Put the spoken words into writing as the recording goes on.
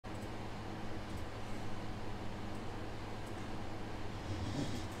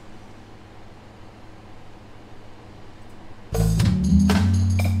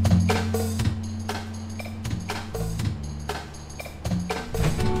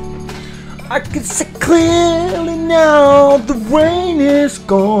I can see clearly now, the rain is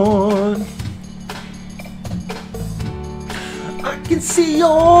gone. I can see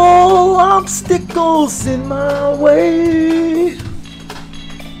all obstacles in my way.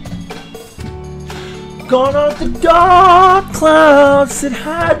 Gone are the dark clouds that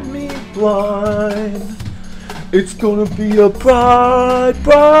had me blind. It's gonna be a bright,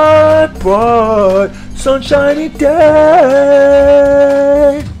 bright, bright, sunshiny day.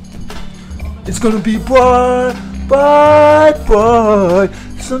 It's gonna be bright, bright, bright,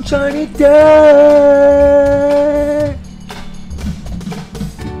 sunshiny day.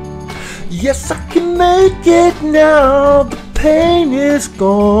 Yes, I can make it now, the pain is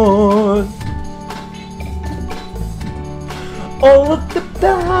gone. All of the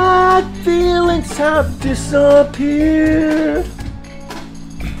bad feelings have disappeared.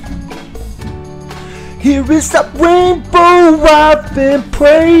 Here is that rainbow I've been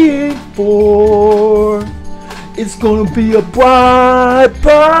praying for. It's gonna be a bright,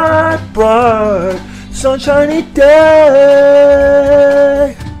 bright, bright, sunshiny day.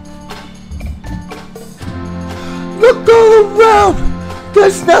 Look all around,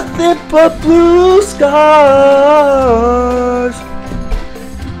 there's nothing but blue skies.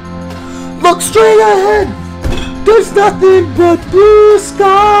 Look straight ahead, there's nothing but blue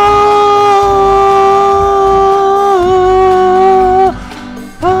skies.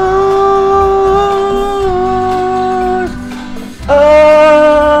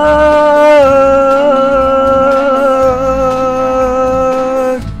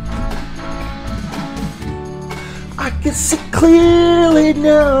 I can see clearly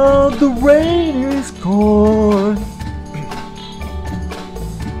now, the rain is gone.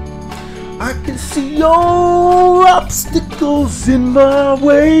 I can see all obstacles in my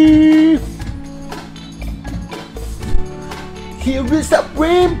way. Here is that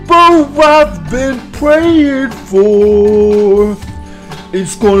rainbow I've been praying for.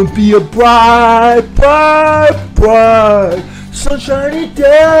 It's gonna be a bright, bright, bright, sunshiny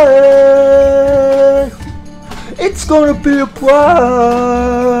day. It's gonna be a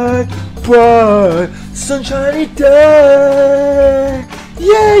bright, bright, sunshiny day.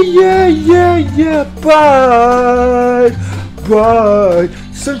 Yeah, yeah, yeah, yeah, bright, bright,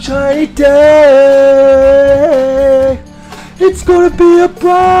 sunshiny day. It's gonna be a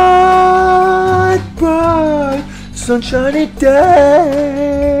bright, bright, sunshiny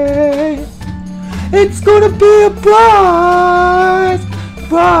day. It's gonna be a bright,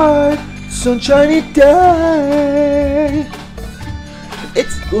 bright, sunshiny day.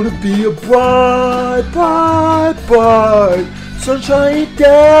 It's gonna be a bright, bright, bright, sunshiny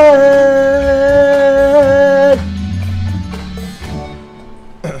day.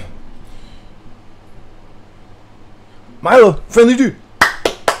 Milo, friendly dude.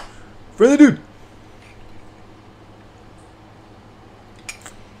 Friendly dude.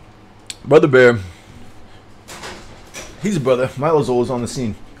 Brother Bear. He's a brother. Milo's always on the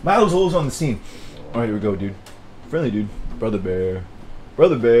scene. Milo's always on the scene. Alright, here we go, dude. Friendly dude. Brother Bear.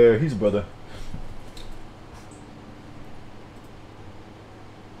 Brother Bear. He's a brother.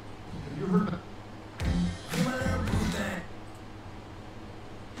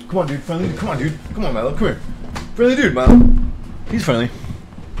 Come on, dude. Friendly. Come on, dude. Come on, Milo. Come here. Friendly dude, Milo. He's friendly.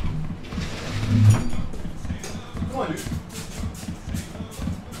 Come on, dude.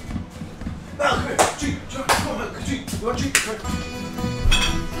 Milo, come here. Cheek. Come on, Milo. Cheek. You want cheek? Come here.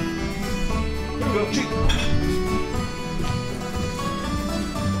 Here we go. Cheek.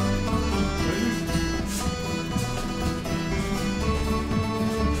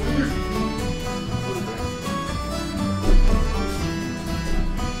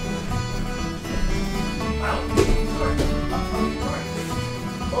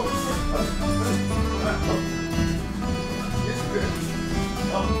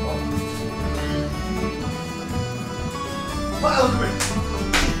 Milo, come here.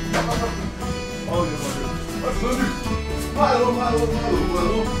 Oh, yeah, Milo. Milo.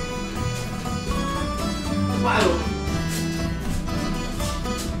 Milo.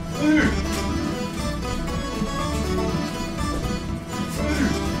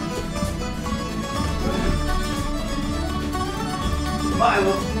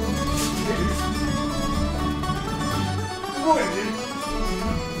 Milo. Good morning, dude.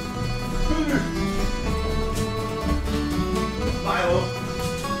 Milo.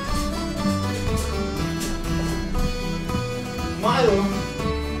 Milo.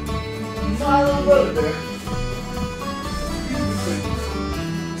 Milo, brother there.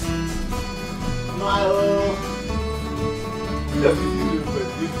 Milo. Love you,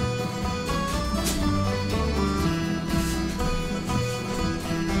 baby.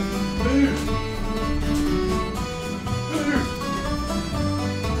 Dude.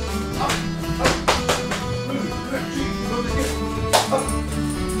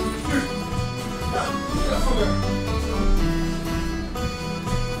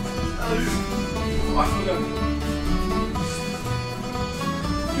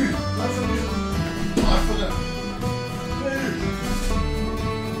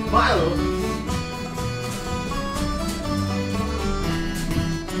 Milo.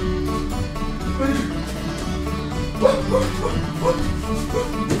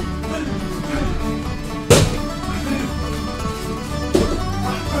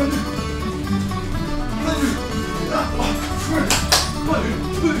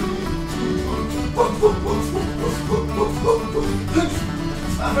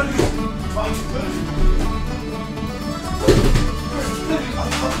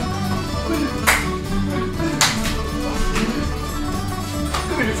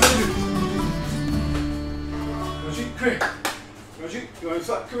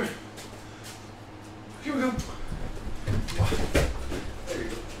 Come here. Here we go. There you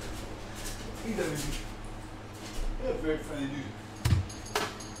go. Eat that, baby. Yeah, very funny dude.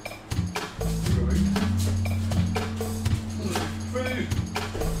 Funny dude.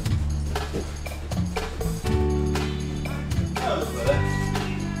 That was about that.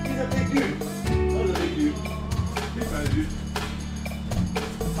 He's a big dude. That was a big dude. Big funny dude.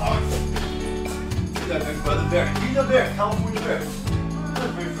 Oh. He's that big brother bear. He's a bear. California bear.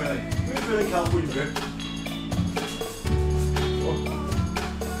 Very friendly California bear.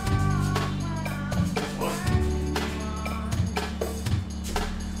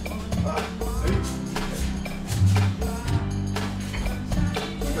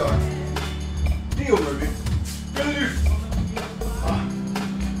 Deal, Murphy. Good dude.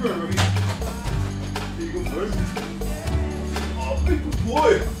 Come here, Murphy. There you go, Murphy. Oh, big good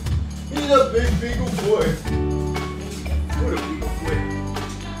boy. He's a big good boy. What a big boy.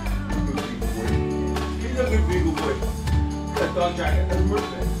 He's a good beagle boy. That dog jacket doesn't work,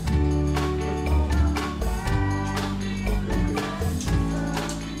 man.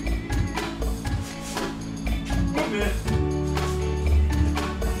 Good man.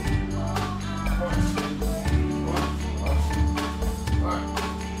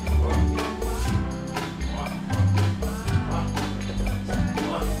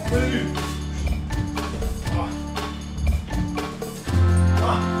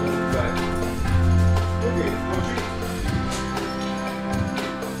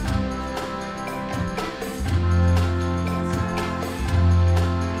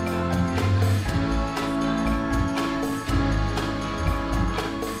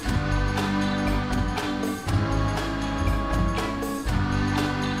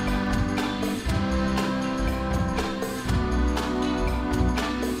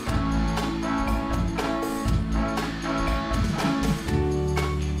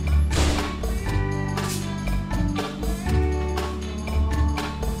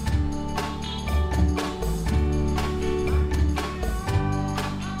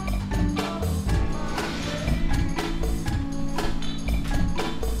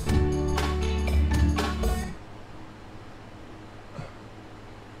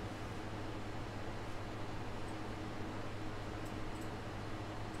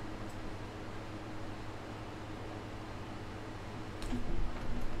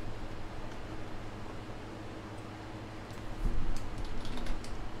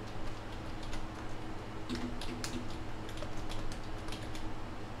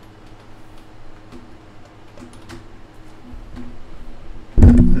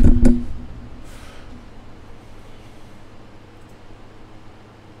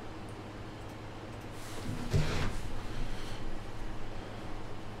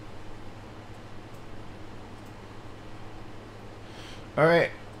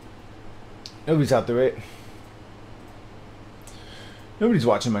 Alright. Nobody's out there, right? Nobody's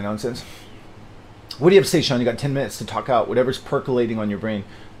watching my nonsense. What do you have to say, Sean? You got 10 minutes to talk out whatever's percolating on your brain.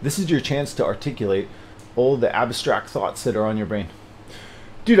 This is your chance to articulate all the abstract thoughts that are on your brain.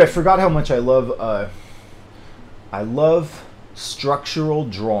 Dude, I forgot how much I love structural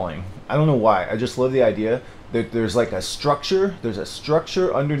drawing. I don't know why. I just love the idea that there's like a structure. There's a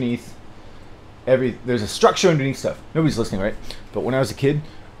structure underneath there's a structure underneath stuff. Nobody's listening, right? But when I was a kid,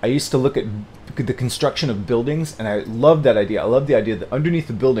 I used to look at the construction of buildings, and I loved that idea. I loved the idea that underneath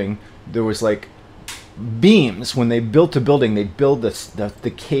the building there was like beams. When they built a building, they'd build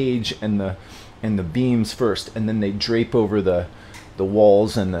the cage and the beams first, and then they drape over the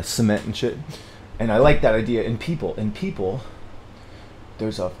walls and the cement and shit. And I like that idea in people. In people,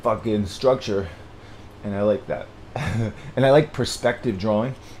 there's a fucking structure, and I like that. And I like perspective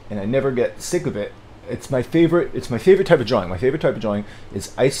drawing, and I never get sick of it. It's my favorite type of drawing. My favorite type of drawing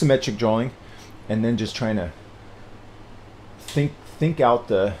is isometric drawing, and then just trying to think out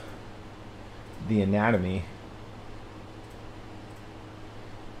the anatomy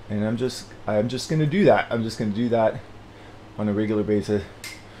And I'm just gonna do that. I'm just gonna do that on a regular basis.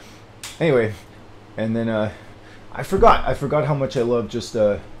 Anyway, and then I forgot how much I love just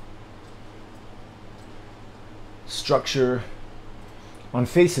structure on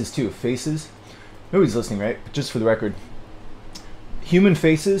faces too. Faces. Nobody's listening, right? But just for the record, human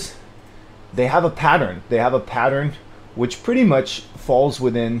faces, they have a pattern. They have a pattern which pretty much falls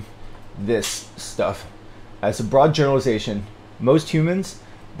within this stuff. As a broad generalization, most humans,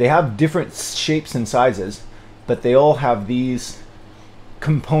 they have different shapes and sizes, but they all have these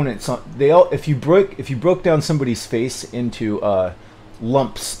components. They all, if you broke down somebody's face into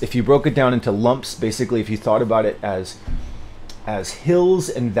lumps, if you broke it down into lumps, basically, if you thought about it as hills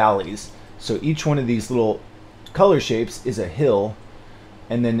and valleys. So each one of these little color shapes is a hill,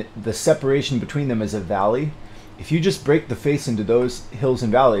 and then the separation between them is a valley. If you just break the face into those hills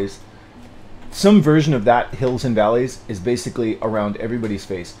and valleys, some version of that hills and valleys is basically around everybody's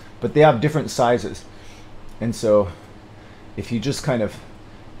face, but they have different sizes. And so if you just kind of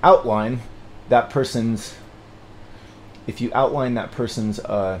outline that person's, if you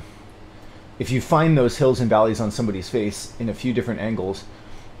find those hills and valleys on somebody's face in a few different angles,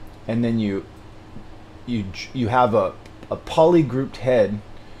 and then you have a polygrouped head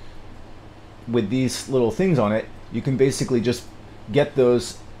with these little things on it, you can basically just get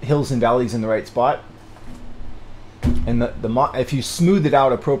those hills and valleys in the right spot. And if you smooth it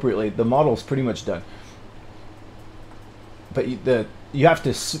out appropriately, the model's pretty much done. But you have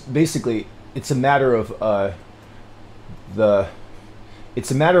to basically, it's a matter of the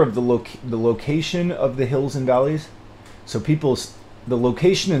location of the hills and valleys. So the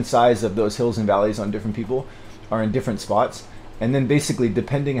location and size of those hills and valleys on different people are in different spots, and then basically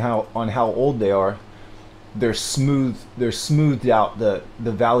depending on how old they are, they're smoothed out. The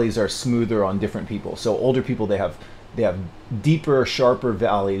valleys are smoother on different people. So older people, they have deeper, sharper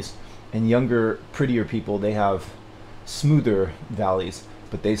valleys, and younger, prettier people, they have smoother valleys,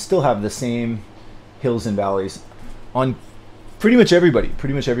 but they still have the same hills and valleys on pretty much everybody.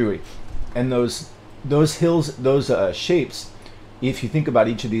 And those hills, those shapes, if you think about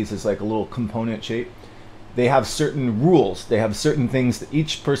each of these as like a little component shape, they have certain rules. They have certain things that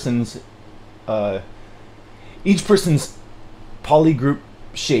each person's polygroup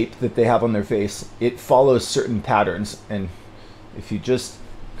shape that they have on their face, it follows certain patterns. And if you just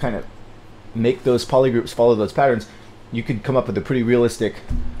kind of make those polygroups follow those patterns, you could come up with a pretty realistic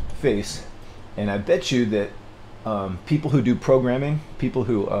face. And I bet you that people who do programming, people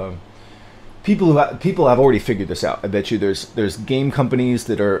have already figured this out. I bet you there's game companies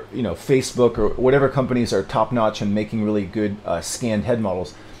that are, Facebook or whatever companies are top notch and making really good scanned head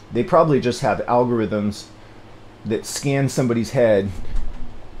models. They probably just have algorithms that scan somebody's head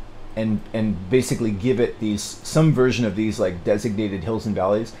and basically give it some version of these like designated hills and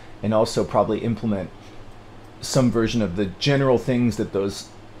valleys, and also probably implement some version of the general things that those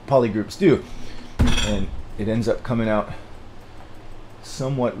polygroups do, and it ends up coming out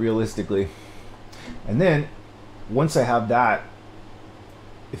somewhat realistically. And then once I have that,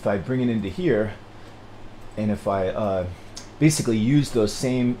 if I bring it into here, and if I basically use that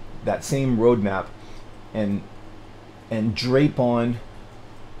same roadmap and drape on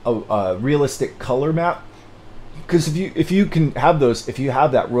a realistic color map, because if you have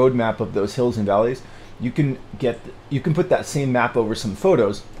that roadmap of those hills and valleys, you can put that same map over some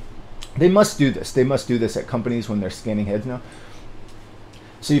photos. They must do this at companies when they're scanning heads now.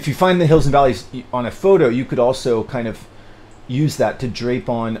 So if you find the hills and valleys on a photo, you could also kind of use that to drape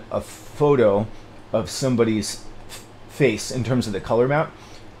on a photo of somebody's face in terms of the color map.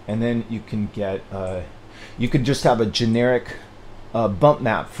 And then you can get, you could just have a generic bump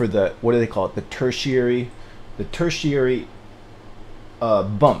map for what do they call it? The tertiary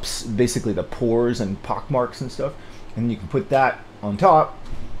bumps, basically the pores and pock marks and stuff. And you can put that on top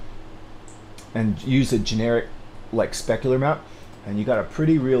and use a generic like specular map, and you got a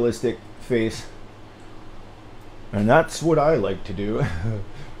pretty realistic face. And that's what I like to do.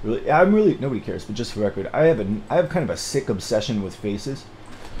 Really, nobody cares, but just for the record, I have kind of a sick obsession with faces.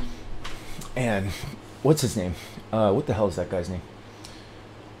 And what's his name? What the hell is that guy's name?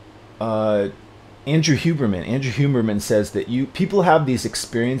 Andrew Huberman. Andrew Huberman says that people have these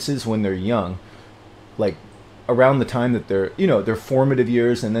experiences when they're young, like around the time that they're, their formative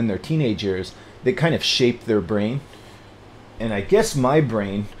years and then their teenage years, they kind of shape their brain. And I guess my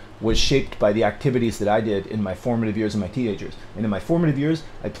brain was shaped by the activities that I did in my formative years and my teenage years. And in my formative years,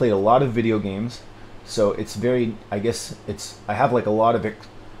 I played a lot of video games. So it's very, I have a lot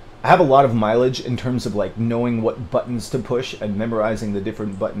of mileage in terms of like knowing what buttons to push and memorizing the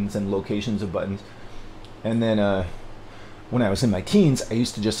different buttons and locations of buttons. And then when I was in my teens, I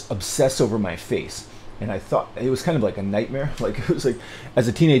used to just obsess over my face. And I thought it was kind of like a nightmare. Like it was like, as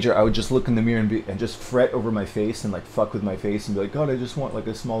a teenager, I would just look in the mirror and just fret over my face and like fuck with my face and be like, God, I just want like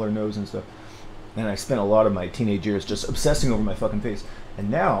a smaller nose and stuff. And I spent a lot of my teenage years just obsessing over my fucking face. And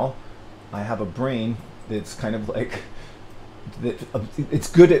now I have a brain that's kind of like,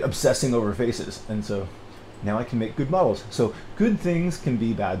 it's good at obsessing over faces. And so now I can make good models. So good things can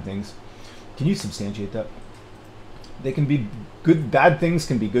be bad things. Can you substantiate that? They can be good, bad things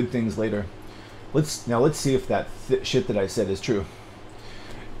can be good things later. Let's see if that shit that I said is true.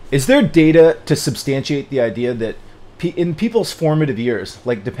 Is there data to substantiate the idea that in people's formative years,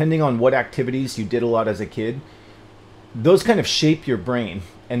 like depending on what activities you did a lot as a kid, those kind of shape your brain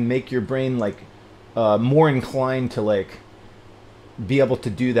and make your brain like more inclined to like be able to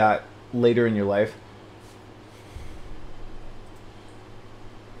do that later in your life?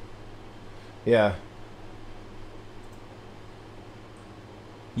 Yeah.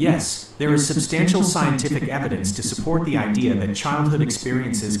 Yes, there is substantial scientific evidence to support the idea that childhood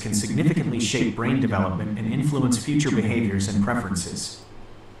experiences can significantly shape brain development and influence future behaviors and preferences.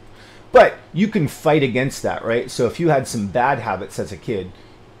 But you can fight against that, right? So if you had some bad habits as a kid,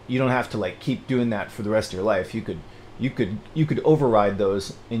 you don't have to like keep doing that for the rest of your life. You could override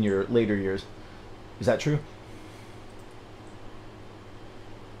those in your later years. Is that true?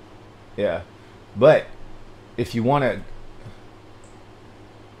 Yeah. But if you want to...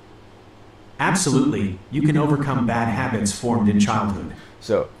 Absolutely, you can overcome bad habits formed in childhood.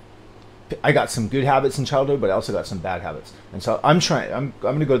 So I got some good habits in childhood, but I also got some bad habits. And so I'm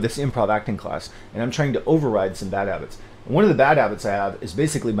going to go to this improv acting class, and I'm trying to override some bad habits. And one of the bad habits I have is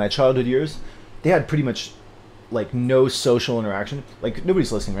basically my childhood years. They had pretty much like no social interaction. Like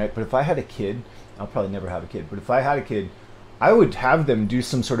nobody's listening, right? But if I had a kid, I'll probably never have a kid, but if I had a kid, I would have them do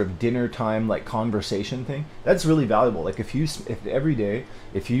some sort of dinner time like conversation thing. That's really valuable. Like if every day,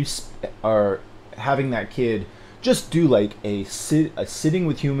 if you are having that kid just do like a sitting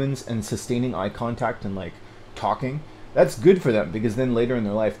with humans and sustaining eye contact and like talking, that's good for them, because then later in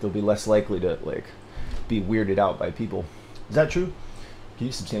their life they'll be less likely to like be weirded out by people. Is that true? Can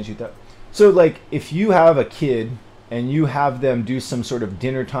you substantiate that? So like if you have a kid and you have them do some sort of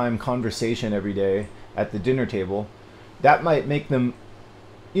dinner time conversation every day at the dinner table, that might make them,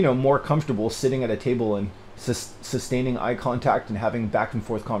 you know, more comfortable sitting at a table and sustaining eye contact and having back and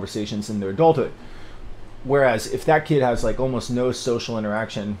forth conversations in their adulthood. Whereas if that kid has like almost no social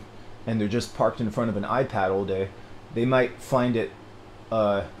interaction and they're just parked in front of an iPad all day, they might find it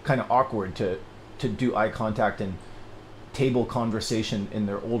kind of awkward to do eye contact and table conversation in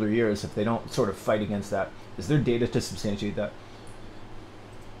their older years if they don't sort of fight against that. Is there data to substantiate that?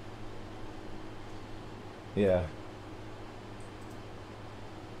 Yeah.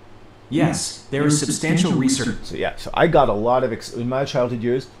 Yes, there is substantial research. So yeah, so I got a lot of, in my childhood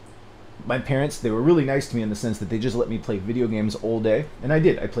years, my parents, they were really nice to me in the sense that they just let me play video games all day. And I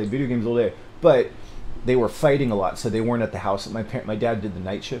did, I played video games all day. But they were fighting a lot, so they weren't at the house. My dad did the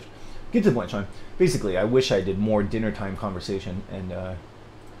night shift. Get to the point, Sean. Basically, I wish I did more dinner time conversation,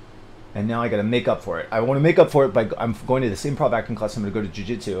 and now I got to make up for it. I want to make up for it by, I'm going to this improv acting class, I'm going to go to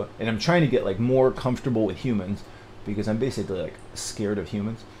jiu-jitsu, and I'm trying to get like more comfortable with humans, because I'm basically like scared of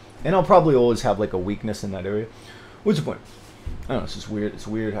humans. And I'll probably always have like a weakness in that area. What's the point? I don't know, it's just weird. It's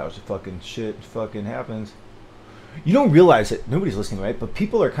weird how fucking shit fucking happens. You don't realize it. Nobody's listening, right? But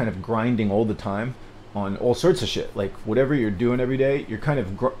people are kind of grinding all the time on all sorts of shit. Like whatever you're doing every day, you're kind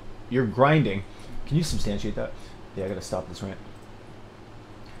of you're grinding. Can you substantiate that? Yeah, I gotta stop this rant.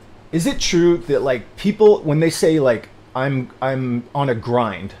 Is it true that like people, when they say like I'm on a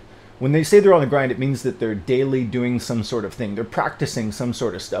grind, when they say they're on a grind, it means that they're daily doing some sort of thing. They're practicing some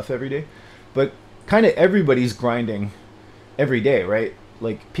sort of stuff every day. But kind of everybody's grinding every day, right?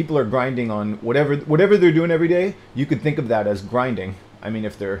 Like people are grinding on whatever they're doing every day. You could think of that as grinding. I mean,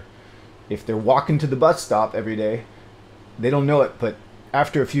 if they're walking to the bus stop every day, they don't know it, but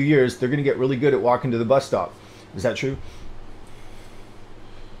after a few years, they're going to get really good at walking to the bus stop. Is that true?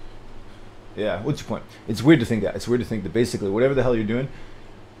 Yeah, what's your point? It's weird to think that. It's weird to think that basically whatever the hell you're doing,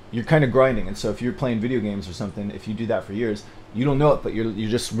 you're kind of grinding. And so if you're playing video games or something, if you do that for years, you don't know it, but you're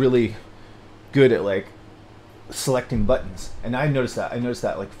just really good at like selecting buttons. And I noticed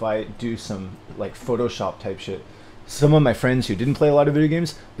that like if I do some like Photoshop type shit, some of my friends who didn't play a lot of video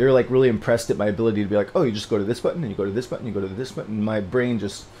games, they're like really impressed at my ability to be like, oh, you just go to this button and you go to this button, you go to this button. And my brain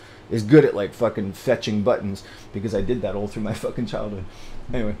just is good at like fucking fetching buttons because I did that all through my fucking childhood.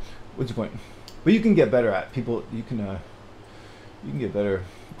 Anyway, what's your point? But you can get better at people. You can get better.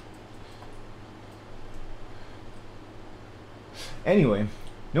 Anyway,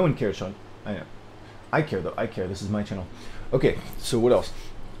 no one cares, Sean. I know. I care though. I care. This is my channel. Okay, so what else?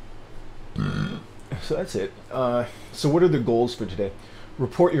 So that's it. So what are the goals for today?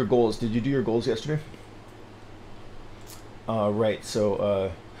 Report your goals. Did you do your goals yesterday? Right.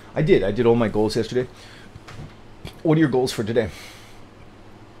 So I did. I did all my goals yesterday. What are your goals for today?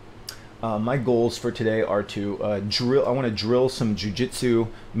 My goals for today are to drill. I want to drill some jujitsu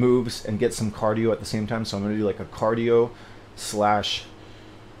moves and get some cardio at the same time. So I'm going to do like a cardio slash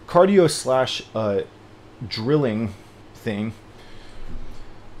drilling thing.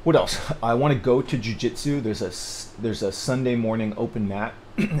 What else? I want to go to jujitsu. There's a Sunday morning open mat,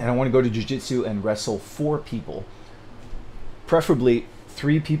 and I want to go to jujitsu and wrestle 4 people, preferably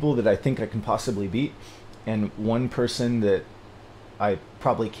 3 people that I think I can possibly beat, and 1 person that I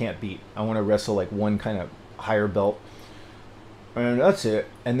probably can't beat. I want to wrestle like one kind of higher belt, and that's it.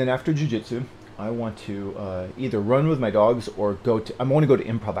 And then after jujitsu, I want to either run with my dogs or I want to go to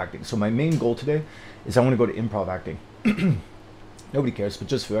improv acting. So my main goal today is I want to go to improv acting. Nobody cares, but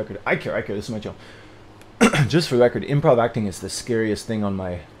just for the record, I care. This is my channel. Just for the record, improv acting is the scariest thing on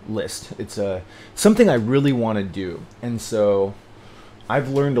my list. It's something I really want to do, and so I've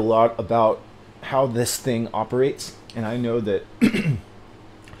learned a lot about how this thing operates, and I know that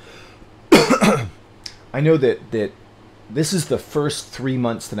that this is the first 3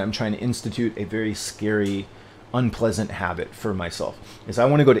 months that I'm trying to institute a very scary, unpleasant habit for myself. Is I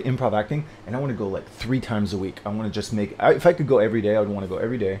want to go to improv acting, and I want to go like 3 times a week. I want to just if I could go every day, I would want to go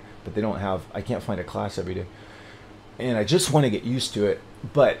every day, but I can't find a class every day. And I just want to get used to it.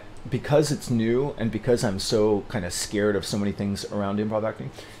 But because it's new and because I'm so kind of scared of so many things around improv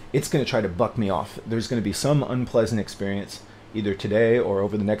acting, it's going to try to buck me off. There's going to be some unpleasant experience either today or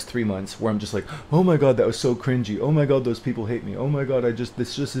over the next 3 months where I'm just like, oh my God, that was so cringy. Oh my God, those people hate me. Oh my God,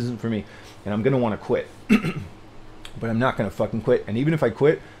 this just isn't for me. And I'm going to want to quit. But I'm not going to fucking quit. And even if I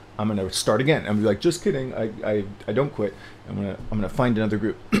quit, I'm going to start again. I'm going to be like, just kidding. I don't quit. I'm going to find another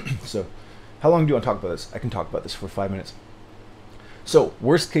group. So how long do you want to talk about this? I can talk about this for 5 minutes. So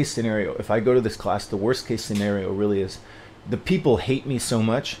worst case scenario, if I go to this class, the worst case scenario really is the people hate me so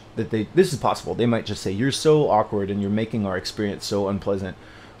much that this is possible. They might just say, you're so awkward and you're making our experience so unpleasant.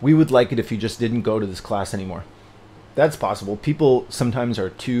 We would like it if you just didn't go to this class anymore. That's possible. People sometimes are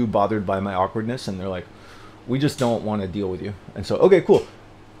too bothered by my awkwardness and they're like, we just don't want to deal with you. And so, okay, cool.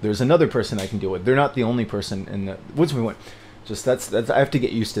 There's another person I can deal with. They're not the only person in the, what's my point? Just that's I have to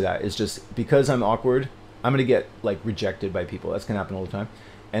get used to that. It's just because I'm awkward, I'm going to get like rejected by people. That's going to happen all the time.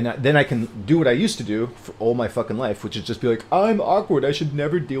 And then I can do what I used to do for all my fucking life, which is just be like, I'm awkward. I should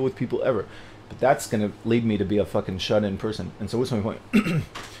never deal with people ever. But that's going to lead me to be a fucking shut-in person. And so what's my point?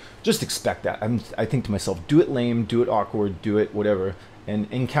 Just expect that. I think to myself, do it lame, do it awkward, do it whatever,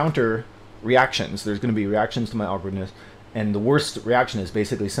 and encounter reactions. There's going to be reactions to my awkwardness. And the worst reaction is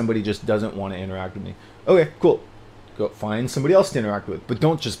basically somebody just doesn't want to interact with me. Okay, cool. Go find somebody else to interact with. But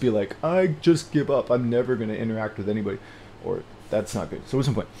don't just be like, I just give up. I'm never going to interact with anybody. Or that's not good. So what's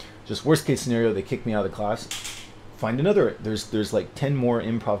the point? Just worst case scenario, they kick me out of the class. Find another. There's like 10 more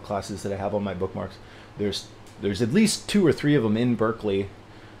improv classes that I have on my bookmarks. There's at least 2 or 3 of them in Berkeley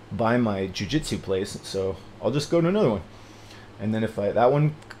by my jiu-jitsu place. So I'll just go to another one. And then if that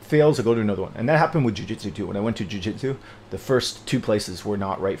one fails, I'll go to another one. And that happened with jiu-jitsu too. When I went to jiu-jitsu, the first 2 places were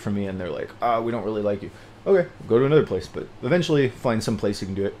not right for me. And they're like, we don't really like you. Okay, go to another place. But eventually find some place you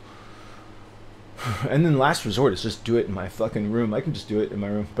can do it. And then last resort is just do it in my fucking room. I can just do it in my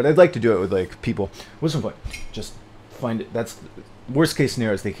room. But I'd like to do it with like people. What's the point? Just find it. That's the worst case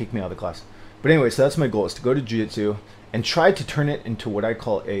scenario is they kick me out of the class. But anyway, so that's my goal, is to go to jiu-jitsu and try to turn it into what I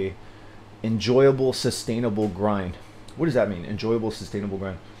call a enjoyable, sustainable grind. What does that mean? Enjoyable, sustainable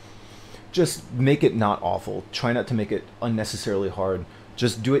grind. Just make it not awful. Try not to make it unnecessarily hard.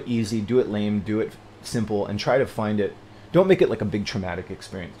 Just do it easy, do it lame, do it simple, and try to find it. Don't make it like a big traumatic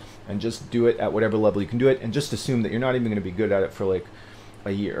experience. And just do it at whatever level you can do it, and just assume that you're not even going to be good at it for like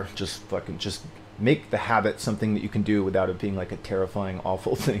a year. Just make the habit something that you can do without it being like a terrifying,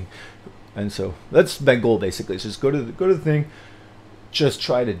 awful thing. And so that's my goal basically. Is just go to the thing, just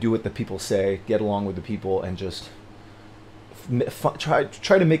try to do what the people say, get along with the people, and just try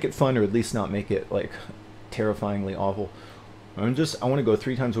to make it fun, or at least not make it like terrifyingly awful. I want to go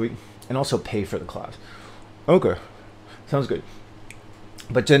 3 times a week, and also pay for the class. Okay, sounds good.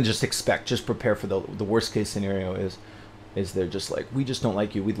 But then just prepare for the worst case scenario is they're just like, we just don't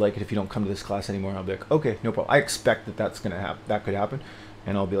like you. We'd like it if you don't come to this class anymore. I'll be like, okay, no problem. I expect that that could happen,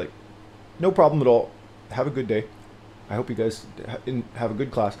 and I'll be like, no problem at all. Have a good day. I hope you guys have a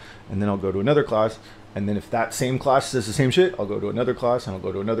good class. And then I'll go to another class. And then if that same class says the same shit, I'll go to another class, and I'll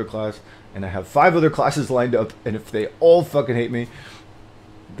go to another class. And I have 5 other classes lined up. And if they all fucking hate me,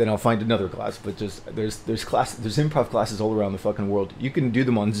 then I'll find another class. But just there's improv classes all around the fucking world. You can do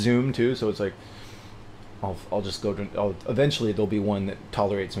them on Zoom too, so it's like I'll just go to eventually there'll be one that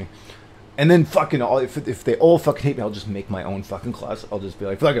tolerates me. And then fucking if they all fucking hate me, I'll just make my own fucking class. I'll just be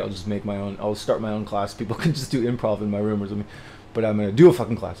like, fuck it, I'll just make my own. I'll start my own class. People can just do improv in my room or something. But I'm gonna do a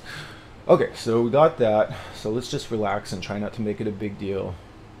fucking class. Okay, so we got that. So let's just relax and try not to make it a big deal.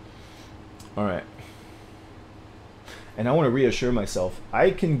 All right. And I want to reassure myself,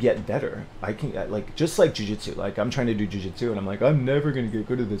 I can get better. I can, like, just like jiu-jitsu. Like, I'm trying to do jiu-jitsu, and I'm like, I'm never going to get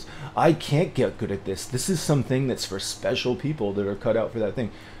good at this. I can't get good at this. This is something that's for special people that are cut out for that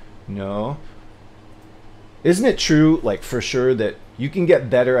thing. No. Isn't it true, like, for sure, that you can get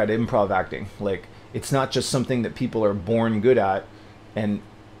better at improv acting? Like, it's not just something that people are born good at, and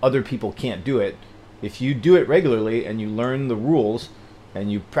other people can't do it. If you do it regularly, and you learn the rules, and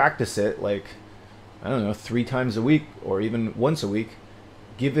you practice it, like, I don't know, 3 times a week or even once a week,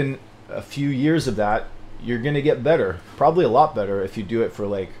 given a few years of that, you're going to get better. Probably a lot better if you do it for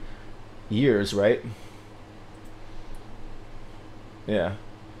like years, right? Yeah.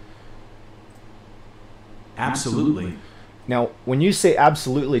 Absolutely. Now, when you say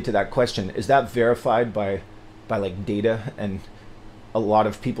absolutely to that question, is that verified by like data and a lot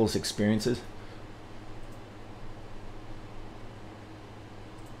of people's experiences?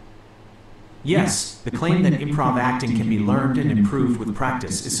 Yes, the claim that improv acting can be learned and improved with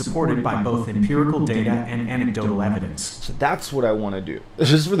practice is supported by both empirical data and anecdotal evidence. So that's what I want to do.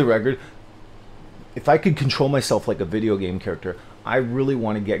 Just for the record, if I could control myself like a video game character, I really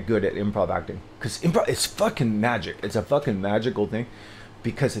want to get good at improv acting. Because improv, it's fucking magic. It's a fucking magical thing.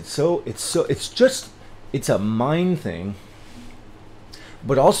 Because it's a mind thing.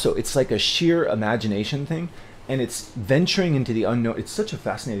 But also, it's like a sheer imagination thing. And it's venturing into the unknown. It's such a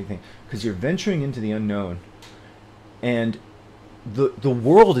fascinating thing because you're venturing into the unknown, and the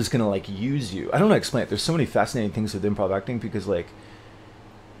world is gonna like use you. I don't know how to explain it. There's so many fascinating things with improv acting because like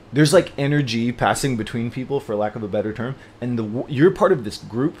there's like energy passing between people, for lack of a better term, and you're part of this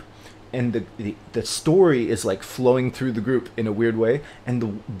group, and the story is like flowing through the group in a weird way,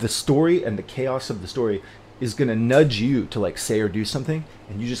 and the story and the chaos of the story is gonna nudge you to like say or do something,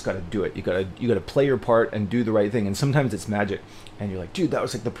 and you just gotta do it. You gotta play your part and do the right thing. And sometimes it's magic, and you're like, dude, that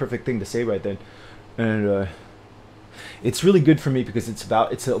was like the perfect thing to say right then. And it's really good for me because it's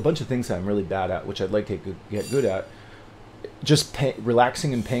a bunch of things that I'm really bad at, which I'd like to get good at. Just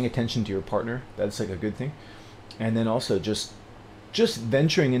relaxing and paying attention to your partner. That's like a good thing. And then also just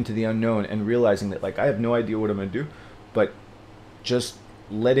venturing into the unknown and realizing that like I have no idea what I'm gonna do, but just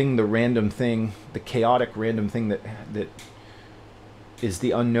letting the random thing, the chaotic random thing that is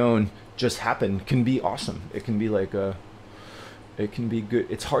the unknown just happen can be awesome. It can be like it can be good.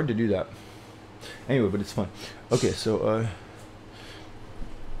 It's hard to do that. Anyway, but it's fun. Okay, so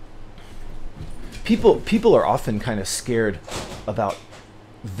people are often kind of scared about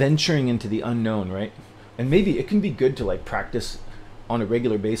venturing into the unknown, right? And maybe it can be good to like practice on a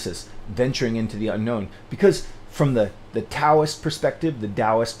regular basis venturing into the unknown, because from the Taoist perspective, the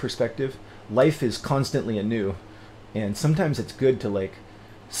Taoist perspective, life is constantly anew. And sometimes it's good to like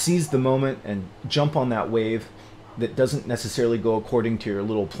seize the moment and jump on that wave that doesn't necessarily go according to your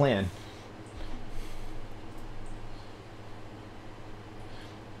little plan.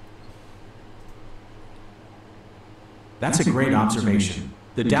 That's a great observation.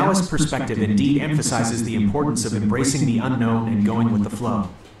 The Taoist perspective indeed emphasizes the importance of embracing the unknown and going with the flow.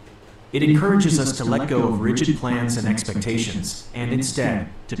 It encourages us to let go of rigid plans and expectations, and instead,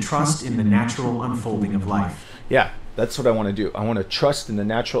 to trust in the natural unfolding of life. Yeah, that's what I want to do. I want to trust in the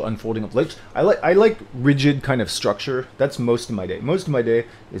natural unfolding of life. I like rigid kind of structure. That's most of my day. Most of my day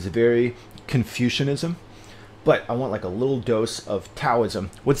is very Confucianism, but I want like a little dose of Taoism.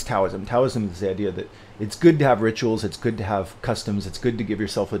 What's Taoism? Taoism is the idea that it's good to have rituals, it's good to have customs, it's good to give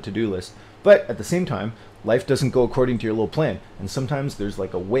yourself a to-do list, but at the same time, life doesn't go according to your little plan. And sometimes there's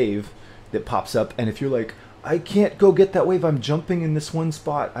like a wave that pops up, and if you're like, I can't go get that wave, I'm jumping in this one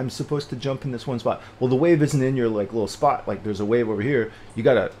spot, I'm supposed to jump in this one spot. Well, the wave isn't in your like little spot, like there's a wave over here. You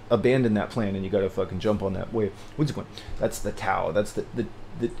gotta abandon that plan and you gotta fucking jump on that wave. What's it going? That's the Tao. That's the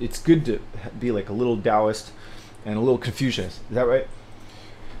it's good to be like a little Taoist and a little Confucianist. Is that right?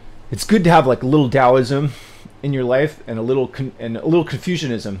 It's good to have like a little Taoism in your life and a little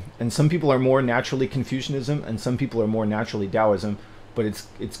Confucianism. And some people are more naturally Confucianism and some people are more naturally Taoism. But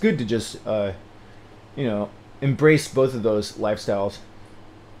it's good to just embrace both of those lifestyles.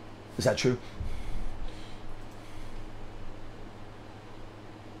 Is that true?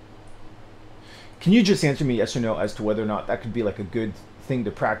 Can you just answer me yes or no as to whether or not that could be like a good thing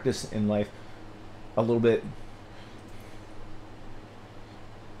to practice in life a little bit?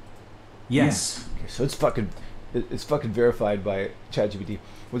 Yes. Okay, so it's fucking verified by ChatGPT.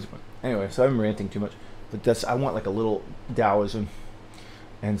 Anyway, so I'm ranting too much, but I want like a little Taoism,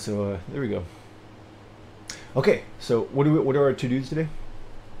 and so there we go. Okay, so what are our to-dos today?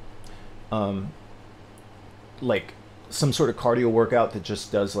 Like some sort of cardio workout that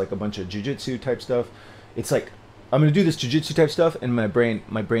just does like a bunch of jiu-jitsu type stuff. It's like I'm gonna do this jiu-jitsu type stuff, and my brain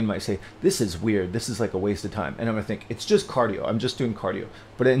might say, this is weird, this is like a waste of time, and I'm gonna think it's just cardio, I'm just doing cardio.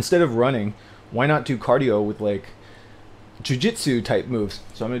 But instead of running, why not do cardio with like jiu-jitsu type moves?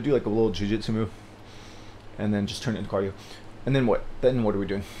 So I'm gonna do like a little jiu-jitsu move and then just turn it into cardio. And then what are we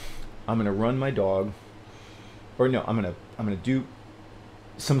doing? I'm gonna run my dog, or no, I'm gonna do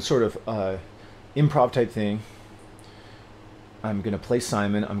some sort of improv type thing. I'm gonna play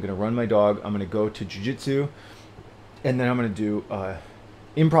Simon, I'm gonna run my dog, I'm gonna go to jiu-jitsu, and then I'm gonna do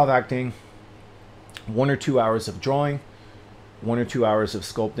improv acting, 1 or 2 hours of drawing, 1 or 2 hours of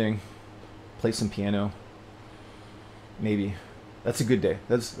sculpting, play some piano, maybe. That's a good day.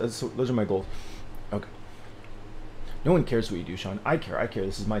 Those are my goals. Okay. No one cares what you do, Sean. I care.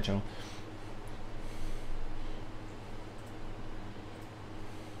 This is my channel.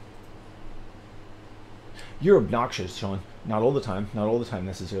 You're obnoxious, Sean. Not all the time. Not all the time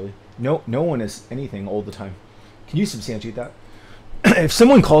necessarily. No one is anything all the time. Can you substantiate that? If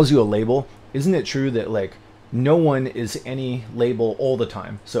someone calls you a label, isn't it true that like no one is any label all the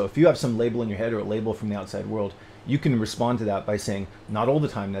time? So if you have some label in your head or a label from the outside world, you can respond to that by saying not all the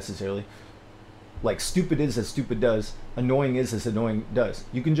time necessarily. Like stupid is as stupid does, annoying is as annoying does.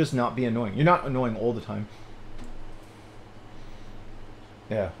 You can just not be annoying. You're not annoying all the time.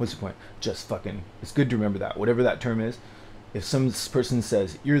 Yeah, what's the point? Just fucking, it's good to remember that. Whatever that term is, if some person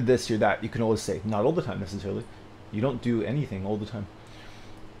says, you're this, you're that, you can always say, not all the time necessarily. You don't do anything all the time.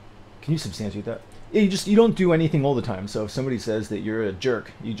 Can you substantiate that? Yeah, you don't do anything all the time. So if somebody says that you're a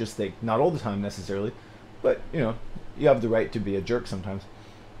jerk, you just think, not all the time necessarily. But, you know, you have the right to be a jerk sometimes.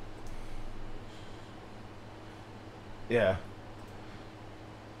 Yeah.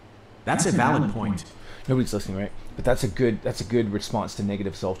 That's a valid point. Nobody's listening, right? But that's a good response to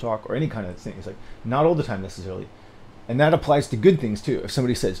negative self-talk or any kind of thing. It's like not all the time necessarily, and that applies to good things too. If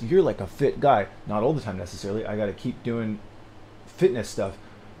somebody says you're like a fit guy, not all the time necessarily. I got to keep doing fitness stuff.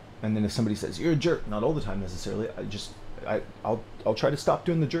 And then if somebody says you're a jerk, not all the time necessarily. I'll try to stop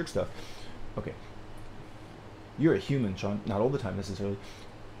doing the jerk stuff. Okay. You're a human, Sean. Not all the time necessarily.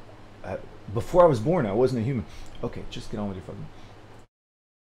 Before I was born, I wasn't a human. Okay, just get on with your fucking.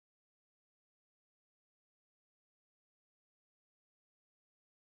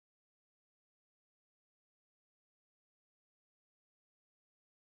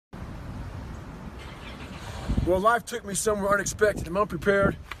 Well, life took me somewhere unexpected. I'm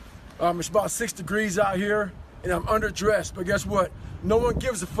unprepared. It's about 6 degrees out here, and I'm underdressed. But guess what? No one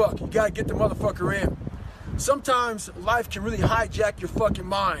gives a fuck. You gotta get the motherfucker in. Sometimes life can really hijack your fucking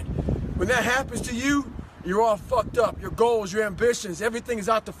mind. When that happens to you, you're all fucked up. Your goals, your ambitions, everything is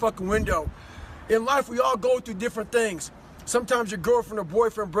out the fucking window. In life, we all go through different things. Sometimes your girlfriend or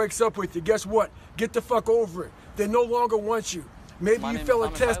boyfriend breaks up with you. Guess what? Get the fuck over it. They no longer want you. Maybe you failed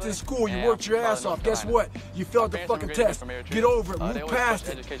a test in school, you worked your ass off. Guess what? You failed the fucking test. Get over it, move past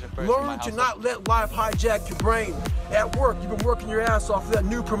it. Learn to not let life hijack your brain. At work, you've been working your ass off for that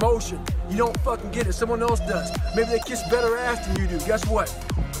new promotion. You don't fucking get it, someone else does. Maybe they kiss better ass than you do. Guess what?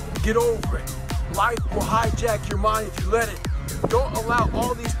 Get over it. Life will hijack your mind if you let it. Don't allow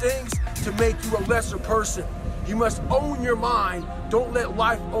all these things to make you a lesser person. You must own your mind. Don't let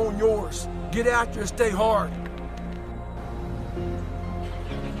life own yours. Get after it, stay hard.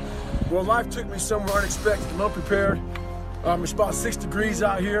 Well, life took me somewhere unexpected. I'm unprepared. It's about 6 degrees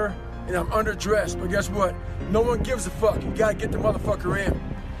out here, and I'm underdressed. But guess what? No one gives a fuck. You gotta get the motherfucker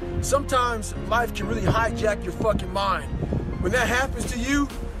in. Sometimes life can really hijack your fucking mind. When that happens to you,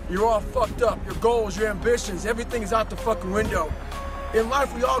 you're all fucked up. Your goals, your ambitions, everything is out the fucking window. In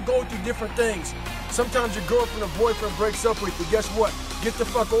life, we all go through different things. Sometimes your girlfriend or boyfriend breaks up with you. Guess what? Get the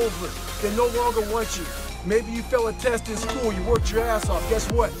fuck over it. They no longer want you. Maybe you failed a test in school, you worked your ass off.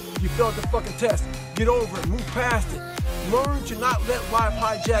 Guess what? You failed the fucking test. Get over it, move past it. Learn to not let life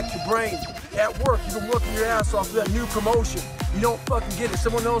hijack your brain. At work, you've been working your ass off for that new promotion. You don't fucking get it,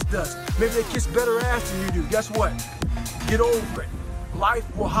 someone else does. Maybe they kiss better ass than you do. Guess what? Get over it.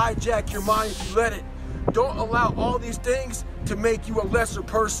 Life will hijack your mind if you let it. Don't allow all these things to make you a lesser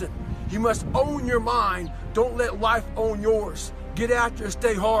person. You must own your mind. Don't let life own yours. Get after it,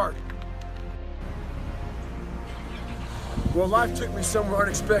 stay hard. Well, life took me somewhere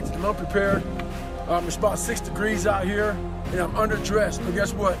unexpected. I'm unprepared. It's about 6 degrees out here, and I'm underdressed. But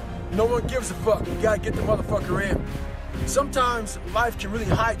guess what? No one gives a fuck. You gotta get the motherfucker in. Sometimes life can really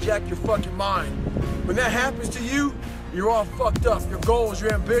hijack your fucking mind. When that happens to you, you're all fucked up. Your goals,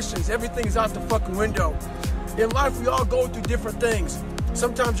 your ambitions, everything's out the fucking window. In life, we all go through different things.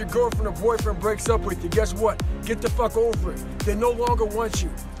 Sometimes your girlfriend or boyfriend breaks up with you. Guess what? Get the fuck over it. They no longer want you.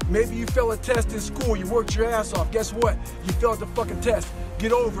 Maybe you failed a test in school. You worked your ass off. Guess what? You failed the fucking test.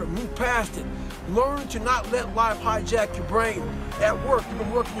 Get over it. Move past it. Learn to not let life hijack your brain. At work, you've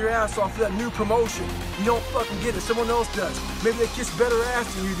been working your ass off for that new promotion. You don't fucking get it. Someone else does. Maybe they kiss better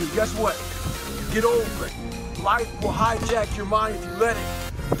ass than you do. Guess what? Get over it. Life will hijack your mind if you let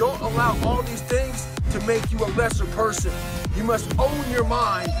it. Don't allow all these things to make you a lesser person. You must own your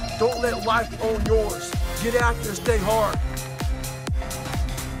mind. Don't let life own yours. Get after and stay hard.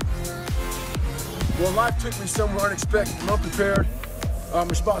 Well, life took me somewhere unexpected. I'm unprepared.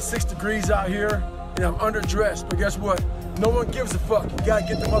 It's about 6 degrees out here, and I'm underdressed. But guess what? No one gives a fuck. You gotta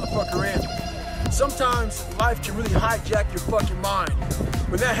get the motherfucker in. Sometimes life can really hijack your fucking mind.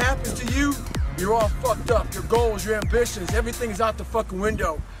 When that happens to you, you're all fucked up. Your goals, your ambitions, everything is out the fucking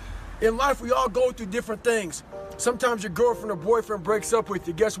window. In life, we all go through different things. Sometimes your girlfriend or boyfriend breaks up with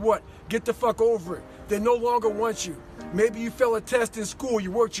you. Guess what? Get the fuck over it. They no longer want you. Maybe you failed a test in school.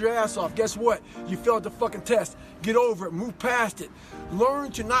 You worked your ass off. Guess what? You failed the fucking test. Get over it. Move past it.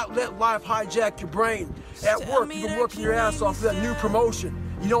 Learn to not let life hijack your brain. At work, you've been working your ass off for that new promotion.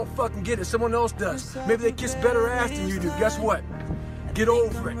 You don't fucking get it. Someone else does. Maybe they kiss better ass than you do. Guess what? Get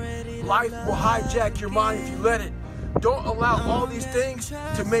over it. Life will hijack your mind if you let it. Don't allow all these things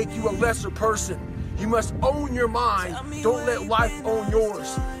to make you a lesser person. You must own your mind. Don't let life own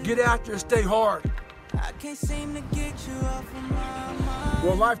yours. Get after and stay hard.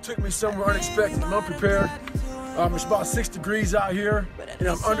 Well, life took me somewhere unexpected. I'm unprepared. It's about 6 degrees out here, and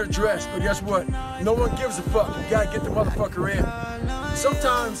I'm underdressed. But guess what? No one gives a fuck. You gotta get the motherfucker in.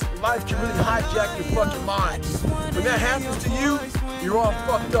 Sometimes life can really hijack your fucking mind. When that happens to you, you're all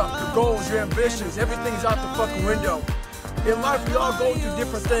fucked up. Your goals, your ambitions, everything's out the fucking window. In life, we all go through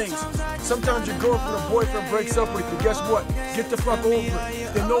different things. Sometimes your girlfriend or boyfriend breaks up with you. Guess what? Get the fuck over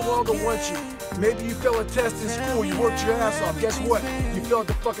it. They no longer want you. Maybe you failed a test in school. You worked your ass off. Guess what? You failed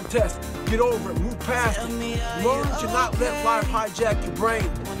the fucking test. Get over it. Move past it. Learn to not let life hijack your brain.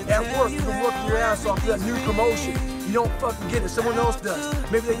 At work, you've been working your ass off for that new promotion. You don't fucking get it. Someone else does.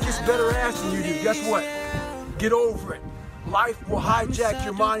 Maybe they kiss better ass than you do. Guess what? Get over it. Life will hijack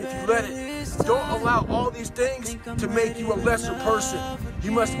your mind if you let it. Don't allow all these things to make you a lesser person.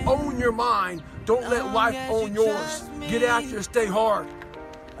 You must own your mind. Don't let life own yours. Get after and stay hard.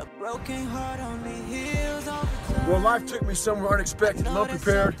 Well, life took me somewhere unexpected. I'm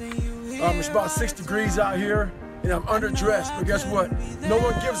unprepared. It's about 6 degrees out here, and I'm underdressed. But guess what? No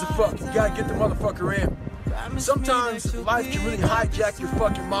one gives a fuck. You gotta get the motherfucker in. Sometimes life can really hijack your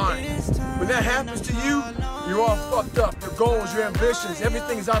fucking mind. When that happens to you, you're all fucked up. Your goals, your ambitions,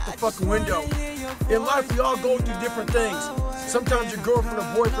 everything's out the fucking window. In life, we all go through different things. Sometimes your girlfriend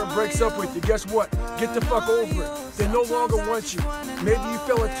or boyfriend breaks up with you. Guess what? Get the fuck over it. They no longer want you. Maybe you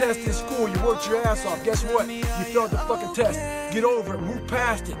failed a test in school. You worked your ass off. Guess what? You failed the fucking test. Get over it. Move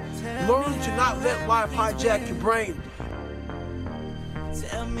past it. Learn to not let life hijack your brain.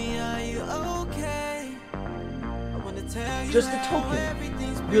 Tell me, are you okay? Just a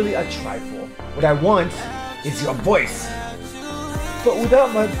token. Really a trifle. What I want is your voice. But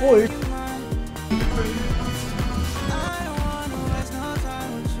without my voice...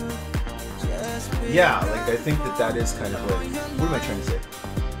 Yeah, like I think that is kind of like... What am I trying to say?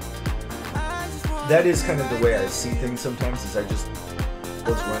 That is kind of the way I see things sometimes, is I just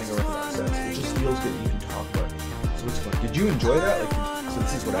was running around without sex. It just feels good that you can talk about it. So what's fun? Did you enjoy that? Like, so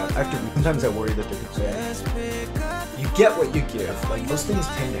this is what sometimes I worry that they're saying. You get what you give. Like, those things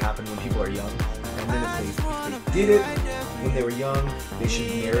tend to happen when people are young. And then if they did it when they were young, they should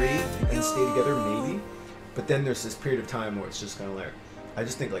marry and stay together, maybe. But then there's this period of time where it's just kind of like, I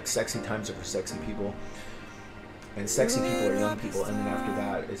just think like sexy times are for sexy people. And sexy people are young people. And then after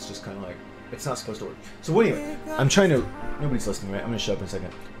that, it's just kind of like, it's not supposed to work. So anyway, I'm trying to, nobody's listening, right? I'm going to shut up in a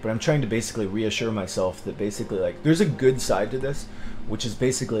second. But I'm trying to basically reassure myself that basically like, there's a good side to this, which is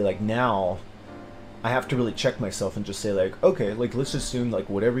basically like now, I have to really check myself and just say like, okay, like let's assume like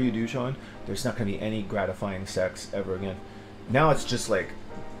whatever you do, Sean, there's not going to be any gratifying sex ever again. Now it's just like,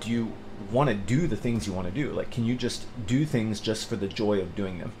 do you want to do the things you want to do? Like, can you just do things just for the joy of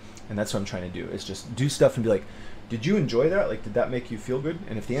doing them? And that's what I'm trying to do, is just do stuff and be like, did you enjoy that? Like, did that make you feel good?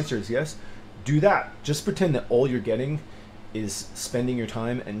 And if the answer is yes, do that. Just pretend that all you're getting is spending your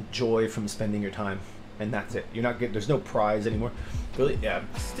time and joy from spending your time. And that's it. You're not getting, there's no prize anymore. Really, yeah,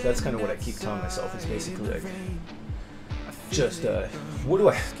 that's kind of what I keep telling myself. It's basically like, just, what do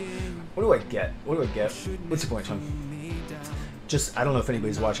I get? What do I get? What's the point, Sean? just, I don't know if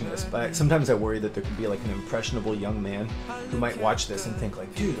anybody's watching this, but sometimes I worry that there could be like an impressionable young man who might watch this and think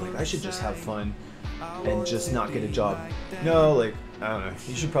like, dude, like I should just have fun and just not get a job. No, like, I don't know,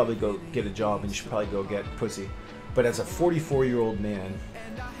 you should probably go get a job and you should probably go get pussy. But as a 44-year-old man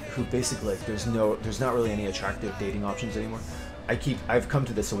who basically like there's not really any attractive dating options anymore, I've come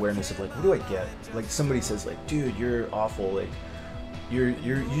to this awareness of like, what do I get? Like somebody says like, dude, you're awful, like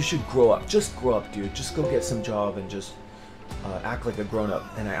you should grow up. Just grow up, dude. Just go get some job and just act like a grown-up.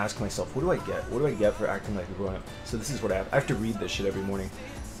 And I ask myself, what do I get? What do I get for acting like a grown-up? So this is what I have to read this shit every morning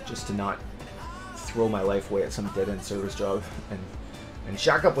just to not throw my life away at some dead-end service job and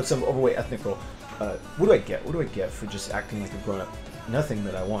shack up with some overweight ethnic girl. What do I get? What do I get for just acting like a grown-up? Nothing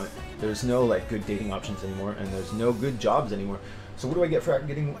that I want. There's no like good dating options anymore, and there's no good jobs anymore. So what do I get for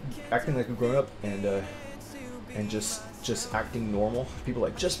acting like a grown-up and just acting normal? People are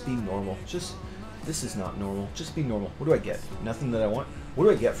like, just be normal. This is not normal. Just be normal. What do I get? Nothing that I want. What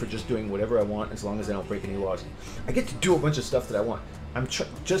do I get for just doing whatever I want as long as I don't break any laws? I get to do a bunch of stuff that I want.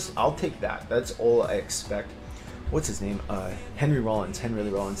 I'll take that. That's all I expect. What's his name? Henry Lee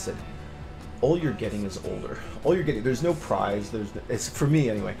Rollins said, all you're getting is older. All you're getting, there's no prize. It's for me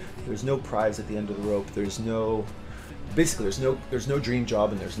anyway. There's no prize at the end of the rope. There's no dream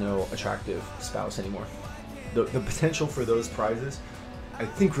job and there's no attractive spouse anymore. The potential for those prizes, I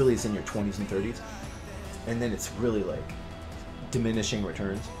think, really is in your 20s and 30s, and then it's really like diminishing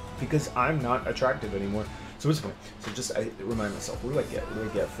returns because I'm not attractive anymore. So what's the point? So just I remind myself, what do I get? What do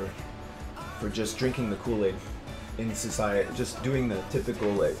I get for just drinking the Kool-Aid in society? Just doing the typical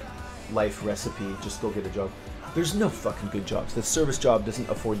like life recipe. Just go get a job. There's no fucking good jobs. The service job doesn't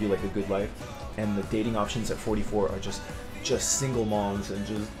afford you like a good life, and the dating options at 44 are just single moms and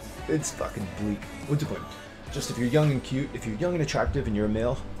just it's fucking bleak. What's the point? Just if you're young and cute, if you're young and attractive and you're a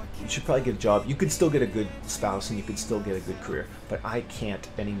male, you should probably get a job. You could still get a good spouse and you could still get a good career, but I can't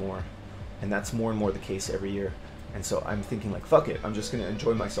anymore. And that's more and more the case every year. And so I'm thinking like, fuck it, I'm just gonna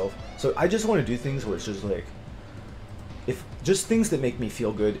enjoy myself. So I just want to do things where it's just like, just things that make me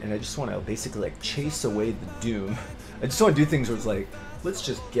feel good, and I just want to basically like chase away the doom. I just want to do things where it's like, let's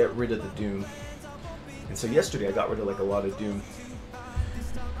just get rid of the doom. And so yesterday I got rid of like a lot of doom.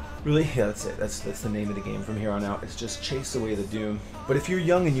 Really? Yeah, that's it. That's the name of the game from here on out. It's just chase away the doom. But if you're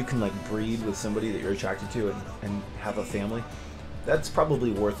young and you can like breed with somebody that you're attracted to and have a family, that's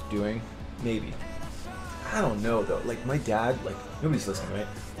probably worth doing. Maybe. I don't know though. Like my dad, like nobody's listening, right?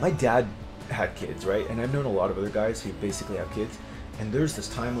 My dad had kids, right? And I've known a lot of other guys who basically have kids. And there's this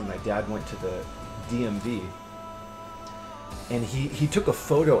time when my dad went to the DMV and he took a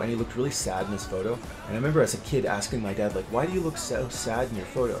photo and he looked really sad in his photo. And I remember as a kid asking my dad, like, why do you look so sad in your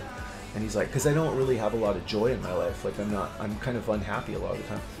photo? And he's like, because I don't really have a lot of joy in my life. Like I'm kind of unhappy a lot of the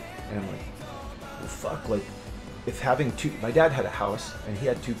time. And I'm like, well, fuck, like if having my dad had a house and he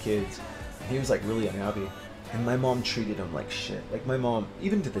had 2 kids and he was like really unhappy. And my mom treated him like shit. Like my mom,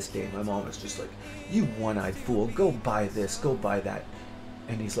 even to this day, my mom is just like, you one-eyed fool, go buy this, go buy that.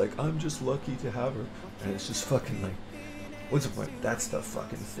 And he's like, I'm just lucky to have her. And it's just fucking like, what's the point? That's the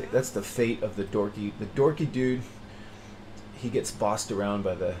fucking fate. That's the fate of the dorky dude. He gets bossed around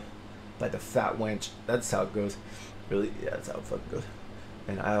by the fat wench. That's how it goes. Really, yeah, that's how it fucking goes.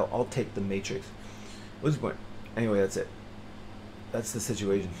 And I'll take the Matrix. What's the point? Anyway, that's it. That's the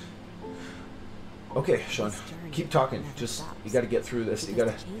situation. Okay, Sean, keep talking. Just you got to get through this. You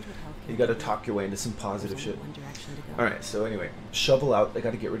got to talk your way into some positive shit. All right. So anyway, shovel out. I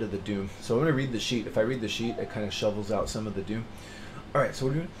got to get rid of the doom. So I'm gonna read the sheet. If I read the sheet, it kind of shovels out some of the doom. All right. So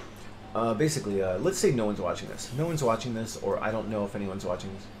what are we doing? Basically, let's say no one's watching this. No one's watching this, or I don't know if anyone's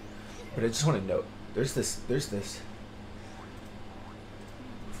watching this. But I just want to note. There's this.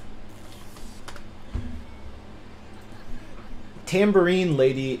 Tambourine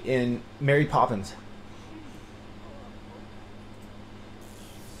lady in Mary Poppins.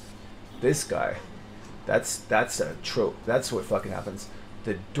 This guy, that's a trope. That's what fucking happens.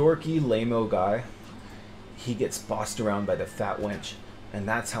 The dorky lame-o guy, he gets bossed around by the fat wench, and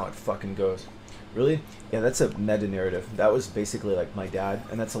that's how it fucking goes. Really? Yeah, that's a meta narrative. That was basically like my dad,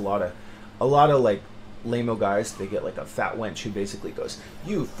 and that's a lot of like lame-o guys. They get like a fat wench who basically goes,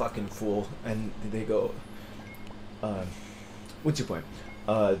 "You fucking fool," and they go, what's your point?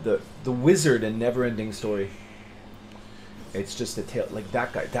 The Wizard and Never-Ending Story. It's just a tale. Like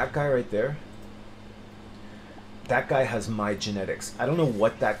that guy right there. That guy has my genetics. I don't know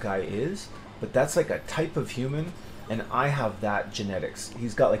what that guy is, but that's like a type of human, and I have that genetics.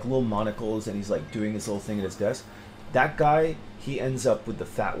 He's got like little monocles, and he's like doing his little thing at his desk. That guy, he ends up with the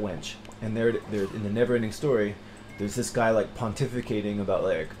fat wench, and they're in the Never-Ending Story. There's this guy like pontificating about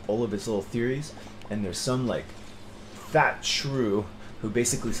like all of his little theories, and there's some like fat shrew who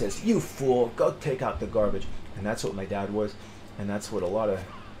basically says, "You fool, go take out the garbage." And that's what my dad was, and that's what a lot of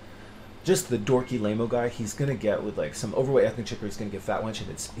just the dorky lame-o guy he's gonna get with like some overweight ethnic chick, or he's gonna get fat wench, and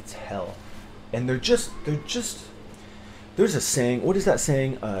it's hell. And they're just there's a saying. What is that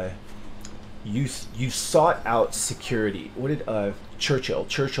saying? You sought out security. What did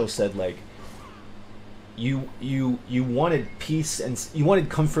Churchill said, like, you wanted peace and you wanted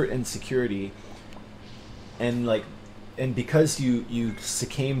comfort and security, and because you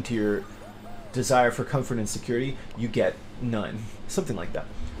succumb to your desire for comfort and security, you get none. Something like that.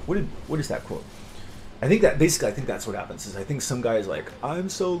 What is that quote? I think that's what happens. Is I think some guy is like, "I'm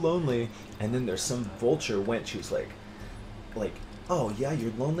so lonely," and then there's some vulture wench who's like, "Oh yeah,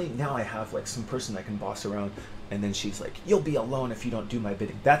 you're lonely? Now I have like some person I can boss around." And then she's like, "You'll be alone if you don't do my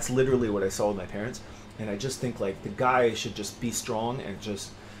bidding." That's literally what I saw with my parents. And I just think like the guy should just be strong and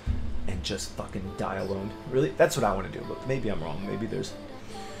just fucking die alone. Really, that's what I want to do. But maybe I'm wrong. Maybe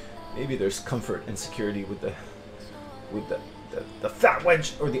there's comfort and security with the fat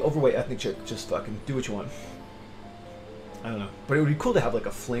wench or the overweight ethnic chick. Just fucking do what you want. I don't know. But it would be cool to have like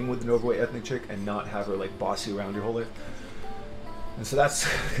a fling with an overweight ethnic chick and not have her like boss you around your whole life. And so that's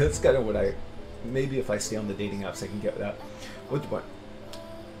kind of what maybe if I stay on the dating apps I can get that. What?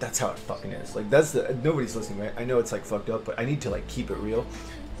 That's how it fucking is. Like nobody's listening, right? I know it's like fucked up, but I need to like keep it real.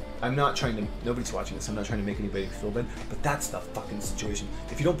 I'm not trying to, nobody's watching this, I'm not trying to make anybody feel bad, but that's the fucking situation.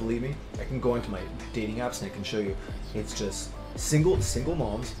 If you don't believe me, I can go into my dating apps and I can show you. It's just single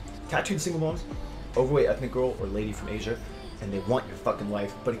moms, tattooed single moms, overweight ethnic girl or lady from Asia, and they want your fucking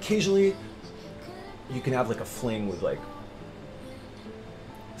life. But occasionally, you can have like a fling with like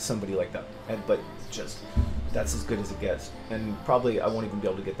somebody like that. But just, that's as good as it gets. And probably I won't even be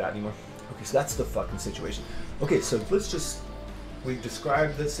able to get that anymore. Okay, so that's the fucking situation. Okay, so we've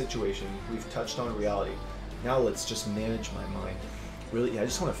described the situation, we've touched on reality. Now let's just manage my mind. Really, yeah, I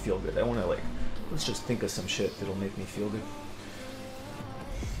just want to feel good. I want to let's just think of some shit that'll make me feel good.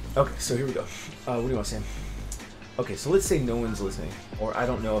 Okay, so here we go. What do you want to say? Okay, so let's say no one's listening, or I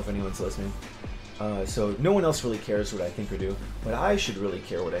don't know if anyone's listening. So no one else really cares what I think or do, but I should really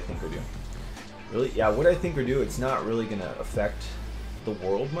care what I think or do. Really, yeah, what I think or do, it's not really gonna affect the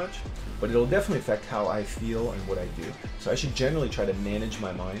world much, but it'll definitely affect how I feel and what I do. So I should generally try to manage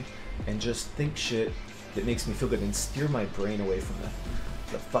my mind and just think shit that makes me feel good and steer my brain away from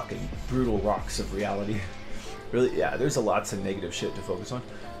the fucking brutal rocks of reality. Really, yeah, there's lots of negative shit to focus on,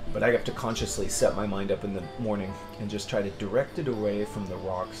 but I have to consciously set my mind up in the morning and just try to direct it away from the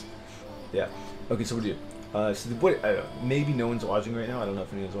rocks. Yeah. Okay, so what do you do? Maybe no one's watching right now. I don't know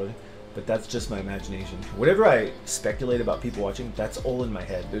if anyone's watching, but that's just my imagination. Whatever I speculate about people watching, that's all in my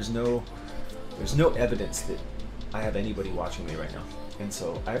head. There's no evidence that I have anybody watching me right now, and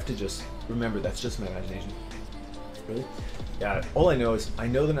so I have to just remember that's just my imagination. Really? Yeah. All I know is I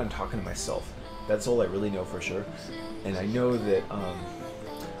know that I'm talking to myself. That's all I really know for sure, and I know that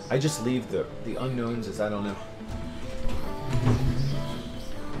I just leave the unknowns as I don't know.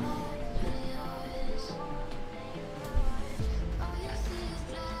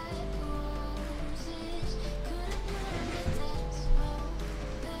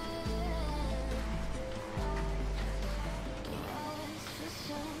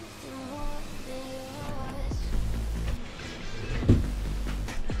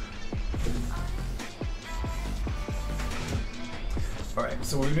 Alright,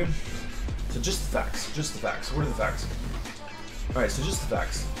 so what are we doing? So just the facts. What are the facts? Alright, so just the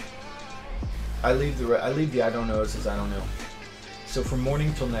facts. I leave the I don't knows as I don't know. So from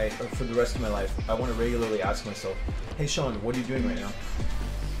morning till night, or for the rest of my life, I want to regularly ask myself, hey Sean, what are you doing right now?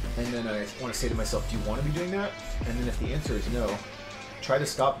 And then I want to say to myself, do you want to be doing that? And then if the answer is no, try to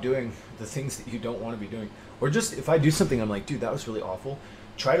stop doing the things that you don't want to be doing. Or just, if I do something, I'm like, dude, that was really awful,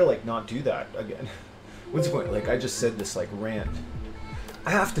 try to not do that again. What's the point? I just said this rant. I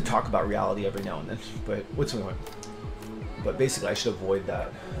have to talk about reality every now and then, but what's the point? But basically, I should avoid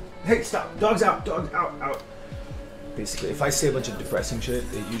that. Hey, stop! Dogs out! Dogs out! Out! Basically, if I say a bunch of depressing shit,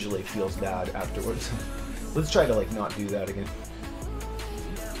 it usually feels bad afterwards. Let's try to not do that again.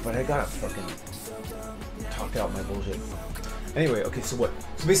 But I gotta fucking talk out my bullshit. Anyway, okay, so what?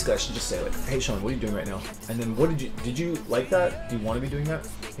 So basically, I should just say hey Sean, what are you doing right now? And then what did you like that? Do you want to be doing that?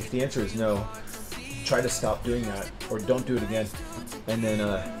 If the answer is no, try to stop doing that, or don't do it again. And then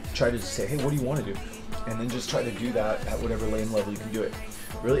try to just say, hey, what do you want to do? And then just try to do that at whatever lane level you can do it.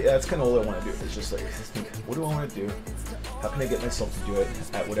 Really, that's kind of all I want to do. It's just think, what do I want to do? How can I get myself to do it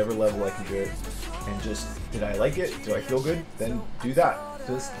at whatever level I can do it? And just, did I like it? Do I feel good? Then do that.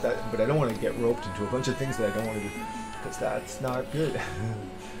 But I don't want to get roped into a bunch of things that I don't want to do, because that's not good.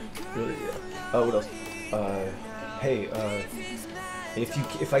 Really, yeah. Oh, what else? hey,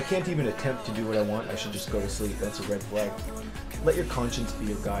 if I can't even attempt to do what I want, I should just go to sleep. That's a red flag. Let your conscience be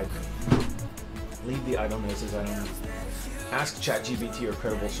your guide. Leave the I don't knows as I don't know. Ask ChatGPT or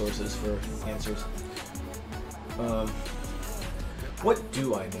credible sources for answers. What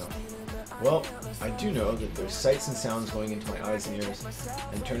do I know? Well, I do know that there's sights and sounds going into my eyes and ears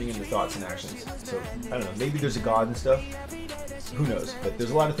and turning into thoughts and actions. So, I don't know, maybe there's a God and stuff. Who knows? But there's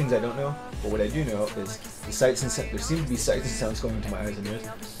a lot of things I don't know. But what I do know is the sights and there seem to be sights and sounds going into my eyes and ears,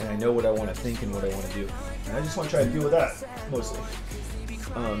 and I know what I want to think and what I want to do. And I just want to try to deal with that, mostly.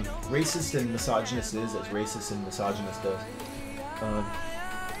 Racist and misogynist is as racist and misogynist does.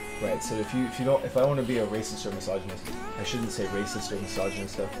 Right, so if I want to be a racist or misogynist, I shouldn't say racist or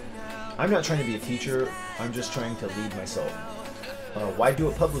misogynist stuff. I'm not trying to be a teacher, I'm just trying to lead myself. Why do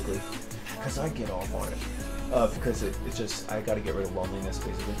it publicly? Because I get off on it. Because it's just, I gotta get rid of loneliness,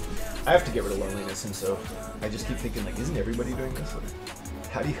 basically. I have to get rid of loneliness, and so I just keep thinking, like, isn't everybody doing this? Like,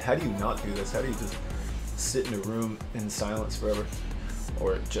 how do you not do this? How do you just sit in a room in silence forever?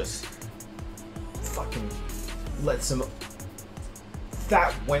 Or just fucking let some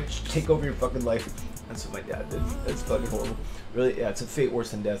fat wench take over your fucking life. That's what my dad did. It's fucking horrible. Really, yeah, it's a fate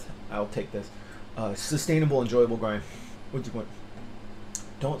worse than death. I'll take this. Sustainable, enjoyable grind. What's your point?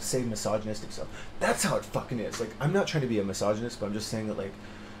 Don't say misogynistic stuff. That's how it fucking is. Like, I'm not trying to be a misogynist, but I'm just saying that, like,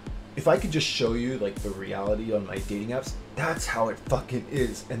 if I could just show you, like, the reality on my dating apps, that's how it fucking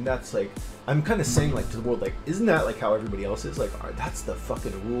is. And that's, like, I'm kind of saying, like, to the world, like, isn't that, like, how everybody else is? Like, alright, that's the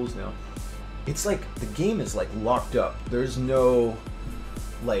fucking rules now. It's like, the game is, like, locked up. There's no,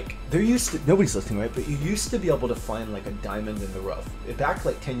 like, nobody's listening, right? But you used to be able to find, like, a diamond in the rough. Back,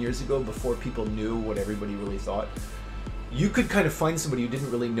 like, 10 years ago, before people knew what everybody really thought, you could kind of find somebody who didn't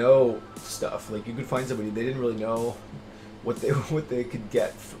really know stuff. Like, you could find somebody, they didn't really know what they could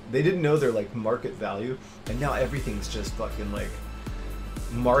get. They didn't know their, like, market value, and now everything's just fucking, like,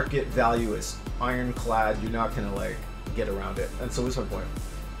 market value is ironclad. You're not gonna, like, get around it. And so what's my point?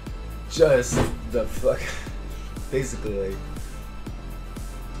 Just the fuck, basically, like,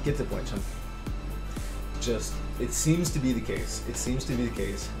 get the point, Sean. Just, it seems to be the case. It seems to be the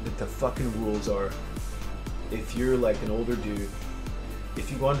case that the fucking rules are, if you're like an older dude,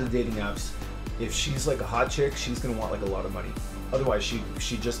 if you go onto the dating apps, if she's like a hot chick, she's gonna want like a lot of money. Otherwise,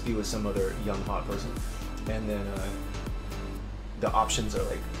 she'd just be with some other young hot person. And then the options are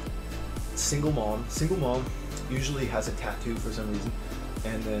like single mom. Single mom usually has a tattoo for some reason.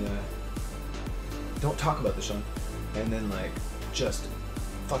 And then don't talk about this, Sean. And then like just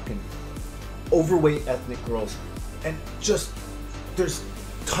fucking overweight ethnic girls, and just there's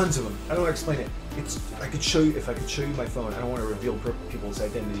tons of them. I don't want to explain it. I could show you if I could show you my phone. I don't want to reveal people's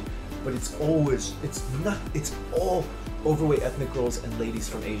identity, but it's all overweight ethnic girls and ladies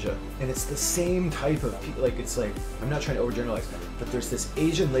from Asia, and it's the same type of people. Like, it's like, I'm not trying to overgeneralize, but there's this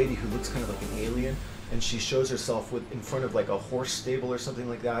Asian lady who looks kind of like an alien, and she shows herself in front of like a horse stable or something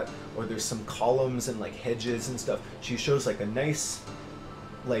like that, or there's some columns and like hedges and stuff. She shows like a nice,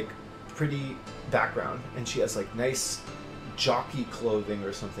 like, pretty background, and she has like nice jockey clothing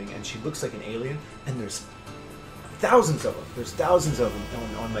or something, and she looks like an alien, and there's thousands of them. There's thousands of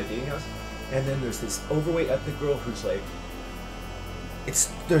them on my dating house. And then there's this overweight ethnic girl who's like,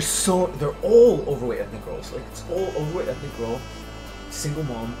 they're all overweight ethnic girls. Like, it's all overweight ethnic girl, single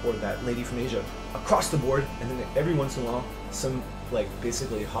mom, or that lady from Asia, across the board. And then every once in a while, some like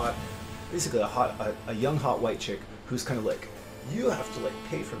basically a young hot white chick who's kind of like, you have to like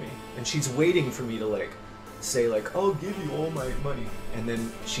pay for me, and she's waiting for me to like say like, I'll give you all my money. And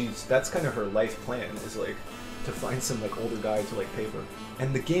then that's kind of her life plan, is like to find some like older guy to like pay for her.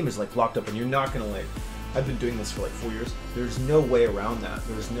 And the game is like locked up, and you're not gonna like, I've been doing this for like 4 years. There's no way around that.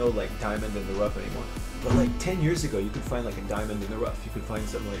 There's no like diamond in the rough anymore. But like 10 years ago, you could find like a diamond in the rough. You could find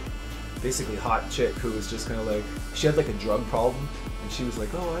some like basically hot chick who was just kind of like, she had like a drug problem, and she was like,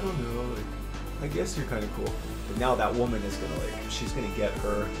 oh, I don't know, like, I guess you're kind of cool. But now that woman is gonna like, she's gonna get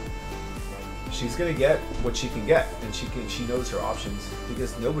what she can get, and she knows her options,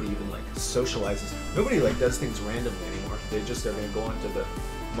 because nobody even like socializes. Nobody like does things randomly anymore. They just are gonna go onto the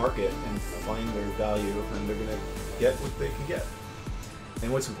market and find their value, and they're gonna get what they can get.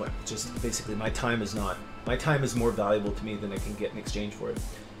 And what's the point? Just basically, my time is more valuable to me than I can get in exchange for it,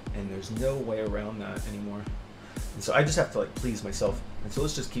 and there's no way around that anymore. And so I just have to like please myself, and so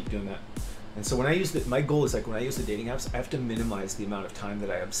let's just keep doing that. And so when I use my goal is like, when I use the dating apps, I have to minimize the amount of time that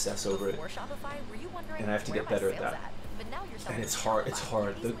I obsess over it, and I have to get better at that. And it's hard.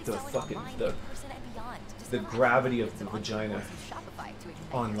 The gravity of the vagina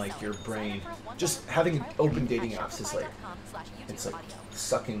on like your brain. Just having open dating apps is like, it's like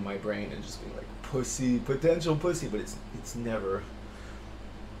sucking my brain and just being like pussy, potential pussy, but it's never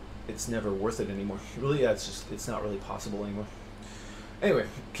worth it anymore. Really, yeah, it's not really possible anymore. Anyway,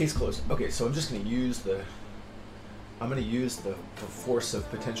 case closed. Okay, so I'm just gonna use the force of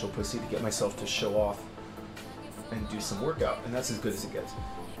potential pussy to get myself to show off and do some workout, and that's as good as it gets.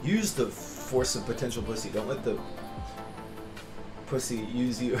 Use the force of potential pussy. Don't let the pussy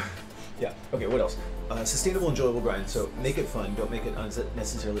use you. Yeah, okay, what else? Sustainable, enjoyable grind. So make it fun, don't make it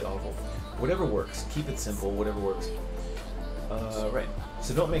unnecessarily awful. Whatever works, keep it simple, whatever works. Right,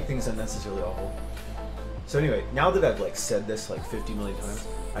 so don't make things unnecessarily awful. So anyway, now that I've like said this like 50 million times,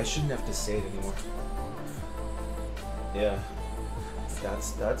 I shouldn't have to say it anymore. Yeah,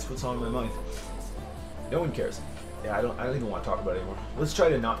 that's what's on my mind. No one cares. Yeah, I don't even want to talk about it anymore. Let's try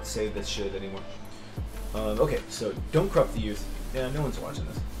to not say this shit anymore. Okay, so don't corrupt the youth. Yeah, no one's watching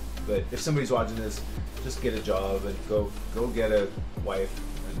this. But if somebody's watching this, just get a job and go get a wife.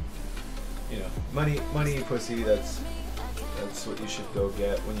 And, you know, money, pussy. That's what you should go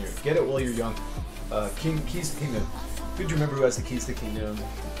get when get it while you're young. Keys to kingdom. Good to remember who has the keys to kingdom.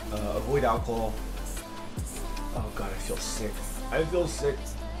 Avoid alcohol. Oh god, I feel sick. I feel sick.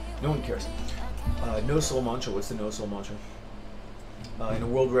 No one cares. No soul mantra. What's the no soul mantra? In a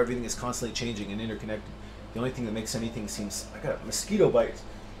world where everything is constantly changing and interconnected, the only thing that makes anything I got mosquito bites.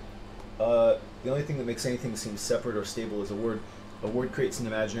 The only thing that makes anything seem separate or stable is a word. A word creates an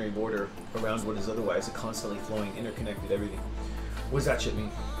imaginary border around what is otherwise a constantly flowing, interconnected everything. What does that shit mean?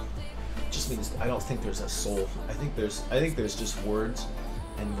 It just means I don't think there's a soul. I think there's just words,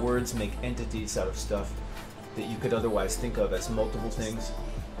 and words make entities out of stuff that you could otherwise think of as multiple things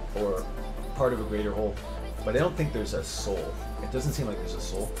or part of a greater whole. But I don't think there's a soul. It doesn't seem like there's a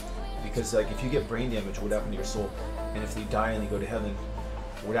soul, because like if you get brain damage, what happened to your soul? And if you die and you go to heaven,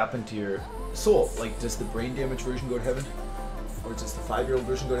 what happened to your soul? Like, does the brain damage version go to heaven, or does the 5-year-old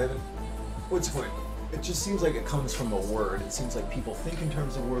version go to heaven? What's the point? It just seems like it comes from a word. It seems like people think in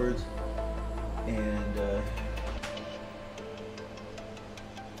terms of words, and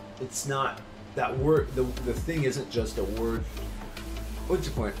it's not that word. The thing isn't just a word. What's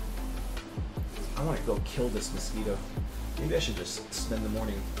the point? I want to go kill this mosquito. Maybe I should just spend the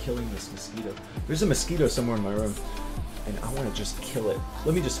morning killing this mosquito. There's a mosquito somewhere in my room, and I want to just kill it.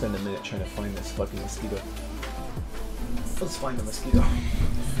 Let me just spend a minute trying to find this fucking mosquito. Let's find the mosquito.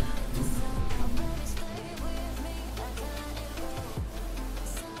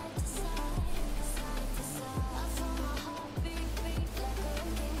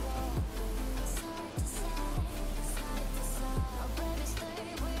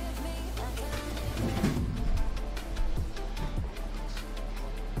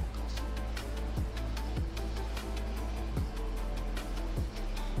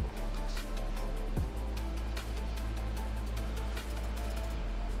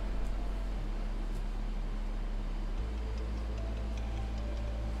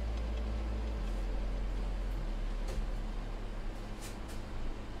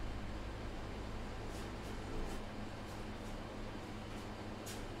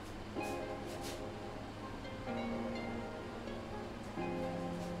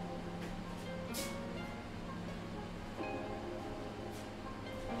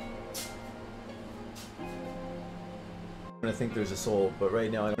 I think there's a soul, but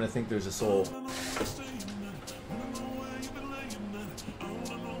right now I don't think there's a soul.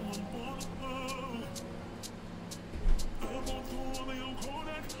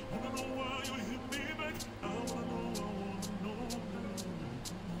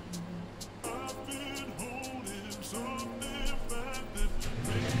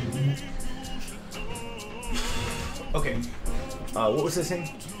 Okay, what was I saying?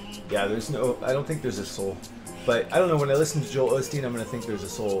 Yeah, I don't think there's a soul. But I don't know, when I listen to Joel Osteen, I'm going to think there's a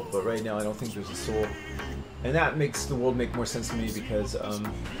soul. But right now, I don't think there's a soul. And that makes the world make more sense to me,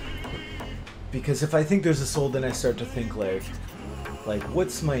 because if I think there's a soul, then I start to think like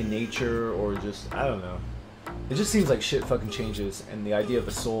what's my nature, or just, I don't know. It just seems like shit fucking changes, and the idea of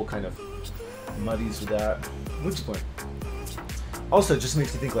a soul kind of muddies with that. What's the point? Also, it just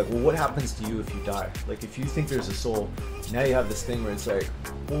makes you think like, well, what happens to you if you die? Like, if you think there's a soul, now you have this thing where it's like,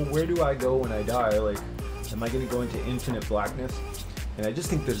 well, where do I go when I die? Like, am I going to go into infinite blackness? And I just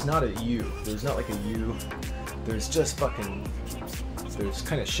think there's not a you. There's not like a you. There's just fucking, there's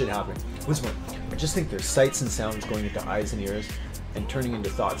kind of shit happening. What's more, I just think there's sights and sounds going into eyes and ears and turning into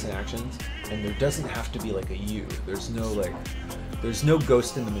thoughts and actions. And there doesn't have to be like a you. There's no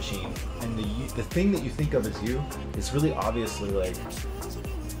ghost in the machine. And the thing that you think of as you is really obviously like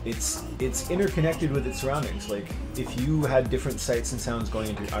it's interconnected with its surroundings. Like if you had different sights and sounds going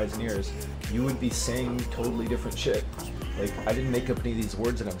into your eyes and ears, you would be saying totally different shit. Like I didn't make up any of these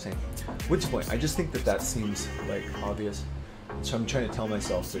words that I'm saying. What's the point? I just think that that seems like obvious. So I'm trying to tell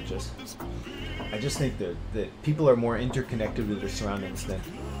myself that I just think that people are more interconnected with their surroundings than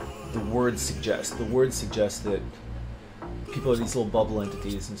the words suggest. The words suggest that people are these little bubble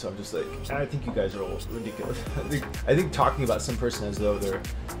entities, and so I'm just like, I think you guys are all ridiculous. I think talking about some person as though they're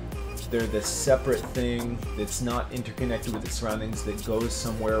this separate thing that's not interconnected with its surroundings, that goes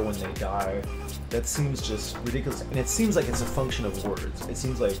somewhere when they die, that seems just ridiculous. And it seems like it's a function of words. It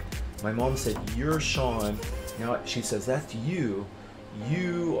seems like my mom said, "You're Sean." Now she says, "That's you.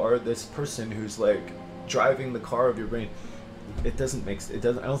 You are this person who's like driving the car of your brain." It doesn't. I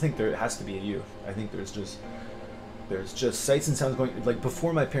don't think there has to be a you. I think there's just sights and sounds going. Like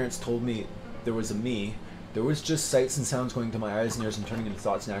before my parents told me there was a me, there was just sights and sounds going to my eyes and ears and turning into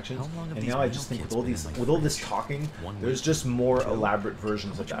thoughts and actions. And now I just think with all this talking, there's just more elaborate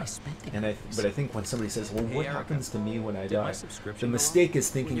versions of that. But I think when somebody says, "Well, what happens to me when I die?" The mistake is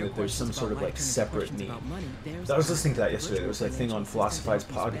thinking that there's some sort of like separate me. I was listening to that yesterday. There was a thing on Philosophize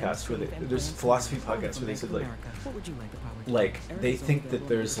podcast where there's philosophy podcasts where they said like they think that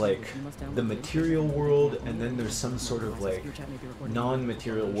there's like the material world, and then there's some sort of like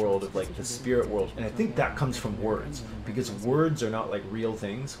non-material world of like the spirit world. And I think that comes from words, because words are not like real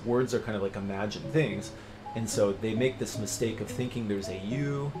things. Words are kind of like imagined things, and so they make this mistake of thinking there's a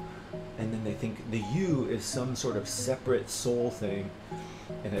you, and then they think the you is some sort of separate soul thing.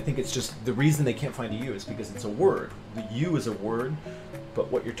 And I think it's just the reason they can't find a you is because it's a word. The you is a word, but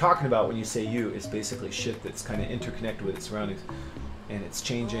what you're talking about when you say you is basically shit that's kind of interconnected with its surroundings, and it's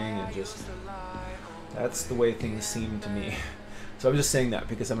changing, and just that's the way things seem to me. So I'm just saying that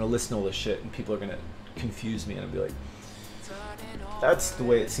because I'm gonna listen to all this shit and people are gonna confuse me, and I'll be like, that's the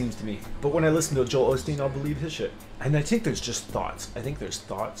way it seems to me. But when I listen to Joel Osteen, I'll believe his shit. And I think there's just thoughts. I think there's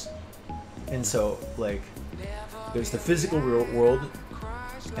thoughts, and so like there's the physical world,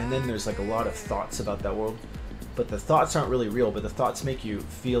 and then there's like a lot of thoughts about that world. But the thoughts aren't really real, but the thoughts make you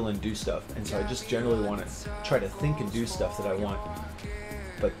feel and do stuff. And so I just generally want to try to think and do stuff that I want.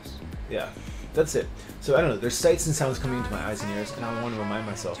 But yeah, that's it. So I don't know, there's sights and sounds coming into my eyes and ears, and I want to remind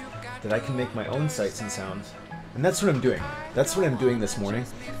myself that I can make my own sights and sounds. And that's what I'm doing. That's what I'm doing this morning,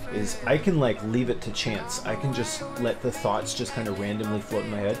 is I can like leave it to chance. I can just let the thoughts just kind of randomly float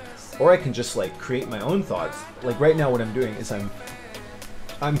in my head, or I can just like create my own thoughts. Like right now what I'm doing is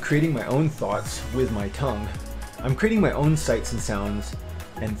I'm creating my own thoughts with my tongue. I'm creating my own sights and sounds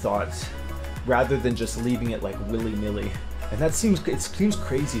and thoughts rather than just leaving it like willy-nilly. And it seems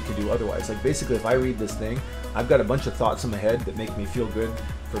crazy to do otherwise. Like basically if I read this thing, I've got a bunch of thoughts in my head that make me feel good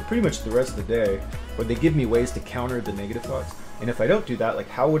for pretty much the rest of the day, or they give me ways to counter the negative thoughts. And if I don't do that, like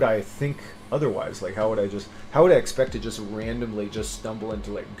how would I think otherwise? Like how would I expect to just randomly just stumble into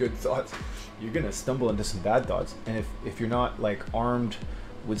like good thoughts? You're gonna stumble into some bad thoughts. And if you're not like armed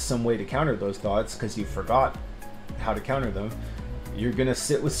with some way to counter those thoughts because you forgot how to counter them, you're gonna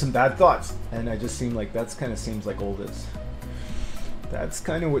sit with some bad thoughts. And I just seem like seems like old as that's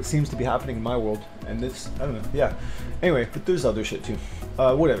kind of what seems to be happening in my world. And this, I don't know, yeah. Anyway, but there's other shit too.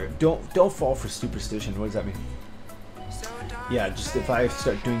 Whatever. Don't fall for superstition. What does that mean? Yeah, just if I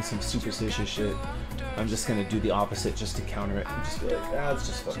start doing some superstitious shit, I'm just gonna do the opposite just to counter it. I'm just be like, it's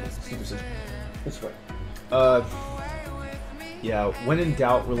just fucking superstition. It's fine. Yeah, when in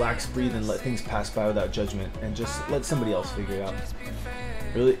doubt, relax, breathe, and let things pass by without judgment, and just let somebody else figure it out.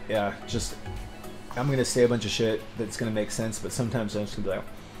 Really, yeah, just, I'm gonna say a bunch of shit that's gonna make sense, but sometimes I'm just gonna be like,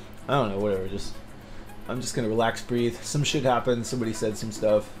 I don't know, whatever, I'm just gonna relax, breathe. Some shit happened, somebody said some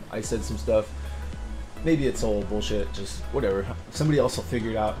stuff, I said some stuff. Maybe it's all bullshit, just whatever. Somebody else will figure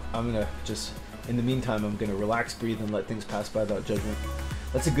it out. I'm gonna just, in the meantime, I'm gonna relax, breathe, and let things pass by without judgment.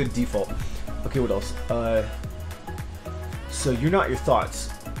 That's a good default. Okay, what else? So you're not your thoughts.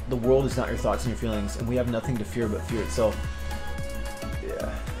 The world is not your thoughts and your feelings, and we have nothing to fear but fear itself. Yeah.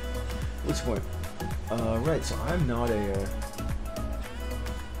 What's the point? Right, so I'm not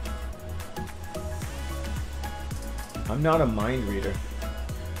a mind reader.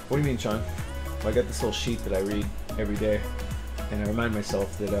 What do you mean, Sean? Well, I got this little sheet that I read every day, and I remind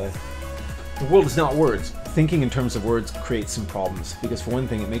myself that the world is not words. Thinking in terms of words creates some problems, because for one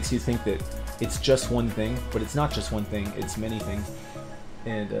thing, it makes you think that it's just one thing, but it's not just one thing, it's many things.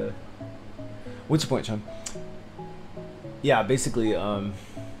 And what's your point, Sean? Yeah, basically, the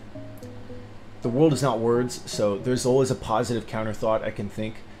world is not words, so there's always a positive counter thought I can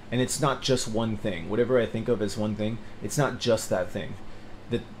think, and it's not just one thing. Whatever I think of as one thing, it's not just that thing.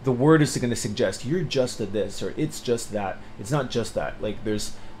 The word is going to suggest you're just a this, or it's just that. It's not just that. Like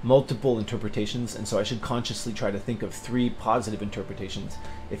there's multiple interpretations, and so I should consciously try to think of 3 positive interpretations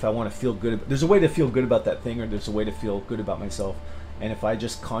if I want to feel good. There's a way to feel good about that thing, or there's a way to feel good about myself. And if I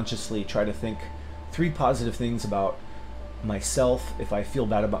just consciously try to think 3 positive things about myself, if I feel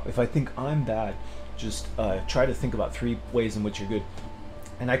bad about, if I think I'm bad, just try to think about 3 ways in which you're good.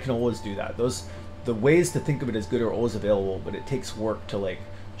 And I can always do that. The ways to think of it as good are always available, but it takes work to like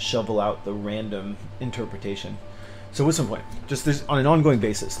shovel out the random interpretation. So what's the point? Just there's on an ongoing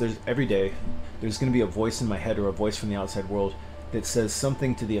basis, there's every day, there's going to be a voice in my head or a voice from the outside world that says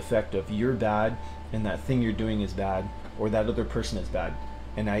something to the effect of you're bad and that thing you're doing is bad, or that other person is bad.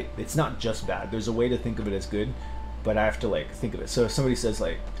 And it's not just bad. There's a way to think of it as good, but I have to like think of it. So if somebody says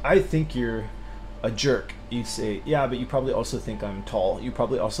like, I think you're a jerk, you say, yeah, but you probably also think I'm tall. You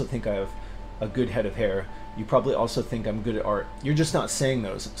probably also think I have a good head of hair. You probably also think I'm good at art. You're just not saying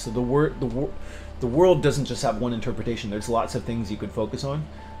those. So the world doesn't just have one interpretation. There's lots of things you could focus on,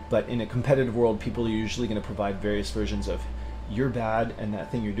 but in a competitive world, people are usually going to provide various versions of you're bad and that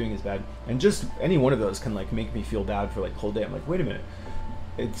thing you're doing is bad. And just any one of those can like make me feel bad for like the whole day. I'm like, wait a minute,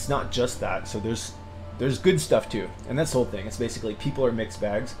 it's not just that. So there's good stuff too. And that's the whole thing. It's basically people are mixed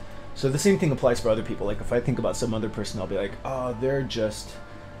bags. So the same thing applies for other people. Like if I think about some other person, I'll be like, oh, they're just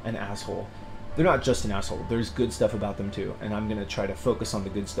an asshole. They're not just an asshole. There's good stuff about them too. And I'm going to try to focus on the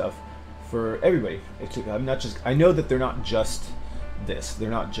good stuff for everybody. I know that they're not just this. They're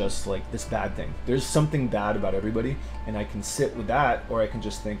not just like this bad thing. There's something bad about everybody, and I can sit with that, or I can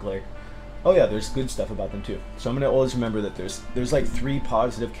just think like, oh yeah, there's good stuff about them too. So I'm going to always remember that there's like 3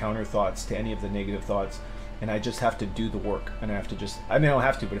 positive counter thoughts to any of the negative thoughts, and I just have to do the work. And I have to I don't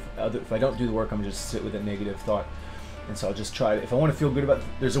have to, but if I don't do the work, I'm going to just sit with a negative thought. And so I'll just try if I want to feel good about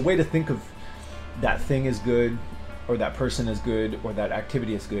there's a way to think of that thing is good, or that person is good, or that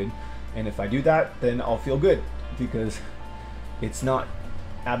activity is good. And if I do that, then I'll feel good, because it's not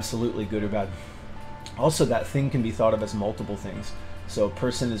absolutely good or bad. Also, that thing can be thought of as multiple things. So a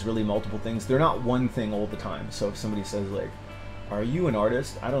person is really multiple things. They're not one thing all the time. So if somebody says like, are you an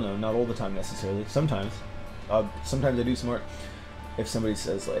artist? I don't know, not all the time necessarily. Sometimes I do some art. If somebody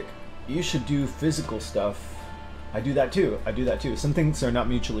says like, you should do physical stuff, I do that too. Some things are not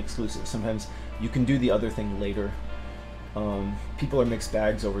mutually exclusive. Sometimes you can do the other thing later. People are mixed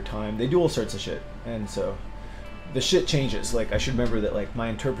bags over time. They do all sorts of shit. And so the shit changes. Like I should remember that like my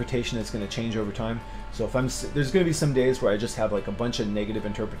interpretation is going to change over time. So if there's going to be some days where I just have like a bunch of negative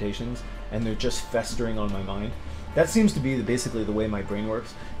interpretations and they're just festering on my mind. That seems to be basically the way my brain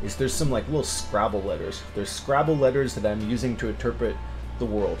works. Is there's some like little Scrabble letters. There's Scrabble letters that I'm using to interpret the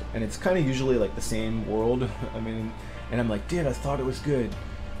world, and it's kind of usually like the same world. I mean, and I'm like, dude, I thought it was good,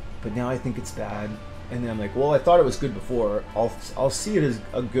 but now I think it's bad. And then I'm like, well, I thought it was good before. I'll see it as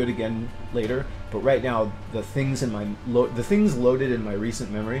a good again later. But right now, the things loaded in my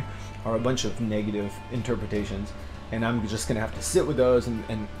recent memory are a bunch of negative interpretations, and I'm just gonna have to sit with those,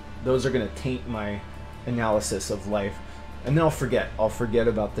 and those are gonna taint my analysis of life. And then I'll forget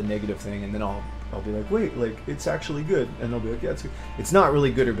about the negative thing, and then I'll be like, wait, like it's actually good, and I'll be like, yeah, it's good. It's not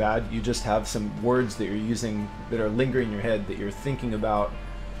really good or bad. You just have some words that you're using that are lingering in your head that you're thinking about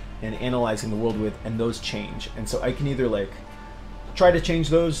and analyzing the world with, and those change. And so I can either like try to change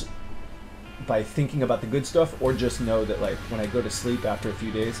those by thinking about the good stuff, or just know that like when I go to sleep after a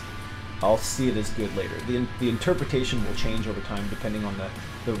few days, I'll see it as good later. The interpretation will change over time depending on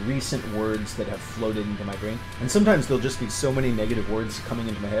the recent words that have floated into my brain. And sometimes there'll just be so many negative words coming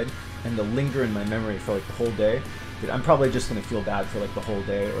into my head, and they'll linger in my memory for like the whole day, that I'm probably just gonna feel bad for like the whole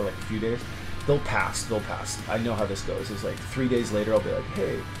day or like a few days. They'll pass. I know how this goes. It's like 3 days later, I'll be like,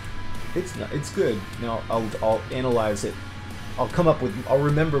 hey, it's good. Now I'll analyze it. I'll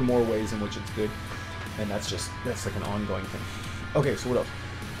remember more ways in which it's good, and that's like an ongoing thing. Okay, so what else?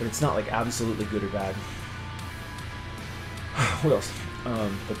 But it's not like absolutely good or bad. What else?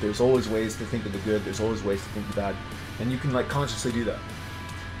 But there's always ways to think of the good. There's always ways to think of the bad, and you can like consciously do that.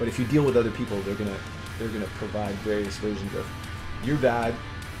 But if you deal with other people, they're gonna provide various versions of you're bad,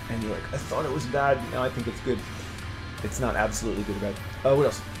 and you're like, I thought it was bad, now I think it's good. It's not absolutely good or bad. What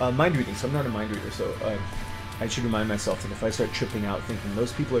else? Mind reading. So I'm not a mind reader, so I should remind myself that if I start tripping out thinking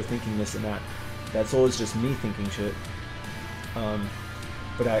those people are thinking this and that, that's always just me thinking shit.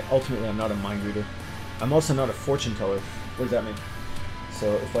 But I'm not a mind reader. I'm also not a fortune teller. What does that mean?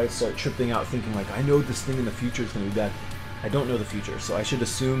 So if I start tripping out thinking like, I know this thing in the future is going to be bad, I don't know the future. So I should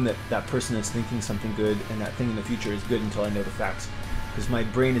assume that that person is thinking something good, and that thing in the future is good until I know the facts. Because my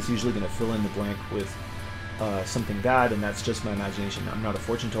brain is usually going to fill in the blank with something bad, and that's just my imagination. I'm not a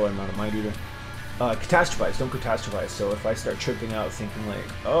fortune teller, I'm not a mind reader. Catastrophize, don't catastrophize. So if I start tripping out thinking like,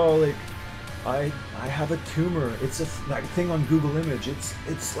 oh, like I have a tumor. It's that thing on Google Image.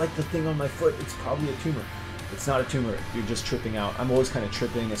 It's like the thing on my foot. It's probably a tumor. It's not a tumor. You're just tripping out. I'm always kind of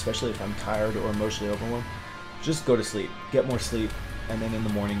tripping, especially if I'm tired or emotionally overwhelmed. Just go to sleep. Get more sleep. And then in the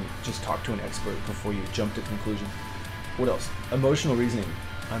morning, just talk to an expert before you jump to conclusions. What else? Emotional reasoning.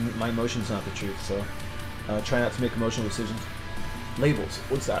 My emotion's not the truth, so try not to make emotional decisions. Labels.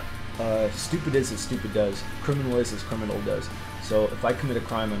 What's that? Stupid is as stupid does. Criminal is as criminal does. So if I commit a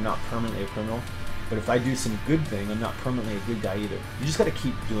crime, I'm not permanently a criminal. But if I do some good thing, I'm not permanently a good guy either. You just gotta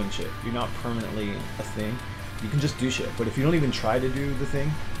keep doing shit. You're not permanently a thing. You can just do shit. But if you don't even try to do the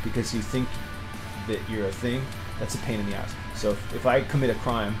thing because you think that you're a thing, that's a pain in the ass. So if I commit a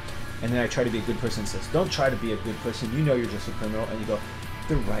crime and then I try to be a good person and says, don't try to be a good person, you know you're just a criminal, and you go,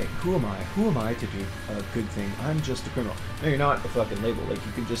 they're right, who am I? Who am I to do a good thing? I'm just a criminal. No, you're not a fucking label. Like,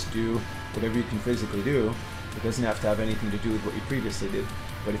 you can just do whatever you can physically do. It doesn't have to have anything to do with what you previously did.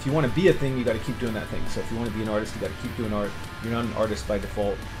 But if you want to be a thing, you got to keep doing that thing. So if you want to be an artist, you got to keep doing art. You're not an artist by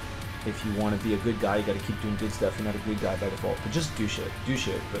default. If you want to be a good guy, you got to keep doing good stuff. You're not a good guy by default. But just do shit. Do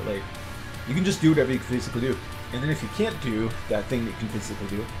shit. But, like, you can just do whatever you can physically do. And then if you can't do that thing that you can physically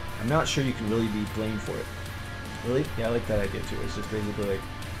do, I'm not sure you can really be blamed for it. Really? Yeah, I like that idea too. It's just basically like,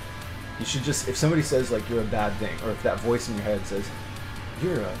 you should just, if somebody says like you're a bad thing, or if that voice in your head says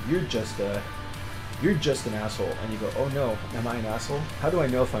you're just an asshole, and you go, oh no, am I an asshole? How do I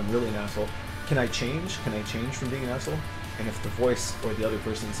know if I'm really an asshole? Can I change? Can I change from being an asshole? And if the voice or the other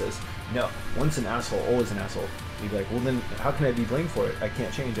person says, no, once an asshole, always an asshole, you'd be like, well then, how can I be blamed for it? I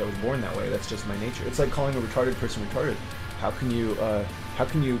can't change. I was born that way. That's just my nature. It's like calling a retarded person retarded. How can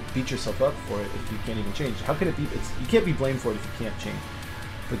you beat yourself up for it if you can't even change? How can it be? You can't be blamed for it if you can't change.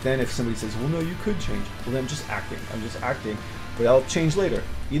 But then if somebody says, well, no, you could change. Well, then I'm just acting. I'm just acting, but I'll change later.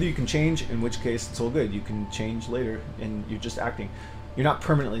 Either you can change, in which case it's all good. You can change later, and you're just acting. You're not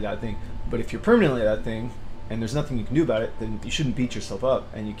permanently that thing. But if you're permanently that thing, and there's nothing you can do about it, then you shouldn't beat yourself up,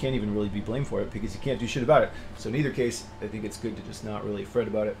 and you can't even really be blamed for it because you can't do shit about it. So in either case, I think it's good to just not really fret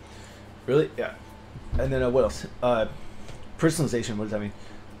about it. Really? Yeah. And then what else? Personalization, what does that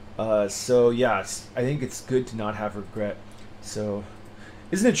mean? So yeah, I think it's good to not have regret. So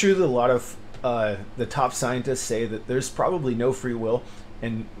isn't it true that a lot of the top scientists say that there's probably no free will,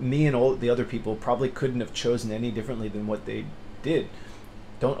 and me and all the other people probably couldn't have chosen any differently than what they did?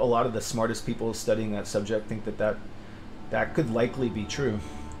 Don't a lot of the smartest people studying that subject think that could likely be true?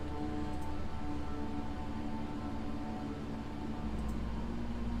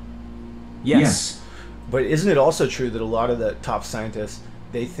 Yes. But isn't it also true that a lot of the top scientists,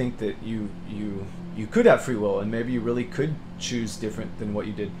 they think that you could have free will, and maybe you really could choose different than what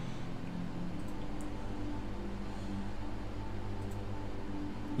you did?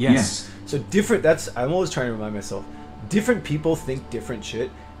 Yes. So different, I'm always trying to remind myself, different people think different shit,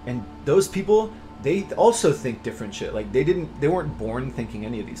 and those people, they also think different shit. Like they weren't born thinking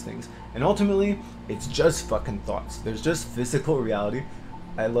any of these things. And ultimately, it's just fucking thoughts. There's just physical reality.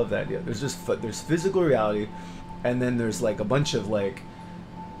 I love that idea. There's physical reality, and then there's like a bunch of like,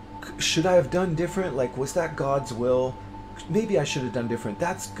 should I have done different? Like, was that God's will? Maybe I should have done different.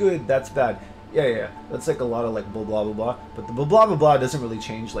 That's good. That's bad. Yeah. That's like a lot of like blah blah blah blah. But the blah blah blah doesn't really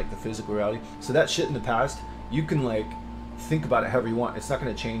change like the physical reality. So that shit in the past, you can like think about it however you want. It's not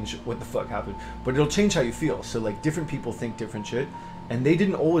going to change what the fuck happened, but it'll change how you feel. So like different people think different shit, and they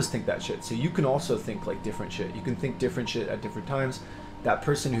didn't always think that shit. So you can also think like different shit. You can think different shit at different times. That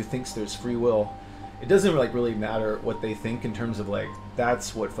person who thinks there's free will, it doesn't like really matter what they think in terms of like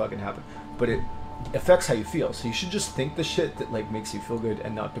that's what fucking happened, but it affects how you feel. So you should just think the shit that like makes you feel good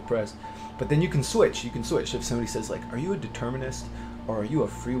and not depressed. But then you can switch. You can switch. If somebody says like, are you a determinist, or are you a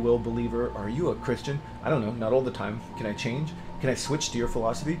free will believer, or are you a Christian? I don't know, not all the time. Can I change? Can I switch to your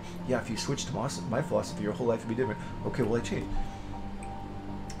philosophy? Yeah, if you switch to my philosophy, your whole life would be different. Okay, well I changed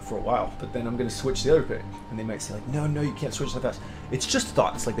for a while, but then I'm going to switch the other bit, and they might say like, no, you can't switch that fast. It's just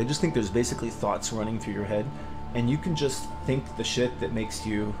thoughts. Like, they just think there's basically thoughts running through your head, and you can just think the shit that makes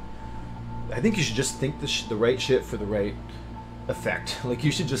you, I think you should just think the right shit for the right effect. Like,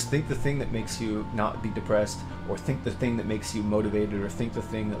 you should just think the thing that makes you not be depressed, or think the thing that makes you motivated, or think the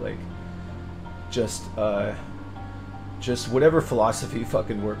thing that like just whatever philosophy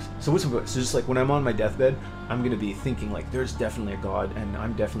fucking works. So just like when I'm on my deathbed, I'm gonna be thinking like there's definitely a God, and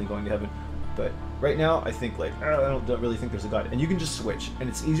I'm definitely going to heaven. But right now I think like I don't really think there's a God. And you can just switch, and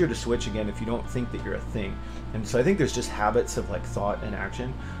it's easier to switch again if you don't think that you're a thing. And so I think there's just habits of like thought and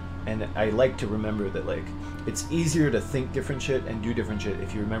action, and I like to remember that like it's easier to think different shit and do different shit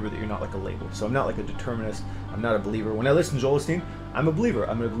if you remember that you're not like a label. So I'm not like a determinist. I'm not a believer. When I listen to Joel Osteen, I'm a believer.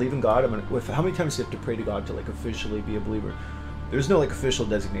 I'm gonna believe in God. How many times do you have to pray to God to like officially be a believer? There's no like official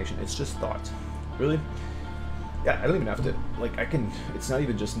designation. It's just thoughts. Really? Yeah, I don't even have to, like, it's not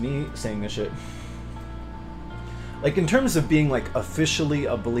even just me saying this shit. Like, in terms of being, like, officially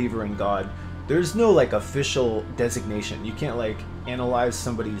a believer in God, there's no, like, official designation. You can't, like, analyze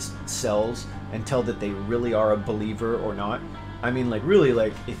somebody's cells and tell that they really are a believer or not. I mean, like, really,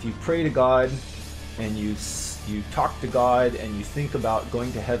 like, if you pray to God and you talk to God and you think about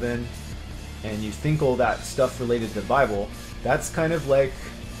going to heaven and you think all that stuff related to the Bible, that's kind of like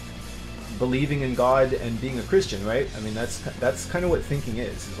believing in God and being a Christian, right? I mean, that's kind of what thinking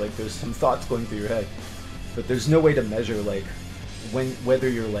is like there's some thoughts going through your head, but there's no way to measure like whether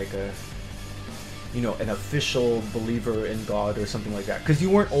you're like a, you know, an official believer in God or something like that, because you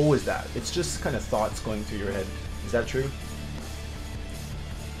weren't always that. It's just kind of thoughts going through your head. Is that true?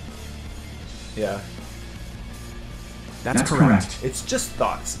 Yeah. That's correct. It's just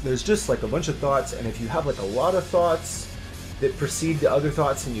thoughts. There's just like a bunch of thoughts, and if you have like a lot of thoughts that precede the other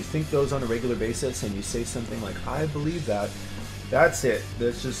thoughts and you think those on a regular basis and you say something like, I believe that, that's it.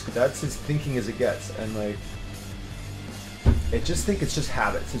 That's as thinking as it gets. And like, it's just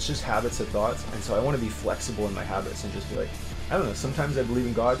habits. It's just habits of thoughts. And so I want to be flexible in my habits and just be like, I don't know, sometimes I believe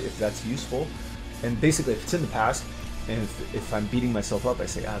in God if that's useful. And basically if it's in the past and if I'm beating myself up, I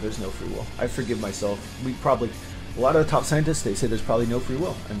say, there's no free will. I forgive myself. A lot of the top scientists, they say there's probably no free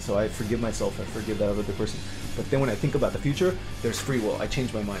will. And so I forgive myself. I forgive that other person. But then when I think about the future, there's free will. I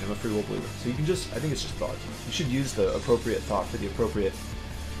change my mind. I'm a free will believer. So you can I think it's just thoughts. You should use the appropriate thought for the appropriate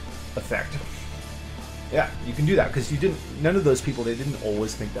effect. Yeah, you can do that because none of those people, they didn't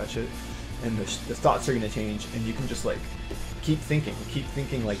always think that shit. And the thoughts are going to change, and you can just like keep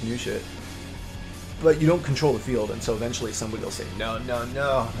thinking like new shit. But you don't control the field, and so eventually somebody will say, no,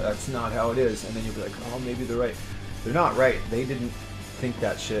 that's not how it is. And then you'll be like, oh, maybe they're right. They're not right. They didn't think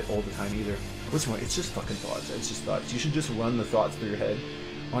that shit all the time either. What's wrong? It's just fucking thoughts. It's just thoughts. You should just run the thoughts through your head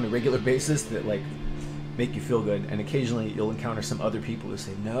on a regular basis that like make you feel good. And occasionally you'll encounter some other people who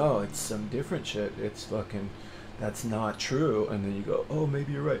say, no, it's some different shit. It's fucking, that's not true. And then you go, oh,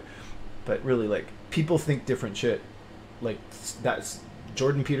 maybe you're right. But really, like, people think different shit. Like, that's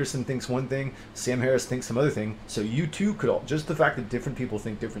Jordan Peterson thinks one thing, Sam Harris thinks some other thing, so you too could all, just the fact that different people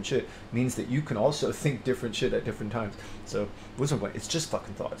think different shit means that you can also think different shit at different times. So what's my point? It's just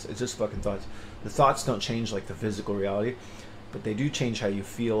fucking thoughts. It's just fucking thoughts. The thoughts don't change like the physical reality, but they do change how you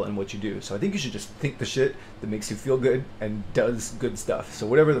feel and what you do. So I think you should just think the shit that makes you feel good and does good stuff. So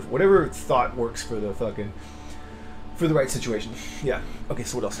whatever thought works for the right situation. Yeah. Okay,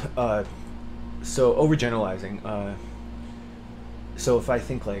 so what else? So overgeneralizing. So if I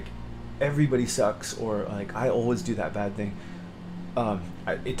think like everybody sucks or like I always do that bad thing,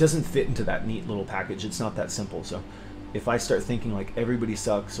 it doesn't fit into that neat little package. It's not that simple. So if I start thinking like everybody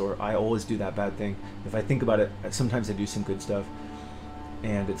sucks or I always do that bad thing, if I think about it, sometimes I do some good stuff,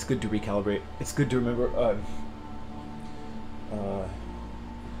 and it's good to recalibrate. It's good to remember.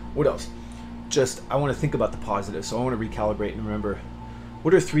 What else? Just I want to think about the positive. So I want to recalibrate and remember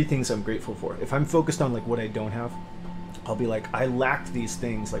what are 3 things I'm grateful for. If I'm focused on like what I don't have, I'll be like, I lacked these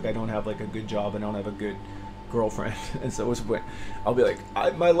things. Like I don't have like a good job, I don't have a good girlfriend, and so what's the point? I'll be like,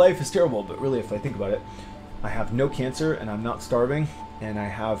 my life is terrible. But really, if I think about it, I have no cancer and I'm not starving and I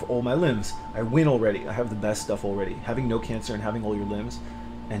have all my limbs. I win already. I have the best stuff already. Having no cancer and having all your limbs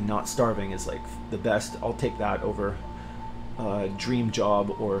and not starving is like the best. I'll take that over dream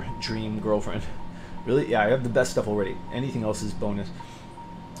job or dream girlfriend. Really? Yeah, I have the best stuff already. Anything else is bonus.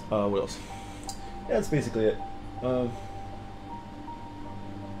 What else? Yeah, that's basically it.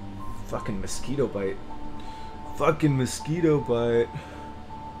 Fucking mosquito bite. Fucking mosquito bite.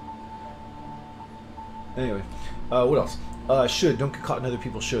 Anyway, what else? Don't get caught in other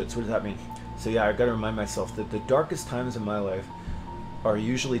people's shoulds. What does that mean? So yeah, I gotta remind myself that the darkest times in my life are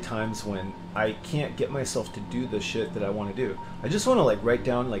usually times when I can't get myself to do the shit that I want to do. I just want to like write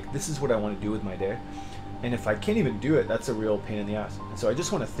down like this is what I want to do with my day, and if I can't even do it, that's a real pain in the ass. And so I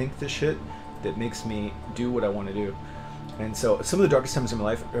just want to think the shit that makes me do what I want to do. And so some of the darkest times in my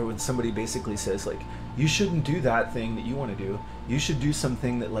life are when somebody basically says like, you shouldn't do that thing that you want to do. You should do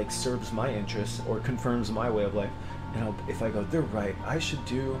something that like serves my interests or confirms my way of life. And if I go, they're right, I should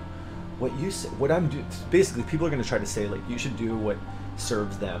do what you say, what I'm doing. Basically, people are going to try to say like, you should do what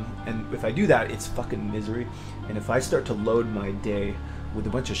serves them. And if I do that, it's fucking misery. And if I start to load my day with a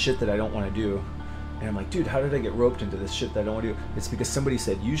bunch of shit that I don't want to do, and I'm like, dude, how did I get roped into this shit that I don't want to do? It's because somebody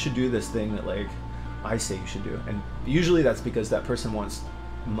said, you should do this thing that like I say you should do. And usually that's because that person wants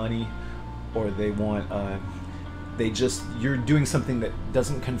money, or they want, you're doing something that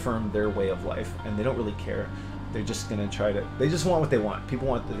doesn't confirm their way of life, and they don't really care. They're just gonna they just want what they want. People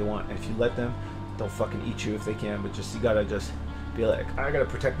want what they want, and if you let them, they'll fucking eat you if they can. But you be like, I gotta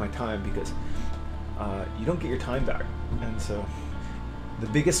protect my time, because you don't get your time back. And so the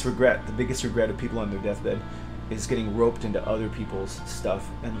biggest regret of people on their deathbed is getting roped into other people's stuff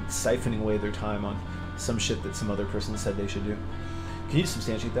and siphoning away their time on some shit that some other person said they should do. Can you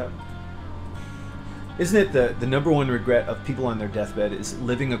substantiate that? Isn't it the number one regret of people on their deathbed is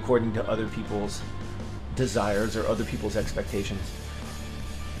living according to other people's desires or other people's expectations?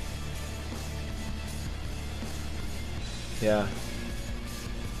 Yeah.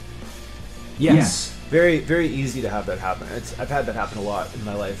 Yes. Very, very easy to have that happen. I've had that happen a lot in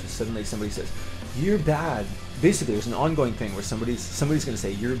my life. Suddenly somebody says, you're bad. Basically, there's an ongoing thing where somebody's going to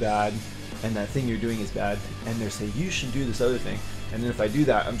say, you're bad, and that thing you're doing is bad, and they're saying, you should do this other thing. And then if I do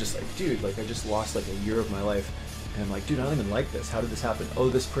that, I'm just like, dude, like I just lost like a year of my life. And I'm like, dude, I don't even like this. How did this happen? Oh,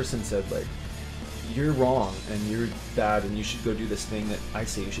 this person said like, you're wrong and you're bad and you should go do this thing that I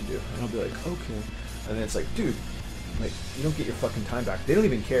say you should do. And I'll be like, okay. And then it's like, dude, like you don't get your fucking time back. They don't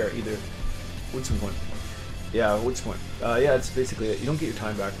even care either. What's the point? Yeah, what's the point? Yeah, it's basically it. You don't get your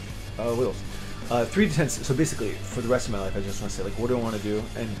time back. What else? 3 to 10. So basically, for the rest of my life, I just want to say like, what do I want to do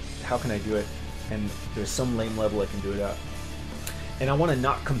and how can I do it? And there's some lame level I can do it at. And I want to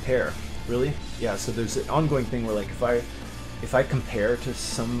not compare, really. Yeah, so there's an ongoing thing where like if I compare to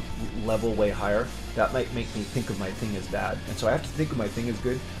some level way higher, that might make me think of my thing as bad. And so I have to think of my thing as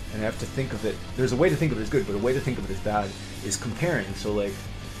good, and I have to think of it, there's a way to think of it as good, but a way to think of it as bad is comparing. So like,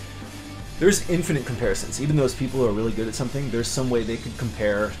 there's infinite comparisons. Even those people who are really good at something, there's some way they could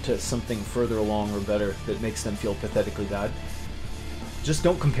compare to something further along or better that makes them feel pathetically bad. Just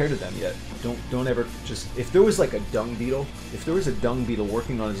don't compare to them yet. Don't ever just, if there was like a dung beetle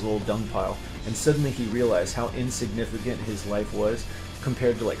working on his little dung pile, and suddenly he realized how insignificant his life was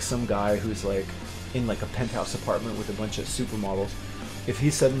compared to like some guy who's like in like a penthouse apartment with a bunch of supermodels. If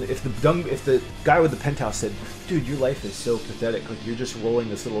the guy with the penthouse said, dude, your life is so pathetic, like you're just rolling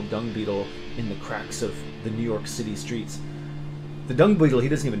this little dung beetle in the cracks of the New York City streets. The dung beetle, he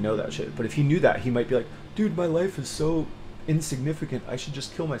doesn't even know that shit, but if he knew that, he might be like, dude, my life is so insignificant, I should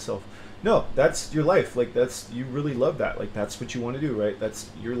just kill myself. No, that's your life. Like you really love that. Like that's what you want to do, right?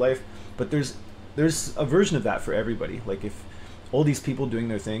 That's your life. But there's a version of that for everybody. Like if all these people doing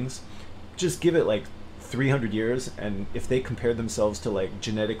their things, just give it like 300 years, and if they compare themselves to like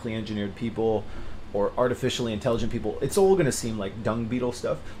genetically engineered people or artificially intelligent people, it's all gonna seem like dung beetle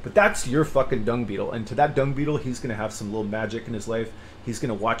stuff. But that's your fucking dung beetle, and to that dung beetle, he's gonna have some little magic in his life. He's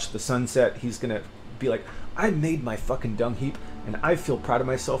gonna watch the sunset. He's gonna be like, I made my fucking dung heap and I feel proud of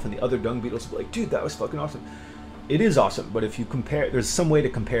myself, and the other dung beetles will be like, dude, that was fucking awesome. It is awesome, but if you compare, there's some way to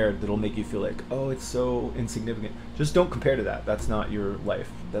compare that'll make you feel like, oh, it's so insignificant. Just don't compare to that. That's not your life.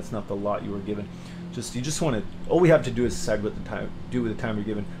 That's not the lot you were given. You just want to, all we have to do is decide what do with the time you're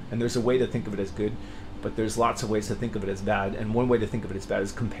given, and there's a way to think of it as good, but there's lots of ways to think of it as bad, and one way to think of it as bad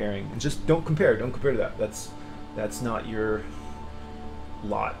is comparing. And just don't compare to that. That's not your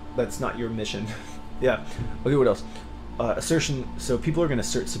lot. That's not your mission. Yeah. Okay, what else? Assertion. So people are going to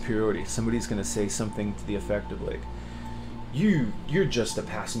assert superiority. Somebody's going to say something to the effect of like, you're just a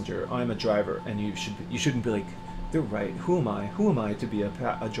passenger, I'm a driver, and you shouldn't be like, they're right, who am I to be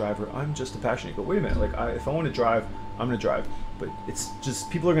a driver? I'm just a passenger. But wait a minute, like if I want to drive, I'm going to drive. But it's just,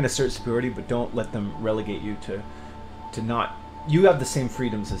 people are going to assert superiority, but don't let them relegate you to not, you have the same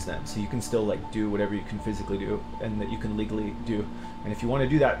freedoms as them, so you can still like do whatever you can physically do and that you can legally do. And if you want to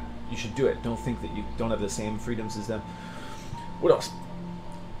do that, you should do it. Don't think that you don't have the same freedoms as them. What else?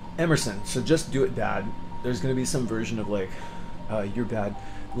 Emerson. So just do it bad. There's going to be some version of like, you're bad.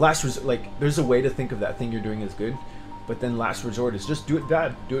 Last resort, like there's a way to think of that thing you're doing as good, but then last resort is just do it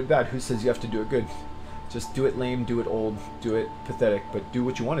bad. Do it bad. Who says you have to do it good? Just do it lame, do it old, do it pathetic, but do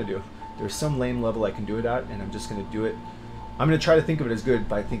what you want to do. There's some lame level I can do it at, and I'm just going to do it. I'm going to try to think of it as good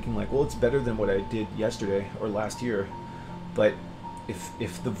by thinking like, well, it's better than what I did yesterday or last year. But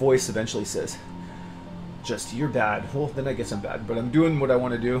if the voice eventually says, just you're bad, well, then I guess I'm bad, but I'm doing what I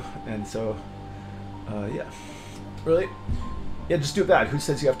want to do. And so yeah, really, yeah, just do it bad. Who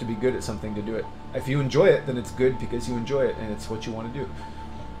says you have to be good at something to do it? If you enjoy it, then it's good because you enjoy it and it's what you want to do.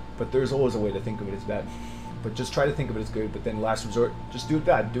 But there's always a way to think of it as bad. But just try to think of it as good, but then last resort, just do it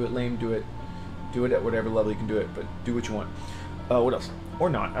bad. Do it lame, do it at whatever level you can do it, but do what you want. What else? Or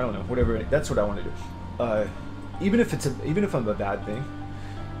not, I don't know, whatever. That's what I want to do. Even if I'm a bad thing,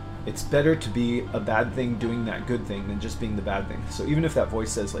 it's better to be a bad thing doing that good thing than just being the bad thing. So even if that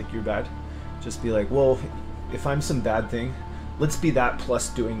voice says like you're bad, just be like, well, if I'm some bad thing, let's be that plus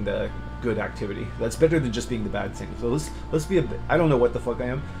doing the good activity. That's better than just being the bad thing. So let's be I don't know what the fuck I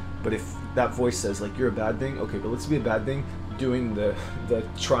am, but if that voice says like you're a bad thing, okay, but let's be a bad thing doing the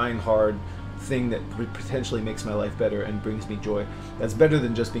trying hard thing that potentially makes my life better and brings me joy. That's better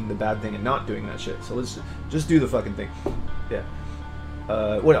than just being the bad thing and not doing that shit. So let's just do the fucking thing. Yeah.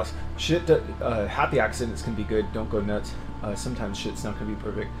 What else? Shit. Happy accidents can be good. Don't go nuts. Sometimes shit's not gonna be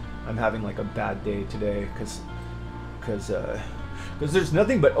perfect. I'm having like a bad day today because there's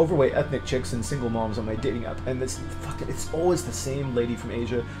nothing but overweight ethnic chicks and single moms on my dating app, and it's always the same lady from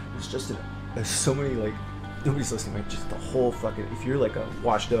Asia. There's so many, like, nobody's listening, right? Just the whole fucking, if you're like a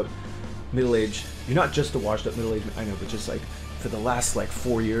washed up middle-aged, you're not just a washed up middle-aged, I know, but just like for the last like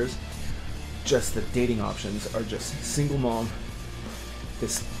 4 years, just the dating options are just single mom.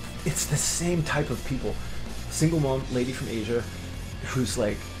 It's the same type of people. Single mom lady from Asia who's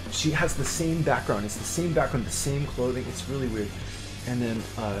like, she has the same background. It's the same background, the same clothing. It's really weird. And then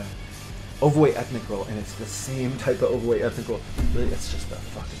overweight ethnic girl, and it's the same type of overweight ethnic girl. Really, it's just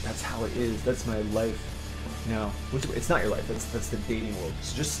that's how it is. That's my life now. It's not your life. That's the dating world.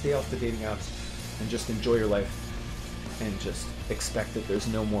 So just stay off the dating apps and just enjoy your life, and just expect that there's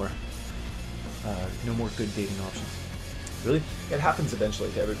no more good dating options. Really, it happens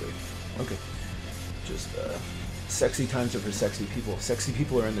eventually to everybody. Okay, just sexy times are for sexy people. Sexy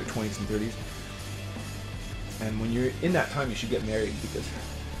people are in their 20s and 30s. And when you're in that time, you should get married, because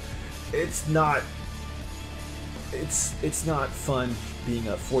it's not fun being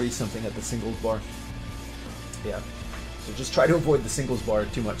a 40-something at the singles bar. Yeah. So just try to avoid the singles bar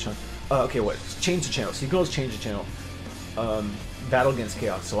too much, huh? Okay, what? Change the channel. So you can always change the channel. Battle against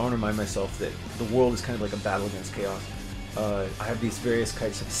chaos. So I want to remind myself that the world is kind of like a battle against chaos. I have these various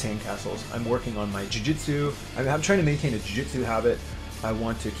types of sandcastles. I'm working on my jiu-jitsu. I'm trying to maintain a jiu-jitsu habit. I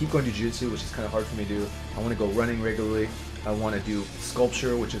want to keep going to jiu-jitsu, which is kind of hard for me to do. I want to go running regularly. I want to do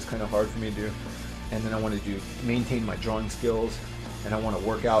sculpture, which is kind of hard for me to do. And then I want to maintain my drawing skills, and I want to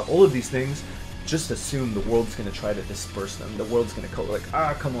work out. All of these things, just assume the world's going to try to disperse them. The world's going to go like,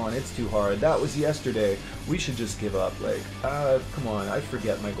 come on, it's too hard. That was yesterday. We should just give up. Like, come on, I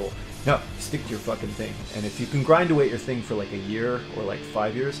forget my goal. No, stick to your fucking thing. And if you can grind away at your thing for like a year or like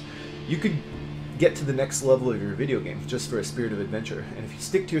 5 years, you could get to the next level of your video game just for a spirit of adventure. And if you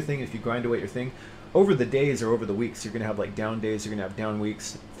stick to your thing, if you grind away at your thing, over the days or over the weeks, you're going to have like down days, you're going to have down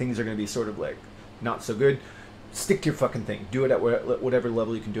weeks, things are going to be sort of like not so good. Stick to your fucking thing. Do it at whatever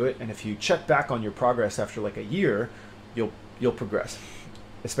level you can do it. And if you check back on your progress after like a year, you'll progress,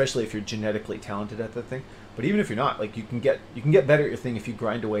 especially if you're genetically talented at that thing. But even if you're not, like, you can get better at your thing if you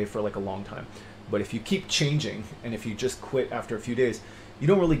grind away for like a long time. But if you keep changing, and if you just quit after a few days, you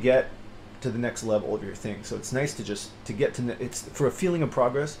don't really get to the next level of your thing. So it's nice to get to it's for a feeling of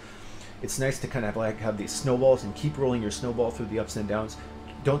progress. It's nice to kind of like have these snowballs and keep rolling your snowball through the ups and downs.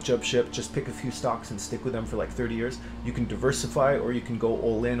 Don't jump ship. Just pick a few stocks and stick with them for like 30 years. You can diversify, or you can go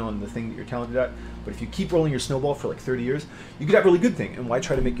all in on the thing that you're talented at. But if you keep rolling your snowball for like 30 years, you could have a really good thing. And why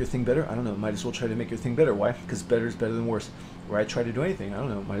try to make your thing better? I don't know. Might as well try to make your thing better. Why? Because better is better than worse. Why try to do anything? I don't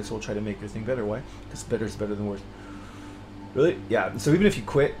know. Might as well try to make your thing better. Why? Because better is better than worse. Really? Yeah. So even if you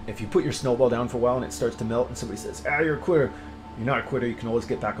quit, if you put your snowball down for a while and it starts to melt, and somebody says, you're a quitter, you're not a quitter. You can always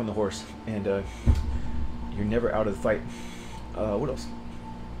get back on the horse, and you're never out of the fight. What else?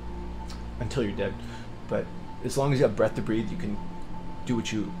 Until you're dead. But as long as you have breath to breathe, you can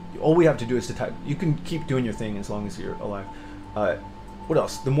do all we have to do is to type. You can keep doing your thing as long as you're alive. What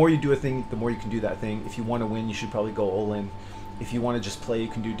else? The more you do a thing, the more you can do that thing. If you want to win, you should probably go all in. If you want to just play, you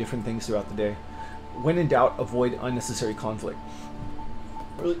can do different things throughout the day. When in doubt, avoid unnecessary conflict.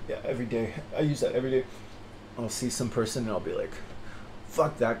 Really, yeah, every day. I use that every day. I'll see some person and I'll be like,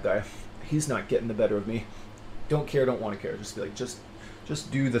 fuck that guy. He's not getting the better of me. Don't care, don't want to care. Just be like, just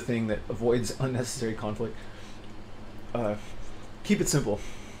do the thing that avoids unnecessary conflict. Keep it simple.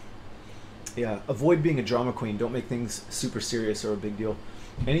 Yeah, avoid being a drama queen. Don't make things super serious or a big deal.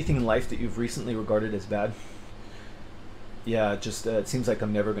 Anything in life that you've recently regarded as bad, yeah, just it seems like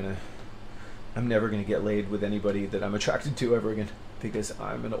I'm never gonna get laid with anybody that I'm attracted to ever again, because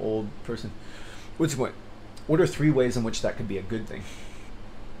I'm an old person. What's the point? What are 3 ways in which that could be a good thing?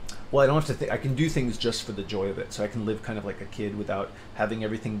 Well, I don't have to think. I can do things just for the joy of it. So I can live kind of like a kid without having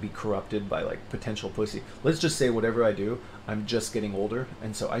everything be corrupted by like potential pussy. Let's just say whatever I do, I'm just getting older,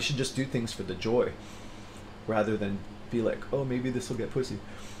 and so I should just do things for the joy, rather than be like, oh, maybe this will get pussy.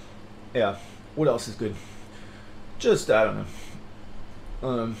 Yeah. What else is good? Just, I don't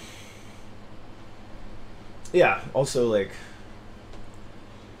know. Yeah. Also, like,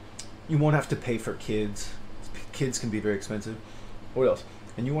 you won't have to pay for kids. Kids can be very expensive. What else?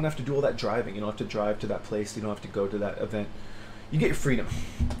 And you won't have to do all that driving. You don't have to drive to that place. You don't have to go to that event. You get your freedom.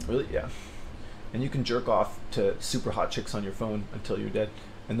 Really? Yeah. And you can jerk off to super hot chicks on your phone until you're dead.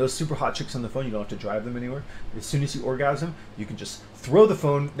 And those super hot chicks on the phone, you don't have to drive them anywhere. As soon as you orgasm, you can just throw the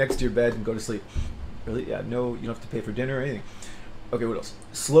phone next to your bed and go to sleep. Really? Yeah, no, you don't have to pay for dinner or anything. Okay, what else?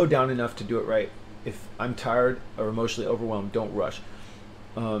 Slow down enough to do it right. If I'm tired or emotionally overwhelmed, don't rush.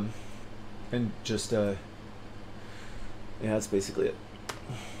 And just, yeah, that's basically it.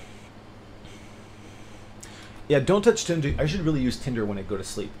 Yeah, don't touch Tinder. I should really use Tinder when I go to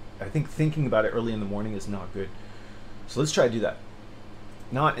sleep. I think thinking about it early in the morning is not good. So let's try to do that.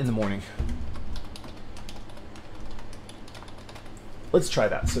 Not in the morning. Let's try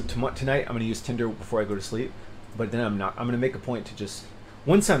that. So tonight I'm going to use Tinder before I go to sleep, but then I'm not. I'm going to make a point to just,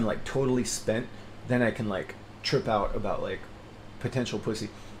 once I'm like totally spent, then I can like trip out about like potential pussy.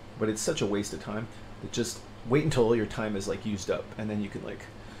 But it's such a waste of time that just wait until all your time is like used up, and then you can like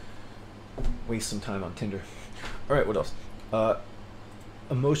waste some time on Tinder. All right, what else?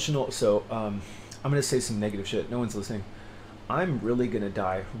 Emotional. So I'm going to say some negative shit. No one's listening. I'm really going to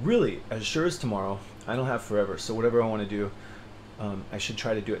die. Really, as sure as tomorrow. I don't have forever. So whatever I want to do, I should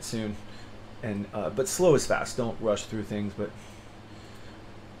try to do it soon. And but slow is fast. Don't rush through things. But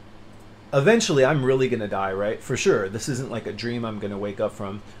eventually, I'm really going to die, right? For sure. This isn't like a dream I'm going to wake up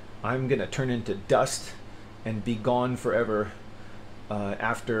from. I'm going to turn into dust and be gone forever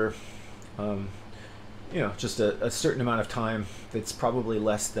after, you know, just a certain amount of time that's probably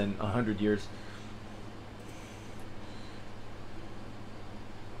less than 100 years.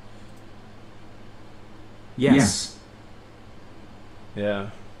 Yes. Yeah.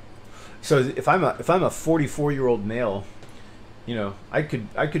 So if I'm a 44-year-old male, you know, I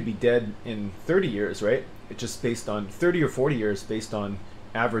could be dead in 30 years, right? It just based on 30 or 40 years based on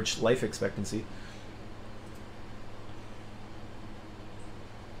average life expectancy.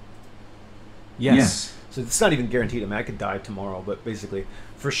 Yes. So it's not even guaranteed. I mean, I could die tomorrow, but basically,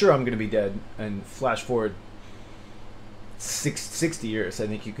 for sure, I'm going to be dead. And flash forward 60 years, I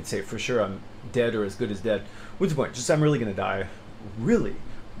think you could say for sure I'm dead or as good as dead. What's the point? Just I'm really going to die. Really,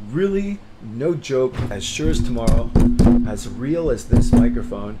 really, no joke, as sure as tomorrow, as real as this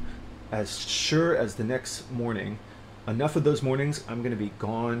microphone, as sure as the next morning. Enough of those mornings, I'm going to be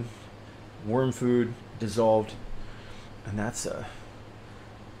gone, worm food, dissolved. And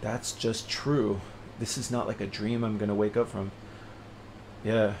that's just true. This is not like a dream I'm going to wake up from.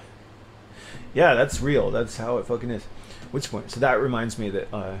 Yeah. Yeah, that's real. That's how it fucking is. What's the point? So that reminds me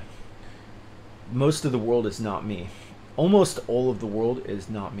that most of the world is not me. Almost all of the world is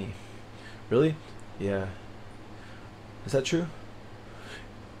not me. Really? Yeah. Is that true?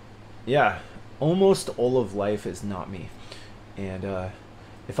 Yeah. Almost all of life is not me. And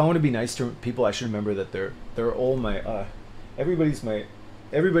if I want to be nice to people, I should remember that they're all my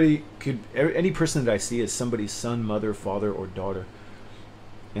everybody could, any person that I see is somebody's son, mother, father, or daughter.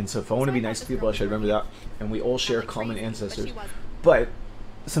 And so if I want to be nice to people, I should remember that. And we all share common ancestors. But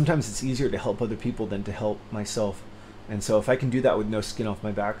sometimes it's easier to help other people than to help myself. And so if I can do that with no skin off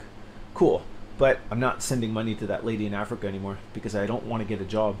my back, cool. But I'm not sending money to that lady in Africa anymore because I don't want to get a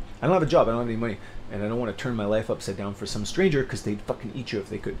job. I don't have a job. I don't have any money. And I don't want to turn my life upside down for some stranger because they'd fucking eat you if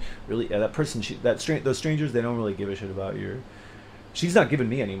they could. Really, that person, those strangers, they don't really give a shit about you. She's not giving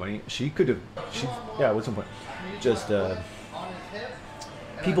me any money. She could have. Yeah, what's the point? Just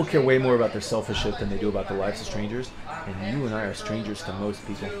people care way more about their selfish shit than they do about the lives of strangers. And you and I are strangers to most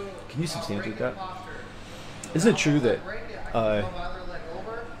people. Can you substantiate that? Isn't it true that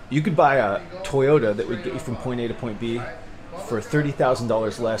you could buy a Toyota that would get you from point A to point B for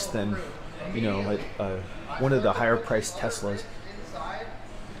 $30,000 less than, you know, like one of the higher priced Teslas?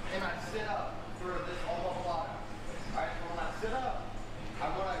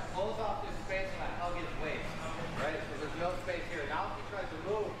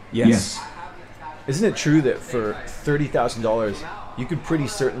 Yes. Isn't it true that for $30,000 you could pretty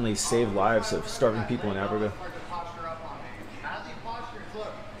certainly save lives of starving people in Africa? As he postures,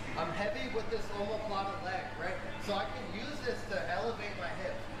 look, I'm heavy with this omoplata leg, right? So I can use this to elevate my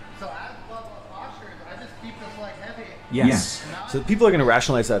hip. So as Bubba postures, I just keep this leg heavy. Yes. So people are going to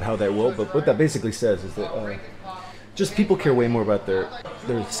rationalize that how they will, but what that basically says is that just people care way more about their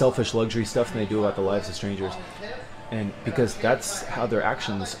selfish luxury stuff than they do about the lives of strangers. And because that's how their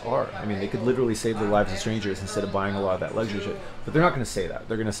actions are. I mean, they could literally save the lives of strangers instead of buying a lot of that luxury shit. But they're not going to say that.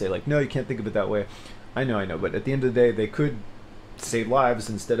 They're going to say, like, no, you can't think of it that way. I know. But at the end of the day, they could save lives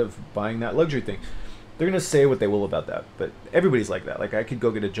instead of buying that luxury thing. They're going to say what they will about that. But everybody's like that. Like, I could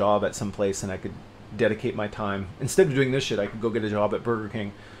go get a job at some place and I could dedicate my time. Instead of doing this shit, I could go get a job at Burger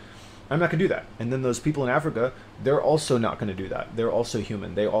King. I'm not going to do that. And then those people in Africa, they're also not going to do that. They're also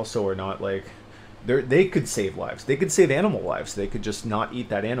human. They also are not, like... They could save lives. They could save animal lives. They could just not eat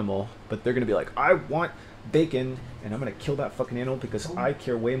that animal, but they're going to be like, I want bacon, and I'm gonna kill that fucking animal because I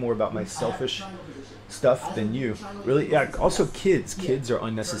care way more about my selfish stuff than you. Really, yeah. Also, kids are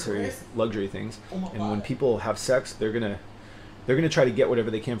unnecessary luxury things, and when people have sex, they're gonna try to get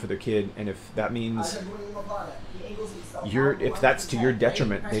whatever they can for their kid, and if that means if that's to your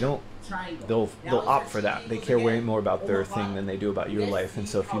detriment, they'll opt for that. They care way more about their thing than they do about your life, and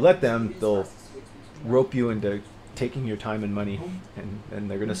so if you let them, they'll rope you into taking your time and money,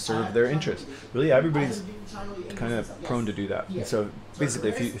 and they're going to serve their interests. Really, everybody's kind of prone to do that. And so basically,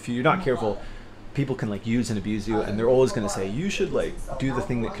 if you're not careful, people can like use and abuse you, and they're always going to say you should like do the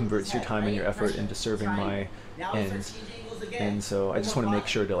thing that converts your time and your effort into serving my ends. And so I just want to make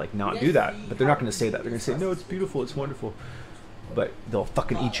sure to like not do that. But they're not going to say that. They're going to say, no, it's beautiful, it's wonderful. But they'll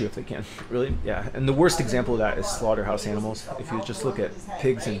fucking eat you if they can. Really, yeah. And the worst example of that is slaughterhouse animals. If you just look at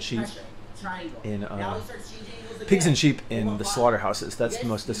pigs and sheep in the slaughterhouses, that's the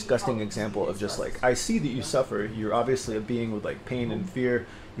most disgusting example of just like, I see that you suffer. You're obviously a being with like pain and fear.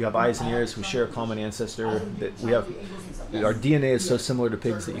 You have eyes and ears. We share a common ancestor. That we have. Our DNA is so similar to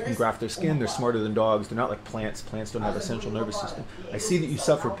pigs that you can graft their skin. They're smarter than dogs. They're not like plants. Plants don't have a central nervous system. I see that you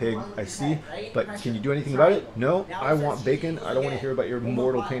suffer, pig. I see. But can you do anything about it? No. I want bacon. I don't want to hear about your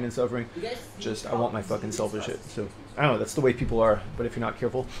mortal pain and suffering. Just, I want my fucking selfish shit. So, I don't know. That's the way people are. But if you're not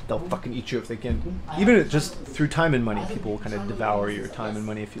careful, they'll fucking eat you if they can. Even just through time and money, people will kind of devour your time and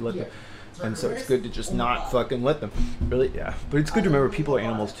money if you let them. And so it's good to just not fucking let them. Really, yeah. But it's good to remember people are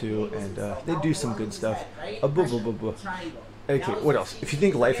animals too, and they do some good stuff. Okay, what else? If you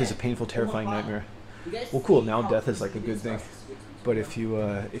think life is a painful, terrifying nightmare, well, cool. Now death is like a good thing. But if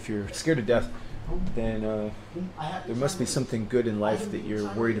you're scared of death, then there must be something good in life that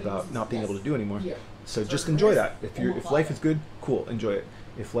you're worried about not being able to do anymore. So just enjoy that. If life is good, cool, enjoy it.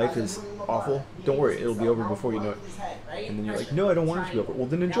 If life is awful, don't worry, it'll be over before you know it. And then you're like, no, I don't want it to be over. Well,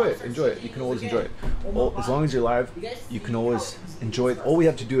 then enjoy it. Enjoy it. You can always enjoy it. As long as you're alive, you can always enjoy it. All we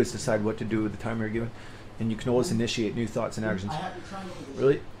have to do is decide what to do with the time you're given, and you can always initiate new thoughts and actions.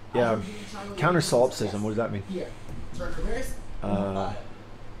 Really? Yeah. Counter solipsism. What does that mean?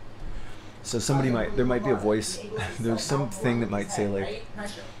 So there might be a voice. There's something that might say like,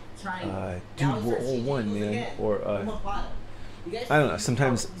 dude, we're all one, man, or I don't know,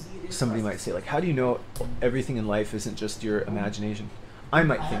 sometimes somebody might say like, how do you know everything in life isn't just your imagination? I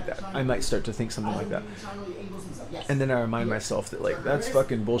might think that. I might start to think something like that. And then I remind myself that like, that's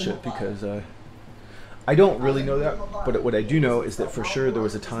fucking bullshit, because I don't really know that, but what I do know is that for sure there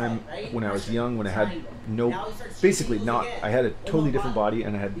was a time when I was young when I had I had a totally different body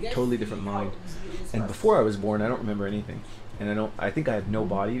and I had a totally different mind. And before I was born, I don't remember anything. And I think I had no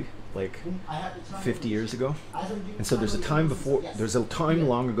body like 50 years ago. And so there's a time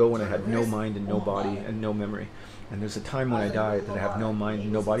long ago when I had no mind and no body and no memory. And there's a time when I die that I have no mind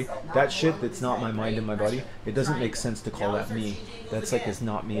and no body. That shit that's not my mind and my body, it doesn't make sense to call that me. That's like as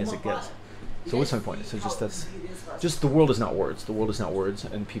not me as it gets. So what's my point? So just the world is not words. The world is not words,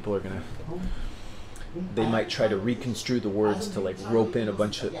 and people are they might try to reconstrue the words to like rope in a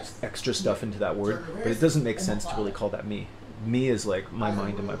bunch of extra stuff into that word, but it doesn't make sense to really call that me. Me is like my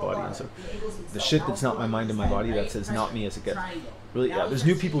mind and my body, and so the shit that's not my mind and my body, that's as not me as it gets. Really, yeah. There's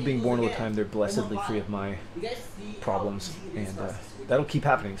new people being born all the time. They're blessedly free of my problems, and that'll keep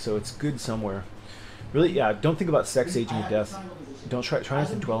happening. So it's good somewhere. Really, yeah. Don't think about sex, aging, or death. Don't try not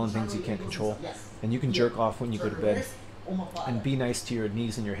to dwell on things you can't control, and you can jerk off when you go to bed. And be nice to your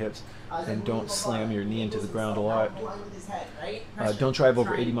knees and your hips, and don't slam your knee into the ground a lot. Don't drive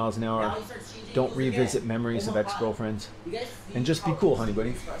over 80 miles an hour. Don't revisit memories of ex-girlfriends. And just be cool, honey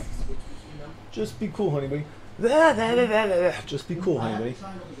buddy. Just be cool, honey buddy. Just be cool, honey buddy.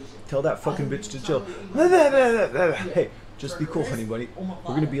 Tell that fucking bitch to chill. Hey, just be cool, honey buddy.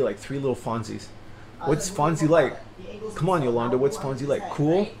 We're gonna be like three little Fonzies. What's Fonzie like? Come on, Yolanda, what's Fonzie like?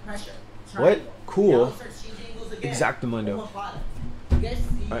 Cool? What? Cool? Exactamundo.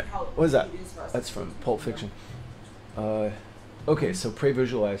 Alright, what is that? That's from Pulp Fiction. Okay, so pray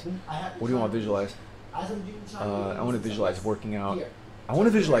visualize. What do you want to visualize? I want to visualize working out. I want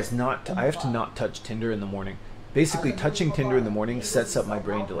to visualize I have to not touch Tinder in the morning. Basically, touching Tinder in the morning sets up my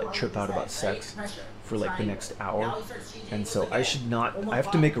brain to like trip out about sex for like the next hour. And so I have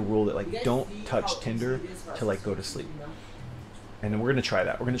to make a rule that like don't touch Tinder till like go to sleep. And then we're going to try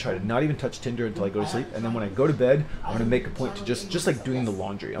that. We're going to try to not even touch Tinder until I go to sleep. And then when I go to bed, I'm going to make a point to just like doing the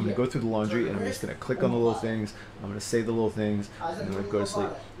laundry. I'm going to go through the laundry and I'm just going to click on the little things. I'm going to say the little things and then I'm going to go to sleep.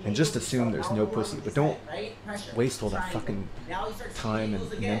 And just assume there's no pussy. But don't waste all that fucking time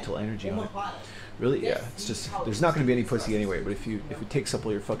and mental energy on it. Really, yeah. It's just, there's not going to be any pussy anyway. But if it takes up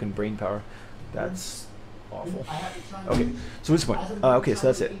all your fucking brain power, that's awful. Okay, so what's the point? Okay, so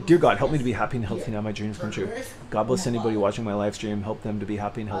that's it. Dear God, help me to be happy and healthy now my dreams come true. God bless anybody watching my live stream. Help them to be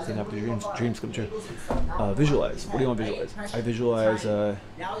happy and healthy and have their dreams come true. Visualize. What do you want to visualize? I visualize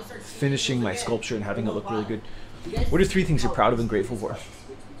finishing my sculpture and having it look really good. What are 3 things you're proud of and grateful for?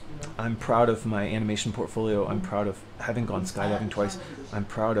 I'm proud of my animation portfolio. I'm proud of having gone skydiving twice. I'm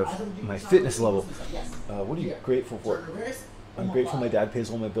proud of my fitness level. What are you grateful for? I'm grateful my dad pays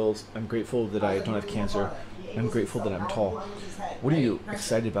all my bills. I'm grateful that I don't have cancer. I'm grateful that I'm tall. What are you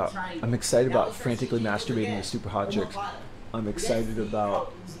excited about? I'm excited about frantically masturbating to super hot chicks. I'm excited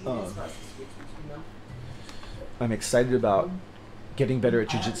about getting better at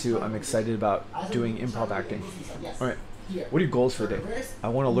jiu-jitsu. I'm excited about doing improv acting. All right. What are your goals for the day? I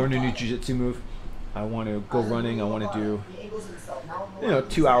want to learn a new jiu-jitsu move. I want to go running. I want to do,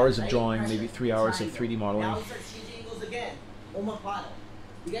 2 hours of drawing, maybe 3 hours of 3D modeling.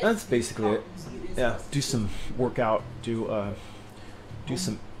 That's basically it. Yeah, do some workout, do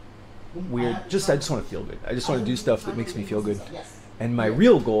some weird. I just want to feel good. I just want to do stuff that makes me feel good. And my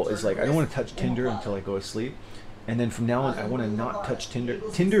real goal is like I don't want to touch Tinder until I go to sleep. And then from now on, I want to not touch Tinder.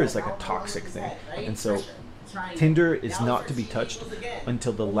 Tinder is like a toxic thing, and so Tinder is not to be touched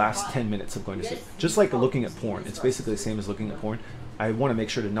until the last 10 minutes of going to sleep. Just like looking at porn. It's basically the same as looking at porn. I want to make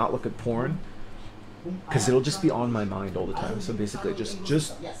sure to not look at porn because it'll just be on my mind all the time. So basically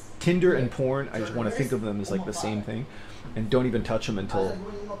just Tinder and porn, I just want to think of them as like the same thing and don't even touch them until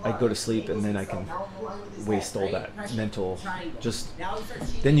I go to sleep, and then I can waste all that mental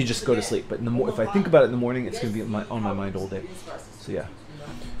then you just go to sleep. But if I think about it in the morning, it's going to be on my mind all day. So yeah.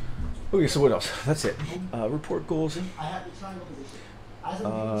 Okay, so what else? That's it. Report goals.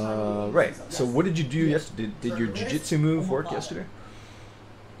 Right. So what did you do yesterday? Did your jiu-jitsu move work yesterday?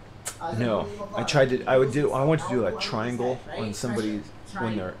 No. I want to do a triangle on somebody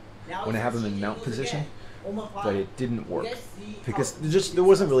when I have them in mount position, but it didn't work because there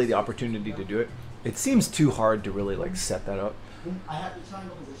wasn't really the opportunity to do it. It seems too hard to really like set that up.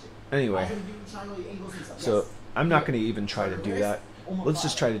 Anyway, so I'm not going to even try to do that. Let's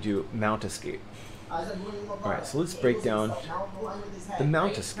just try to do mount escape. Alright, so let's break down the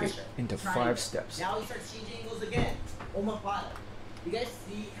mount escape into 5 steps. Now we start changing angles again. Omoplata. You guys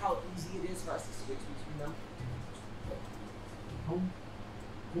see how easy it is for us to switch between them?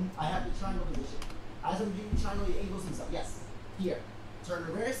 I have the triangle position. As I'm doing triangle, he angles himself. Yes. Here. Turn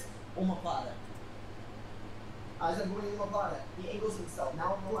reverse. Omoplata. As I'm going omoplata, he angles himself.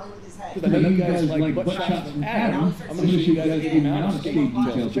 Now I'm aligned with his head. I know you guys like butt shots from Adam. I'm going to show you guys the mount escape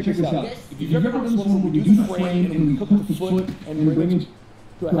details. Check this out. If you've ever done this one where we do the frame and we hook the foot and we bring it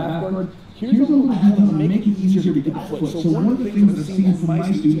to a half guard, here's a little detail to make it easier to get the foot. So one of the things I've seen from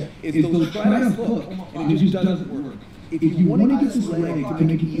my students is they'll try to hook and it just doesn't work. If you want to get this leg to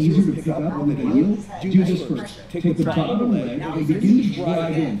make it easier to pick up with the heel, do this first. Take the bottom leg and begin to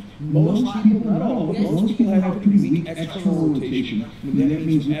drive in. Most people, not all, but most people have a pretty weak external rotation. And that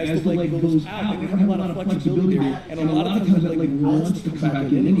means as the leg goes out, they don't have a lot of flexibility there, and a lot of times that leg wants to come back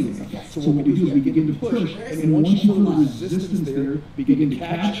in anyway. So what we do is we begin to push, and then once you feel the resistance there, begin to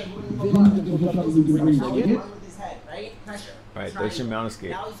catch, then we'll push out the ring leg in. Alright, that's your mount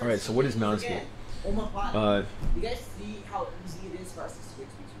escape. Alright, so what is mount escape? You guys see how easy it is for us to switch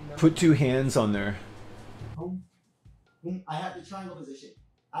between them? Put 2 hands on there. I have the triangle position.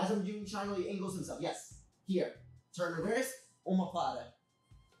 As I'm doing triangle, he angles himself. Yes. Here. Turn reverse. Omoplata.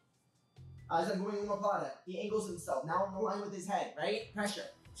 As I'm going omoplata, he angles himself. Now I'm aligned with his head, right? Pressure.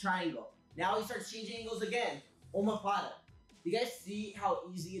 Triangle. Now he starts changing angles again. Omoplata. You guys see how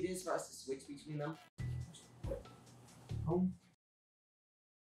easy it is for us to switch between them?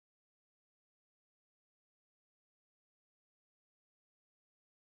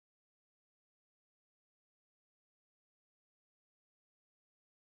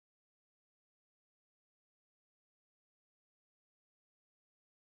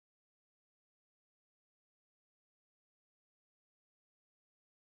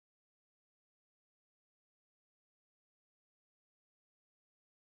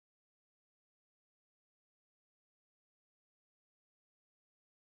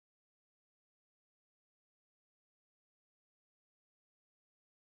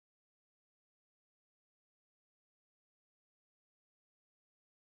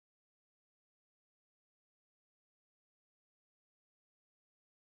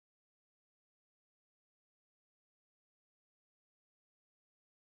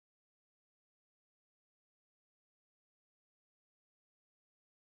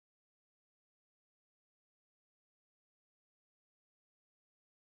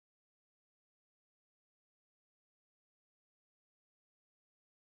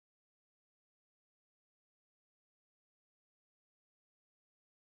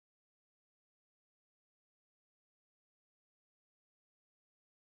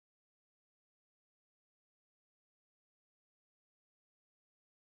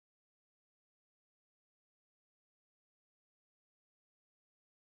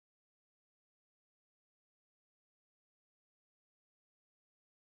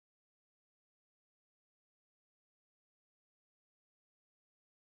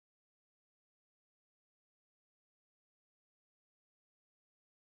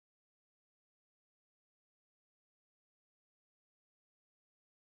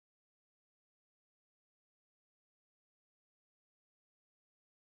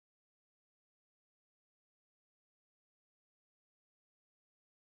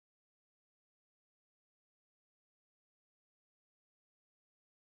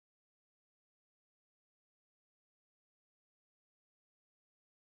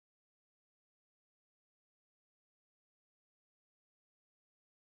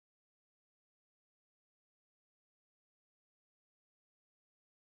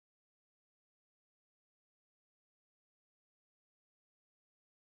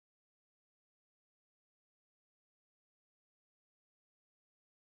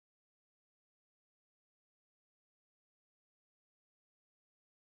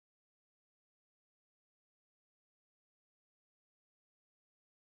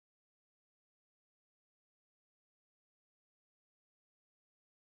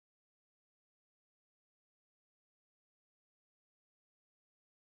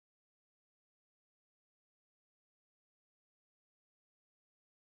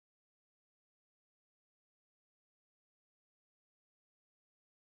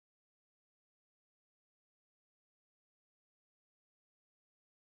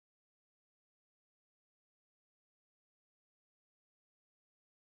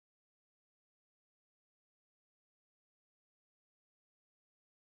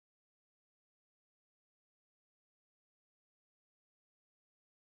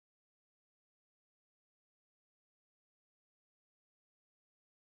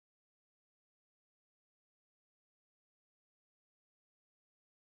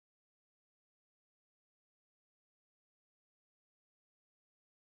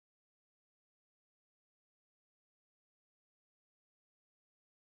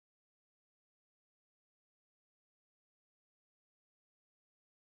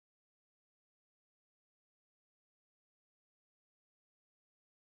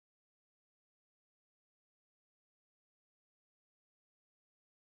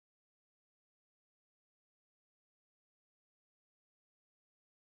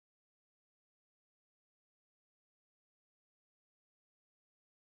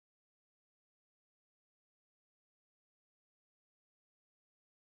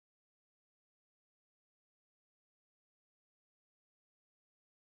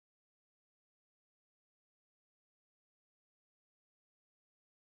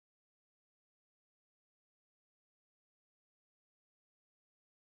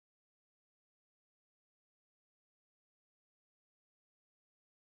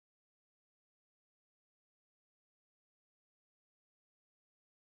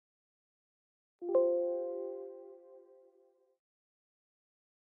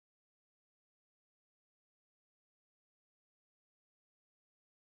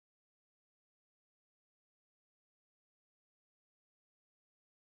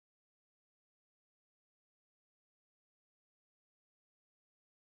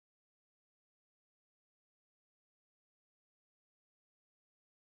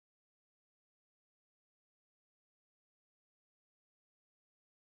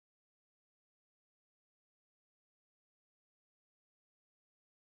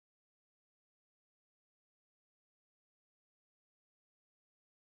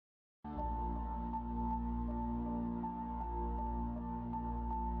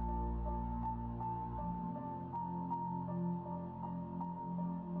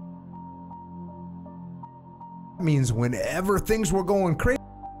 Means whenever things were going crazy,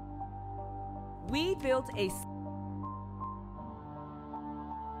 we built a.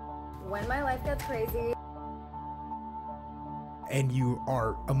 When my life gets crazy. and you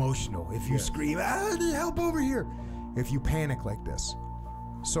are emotional, if you scream, I need help over here, if you panic like this.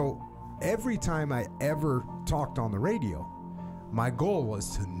 So every time I ever talked on the radio, my goal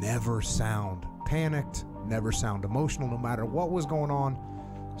was to never sound panicked, never sound emotional, no matter what was going on,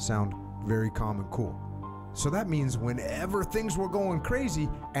 sound very calm and cool. So that means whenever things were going crazy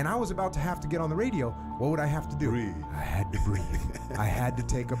and I was about to have to get on the radio, what would I have to do? Breathe. I had to breathe. I had to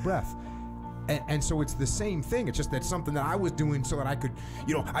take a breath. And so it's the same thing. It's just that something that I was doing so that I could,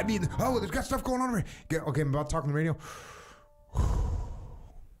 you know, I'd be, oh, there's got stuff going on. Okay, I'm about to talk on the radio.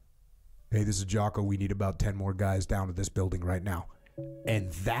 Hey, this is Jocko. We need about 10 more guys down to this building right now.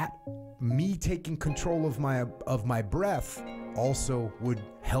 And that, me taking control of my breath also would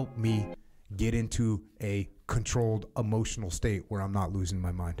help me get into a controlled emotional state where I'm not losing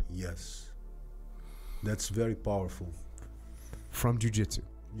my mind. Yes. That's very powerful. From jiu-jitsu.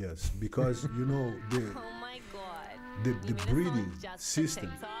 Yes, because you know the breathing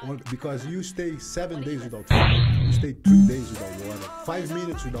system, because you stay 7 days without food, you stay 3 days without water, 5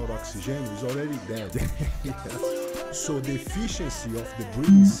 minutes without oxygen is already dead. Yes. So the efficiency of the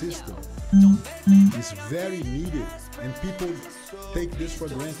breathing system is very needed, and people take this for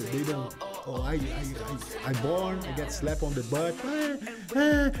granted. They don't, oh, I born, I get slapped on the butt,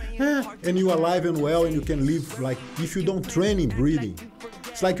 and you're alive and well, and you can live like, if you don't train in breathing,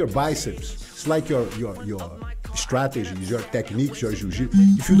 it's like your biceps, it's like your strategies, your techniques, your jiu-jitsu.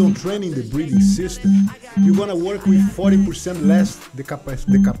 If you don't train in the breathing system, you're gonna work with 40% less the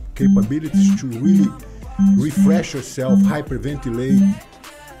capabilities to really refresh yourself, hyperventilate,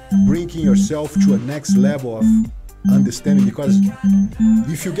 bringing yourself to a next level of understanding. Because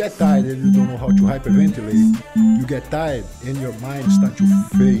if you get tired and you don't know how to hyperventilate, you get tired and your mind starts to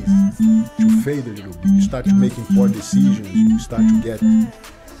fade a little bit. You start to making poor decisions. You start to get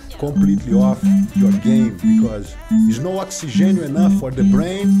completely off your game because there's no oxygen enough for the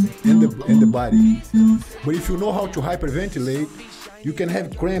brain and the body. But if you know how to hyperventilate, you can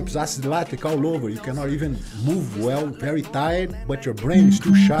have cramps, acid lactic all over. You cannot even move well, very tired, but your brain is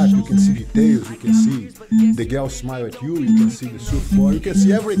too sharp. You can see details, you can see the girl smile at you, you can see the surfboard, you can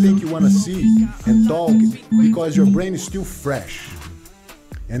see everything you want to see and talk because your brain is still fresh.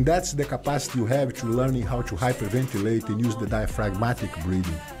 And that's the capacity you have to learning how to hyperventilate and use the diaphragmatic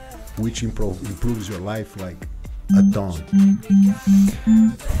breathing, which improves your life like a ton.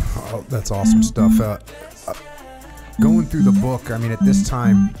 Oh, that's awesome stuff. Going through the book, I mean, at this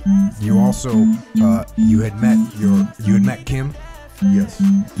time, you also you had met Kim. Yes.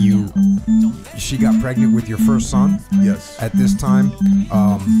 She got pregnant with your first son. Yes. At this time,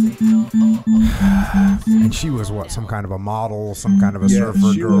 and she was what? Some kind of a model, some kind of a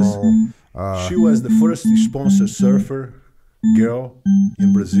surfer girl. She was the first sponsored surfer girl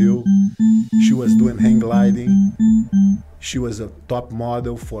in Brazil. She was doing hang gliding. She was a top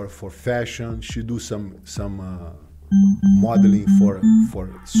model for fashion. She do some modeling for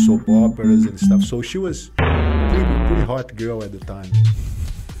soap operas and stuff. So she was pretty hot girl at the time.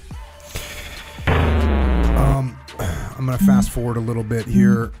 I'm gonna fast forward a little bit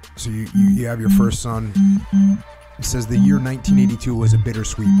here. So you have your first son. It says the year 1982 was a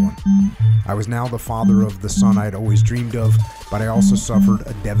bittersweet one. I was now the father of the son I had always dreamed of, but I also suffered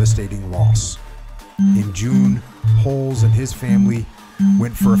a devastating loss. In June, Holes and his family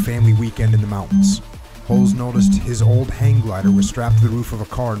went for a family weekend in the mountains. Holes noticed his old hang glider was strapped to the roof of a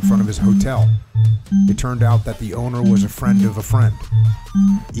car in front of his hotel. It turned out that the owner was a friend of a friend.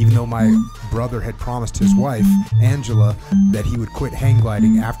 Even though my brother had promised his wife, Angela, that he would quit hang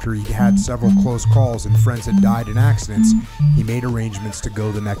gliding after he'd had several close calls and friends had died in accidents, he made arrangements to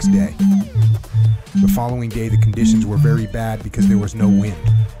go the next day. The following day, the conditions were very bad because there was no wind.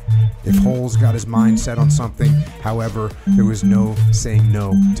 If Holes got his mind set on something, however, there was no saying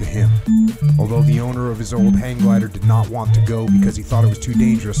no to him. Although the owner of his old hang glider did not want to go because he thought it was too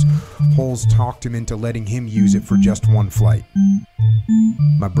dangerous, Holes talked him into letting him use it for just one flight.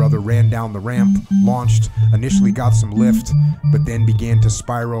 My brother ran down the ramp, launched, initially got some lift, but then began to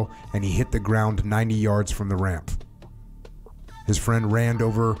spiral and he hit the ground 90 yards from the ramp. His friend ran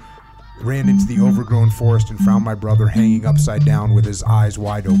into the overgrown forest and found my brother hanging upside down with his eyes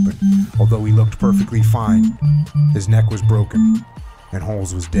wide open. Although he looked perfectly fine, his neck was broken and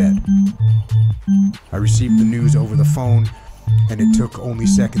Holes was dead. I received the news over the phone, and it took only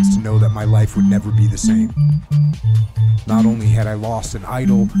seconds to know that my life would never be the same. Not only had I lost an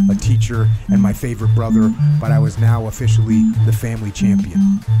idol, a teacher, and my favorite brother, but I was now officially the family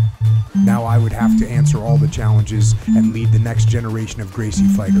champion. Now I would have to answer all the challenges and lead the next generation of Gracie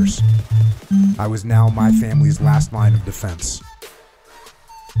fighters. I was now my family's last line of defense.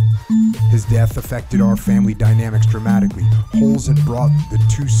 His death affected our family dynamics dramatically. Holes had brought the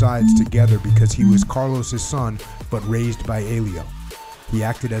two sides together because he was Carlos's son, but raised by Elio. He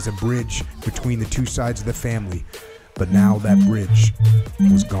acted as a bridge between the two sides of the family, but now that bridge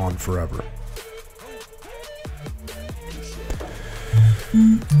was gone forever.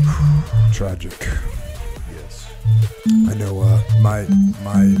 Tragic. Yes. I know my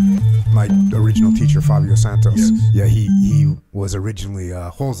original teacher, Fabio Santos. Yes. Yeah, he was originally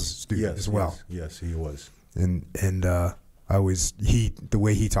Holes' student as well. Yes, he was. And the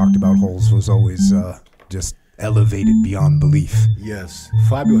way he talked about Holes was always just elevated beyond belief. Yes,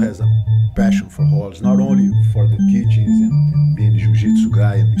 Fabio has a passion for Holes, not only for the teachings and being a jiu-jitsu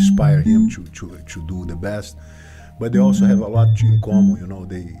guy and inspire him to do the best, but they also have a lot in common. You know,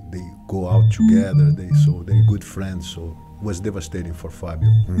 they go out together. They're good friends. So it was devastating for Fabio.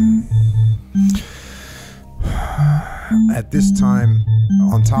 At this time,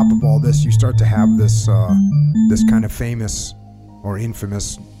 on top of all this, you start to have this kind of famous or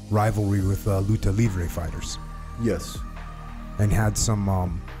infamous rivalry with Luta Livre fighters. Yes. And had some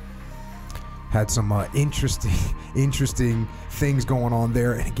interesting things going on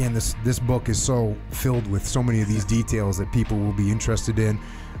there. And again, this book is so filled with so many of these details that people will be interested in.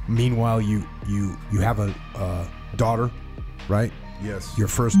 Meanwhile, you have a daughter, right? Yes. Your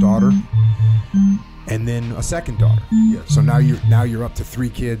first daughter, and then a second daughter. Yes. So now you're up to 3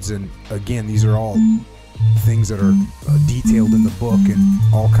 kids, and again, these are all things that are detailed in the book and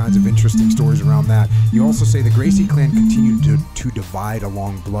all kinds of interesting stories around that. You also say the Gracie clan continued to divide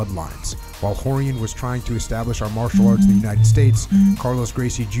along bloodlines. While Rorion was trying to establish our martial arts in the United States, Carlos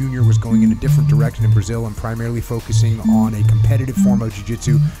Gracie Jr. was going in a different direction in Brazil and primarily focusing on a competitive form of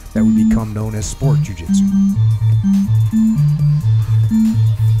jiu-jitsu that would become known as sport jiu-jitsu.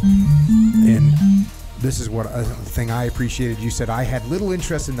 And this is what a thing I appreciated. You said, I had little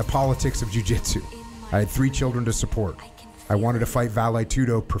interest in the politics of jiu-jitsu. I had 3 children to support. I wanted to fight Vale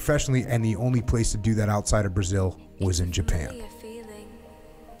Tudo professionally, and the only place to do that outside of Brazil was in Japan.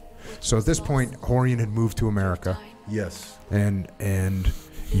 So at this point, Rorion had moved to America. Yes. And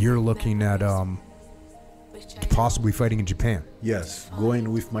you're looking at possibly fighting in Japan. Yes,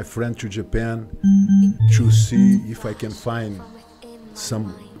 going with my friend to Japan to see if I can find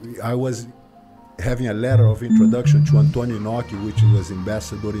some. I was having a letter of introduction to Antonio Inoki, which was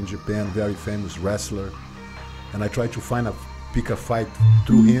ambassador in Japan, very famous wrestler, and I tried to pick a fight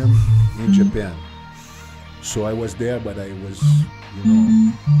through him in Japan. So I was there, but I was,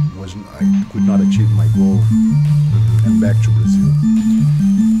 I could not achieve my goal, and back to Brazil.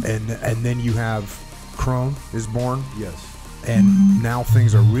 And then you have Kron is born. Yes. And now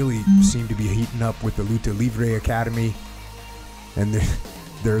things are really seem to be heating up with the Luta Livre Academy, and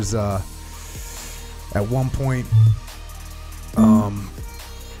there's at one point,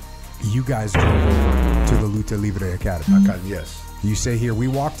 you guys drove over to the Luta Livre Academy. Yes. You say here, we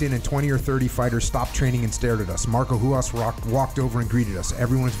walked in and 20 or 30 fighters stopped training and stared at us. Marco Ruas walked over and greeted us.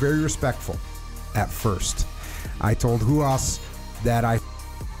 Everyone was very respectful at first. I told Ruas that I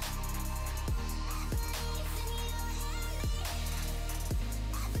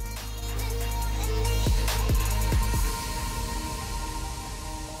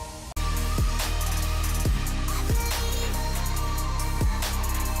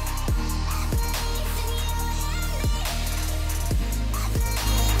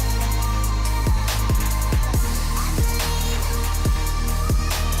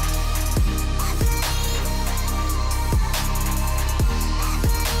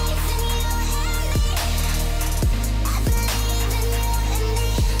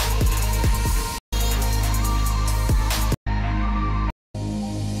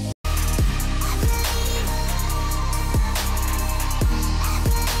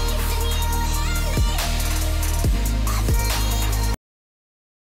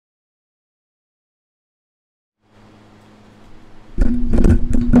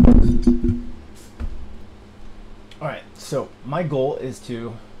Alright, so my goal is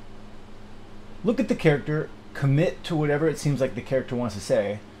to look at the character, commit to whatever it seems like the character wants to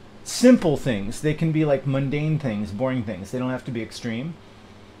say. Simple things. They can be like mundane things, boring things. They don't have to be extreme.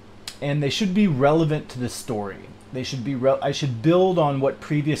 And they should be relevant to the story. They should be I should build on what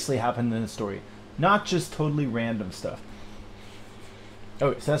previously happened in the story, not just totally random stuff.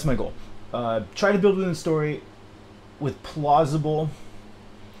 Okay, so that's my goal. Try to build within the story with plausible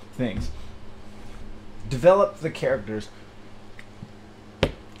things. Develop the characters.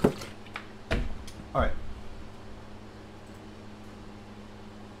 Alright.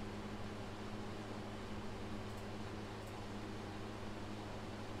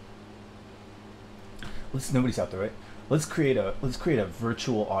 Nobody's out there, right? Let's create a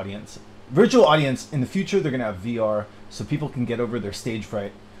virtual audience. Virtual audience in the future, they're gonna have VR so people can get over their stage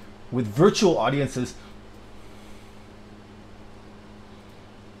fright. With virtual audiences,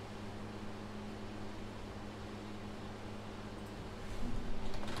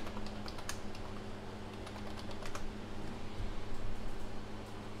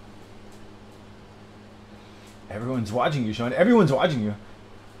 everyone's watching you, Sean. Everyone's watching you.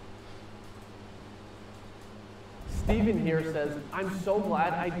 Steven here says, I'm so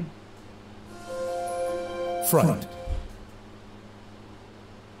glad I... Fright.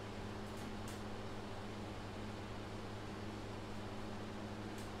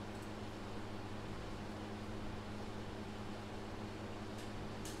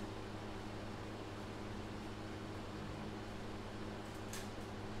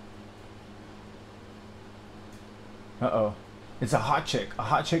 Uh-oh. It's a hot chick. A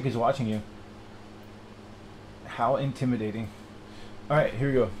hot chick is watching you. How intimidating. Alright, here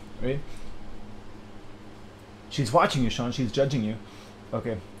we go. Ready? She's watching you, Sean. She's judging you.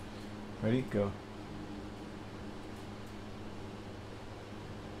 Okay. Ready? Go.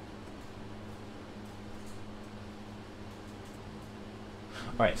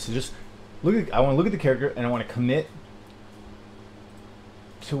 Alright, so just look at, I want to look at the character and I want to commit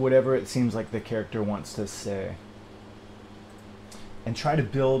to whatever it seems like the character wants to say. And try to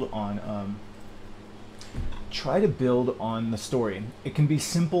build on the story. It can be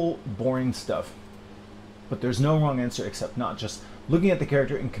simple, boring stuff, but there's no wrong answer except not just looking at the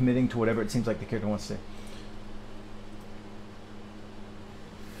character and committing to whatever it seems like the character wants to say.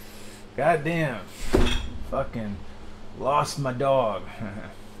 God damn. Fucking lost my dog.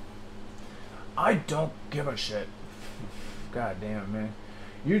 I don't give a shit. God damn, man.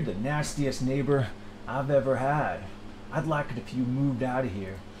 You're the nastiest neighbor I've ever had. I'd like it if you moved out of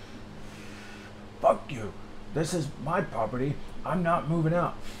here. Fuck you. This is my property. I'm not moving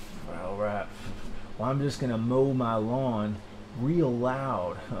out. Well, right. Well, I'm just gonna mow my lawn real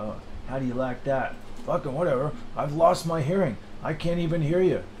loud. How do you like that? Fucking whatever. I've lost my hearing. I can't even hear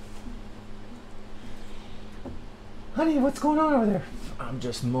you. Honey, what's going on over there? I'm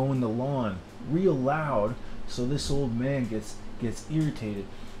just mowing the lawn real loud so this old man gets irritated.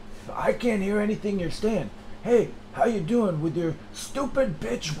 I can't hear anything you're saying. Hey, how you doing with your stupid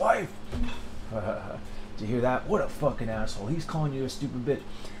bitch wife? Did you hear that? What a fucking asshole. He's calling you a stupid bitch.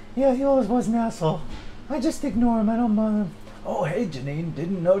 Yeah, he always was an asshole. I just ignore him. I don't bother him. Oh, hey, Janine.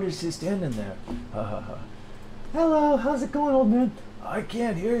 Didn't notice you standing there. Hello. How's it going, old man? I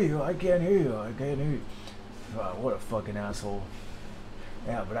can't hear you. I can't hear you. I can't hear you. What a fucking asshole.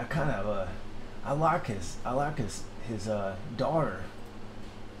 Yeah, but I kind of, I like his daughter.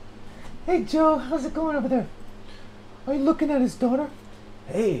 Hey, Joe. How's it going over there? Are you looking at his daughter?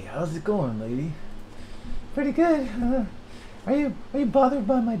 Hey, how's it going, lady? Pretty good. Are you bothered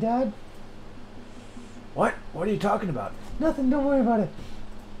by my dad? What? What are you talking about? Nothing. Don't worry about it.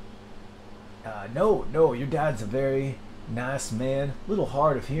 No. Your dad's a very nice man. A little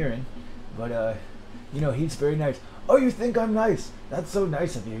hard of hearing, but you know, he's very nice. Oh, you think I'm nice? That's so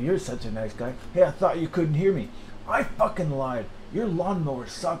nice of you. You're such a nice guy. Hey, I thought you couldn't hear me. I fucking lied. Your lawnmower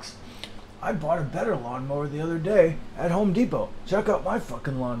sucks. I bought a better lawnmower the other day at Home Depot. Check out my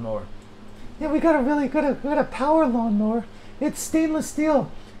fucking lawnmower. Yeah, we got a power lawnmower. It's stainless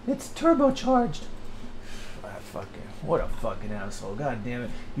steel. It's turbocharged. What a fucking asshole. God damn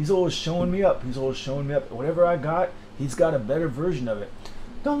it. He's always showing me up. Whatever I got, he's got a better version of it.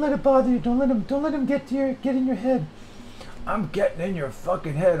 Don't let it bother you. Don't let him get in your head. I'm getting in your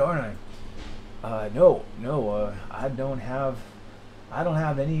fucking head, aren't I? No. I don't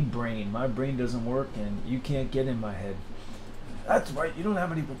have any brain. My brain doesn't work, and you can't get in my head. That's right. You don't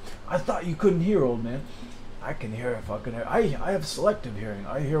have any. I thought you couldn't hear, old man. I can hear if I can hear. I have selective hearing.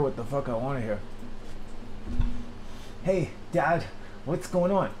 I hear what the fuck I want to hear. Hey, Dad, what's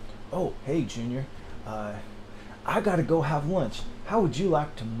going on? Oh, hey, Junior. I gotta go have lunch. How would you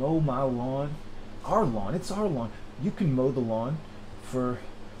like to mow my lawn? Our lawn, it's our lawn. You can mow the lawn for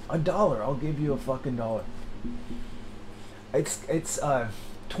 $1. I'll give you a fucking $1. It's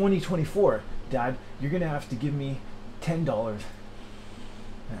 2024, Dad. You're gonna have to give me $10.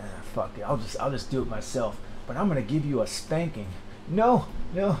 Fuck it. I'll just do it myself. But I'm gonna give you a spanking. No,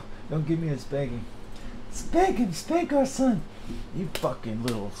 don't give me a spanking. Spank him, spank our son. You fucking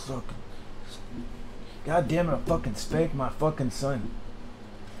little sucker. God damn it, I'll fucking spank my fucking son.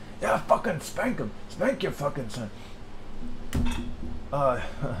 Yeah, fucking spank him. Spank your fucking son.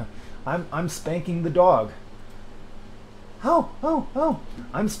 I'm spanking the dog. Oh,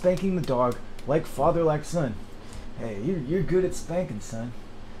 I'm spanking the dog like father, like son. Hey, you're good at spanking, son.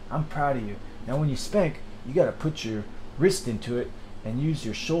 I'm proud of you. Now when you spank, you gotta put your wrist into it and use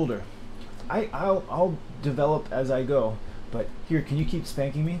your shoulder. I'll develop as I go. But here, can you keep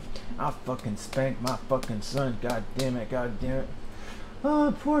spanking me? I'll fucking spank my fucking son. God damn it, god damn it.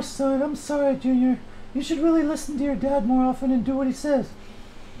 Oh, poor son. I'm sorry, Junior. You should really listen to your dad more often and do what he says.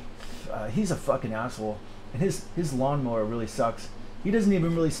 He's a fucking asshole. And his lawnmower really sucks. He doesn't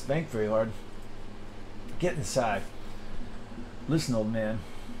even really spank very hard. Get inside. Listen, old man.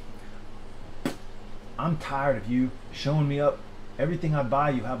 I'm tired of you showing me up. Everything I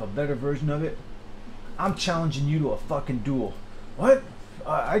buy, you have a better version of it. I'm challenging you to a fucking duel. What?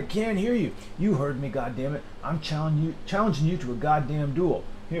 I can't hear you. You heard me, goddammit. I'm challenging you to a goddamn duel.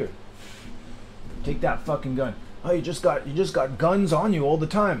 Here. Take that fucking gun. Oh, you just got guns on you all the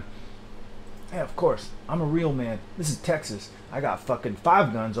time. Yeah, of course. I'm a real man. This is Texas. I got fucking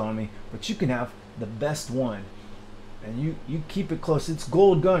 5 guns on me, but you can have the best one. And you keep it close. It's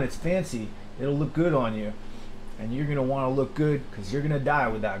gold gun. It's fancy. It'll look good on you. And you're gonna want to look good because you're gonna die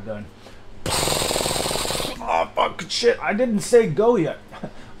with that gun. Oh, fucking shit. I didn't say go yet.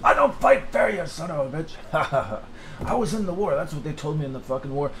 I don't fight fair, you son of a bitch. I was in the war. That's what they told me in the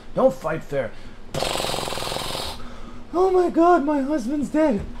fucking war. Don't fight fair. Oh my god, my husband's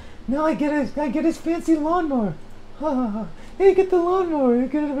dead. Now I get his fancy lawnmower. Hey, get the lawnmower. You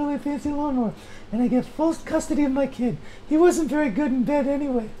get a really fancy lawnmower. And I get full custody of my kid. He wasn't very good in bed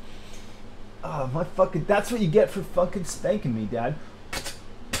anyway. Oh, my fucking... That's what you get for fucking spanking me, Dad.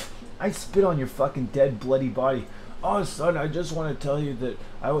 I spit on your fucking dead, bloody body. Oh, son, I just want to tell you that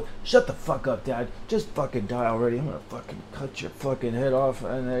I would... Shut the fuck up, Dad. Just fucking die already. I'm gonna fucking cut your fucking head off,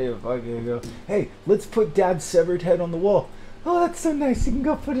 and there you fucking go. Hey, let's put Dad's severed head on the wall. Oh, that's so nice. You can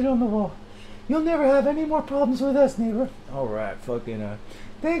go put it on the wall. You'll never have any more problems with us, neighbor. All right, fucking...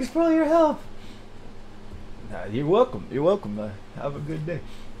 Thanks for all your help. You're welcome. You're welcome. Have a good day.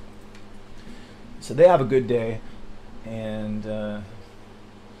 So they have a good day, and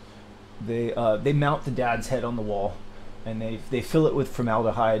they mount the dad's head on the wall, and they fill it with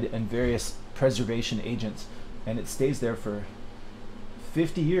formaldehyde and various preservation agents, and it stays there for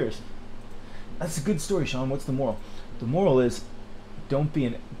 50 years. That's a good story, Sean. What's the moral? The moral is don't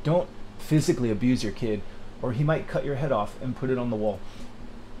physically abuse your kid, or he might cut your head off and put it on the wall.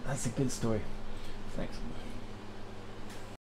 That's a good story. Thanks.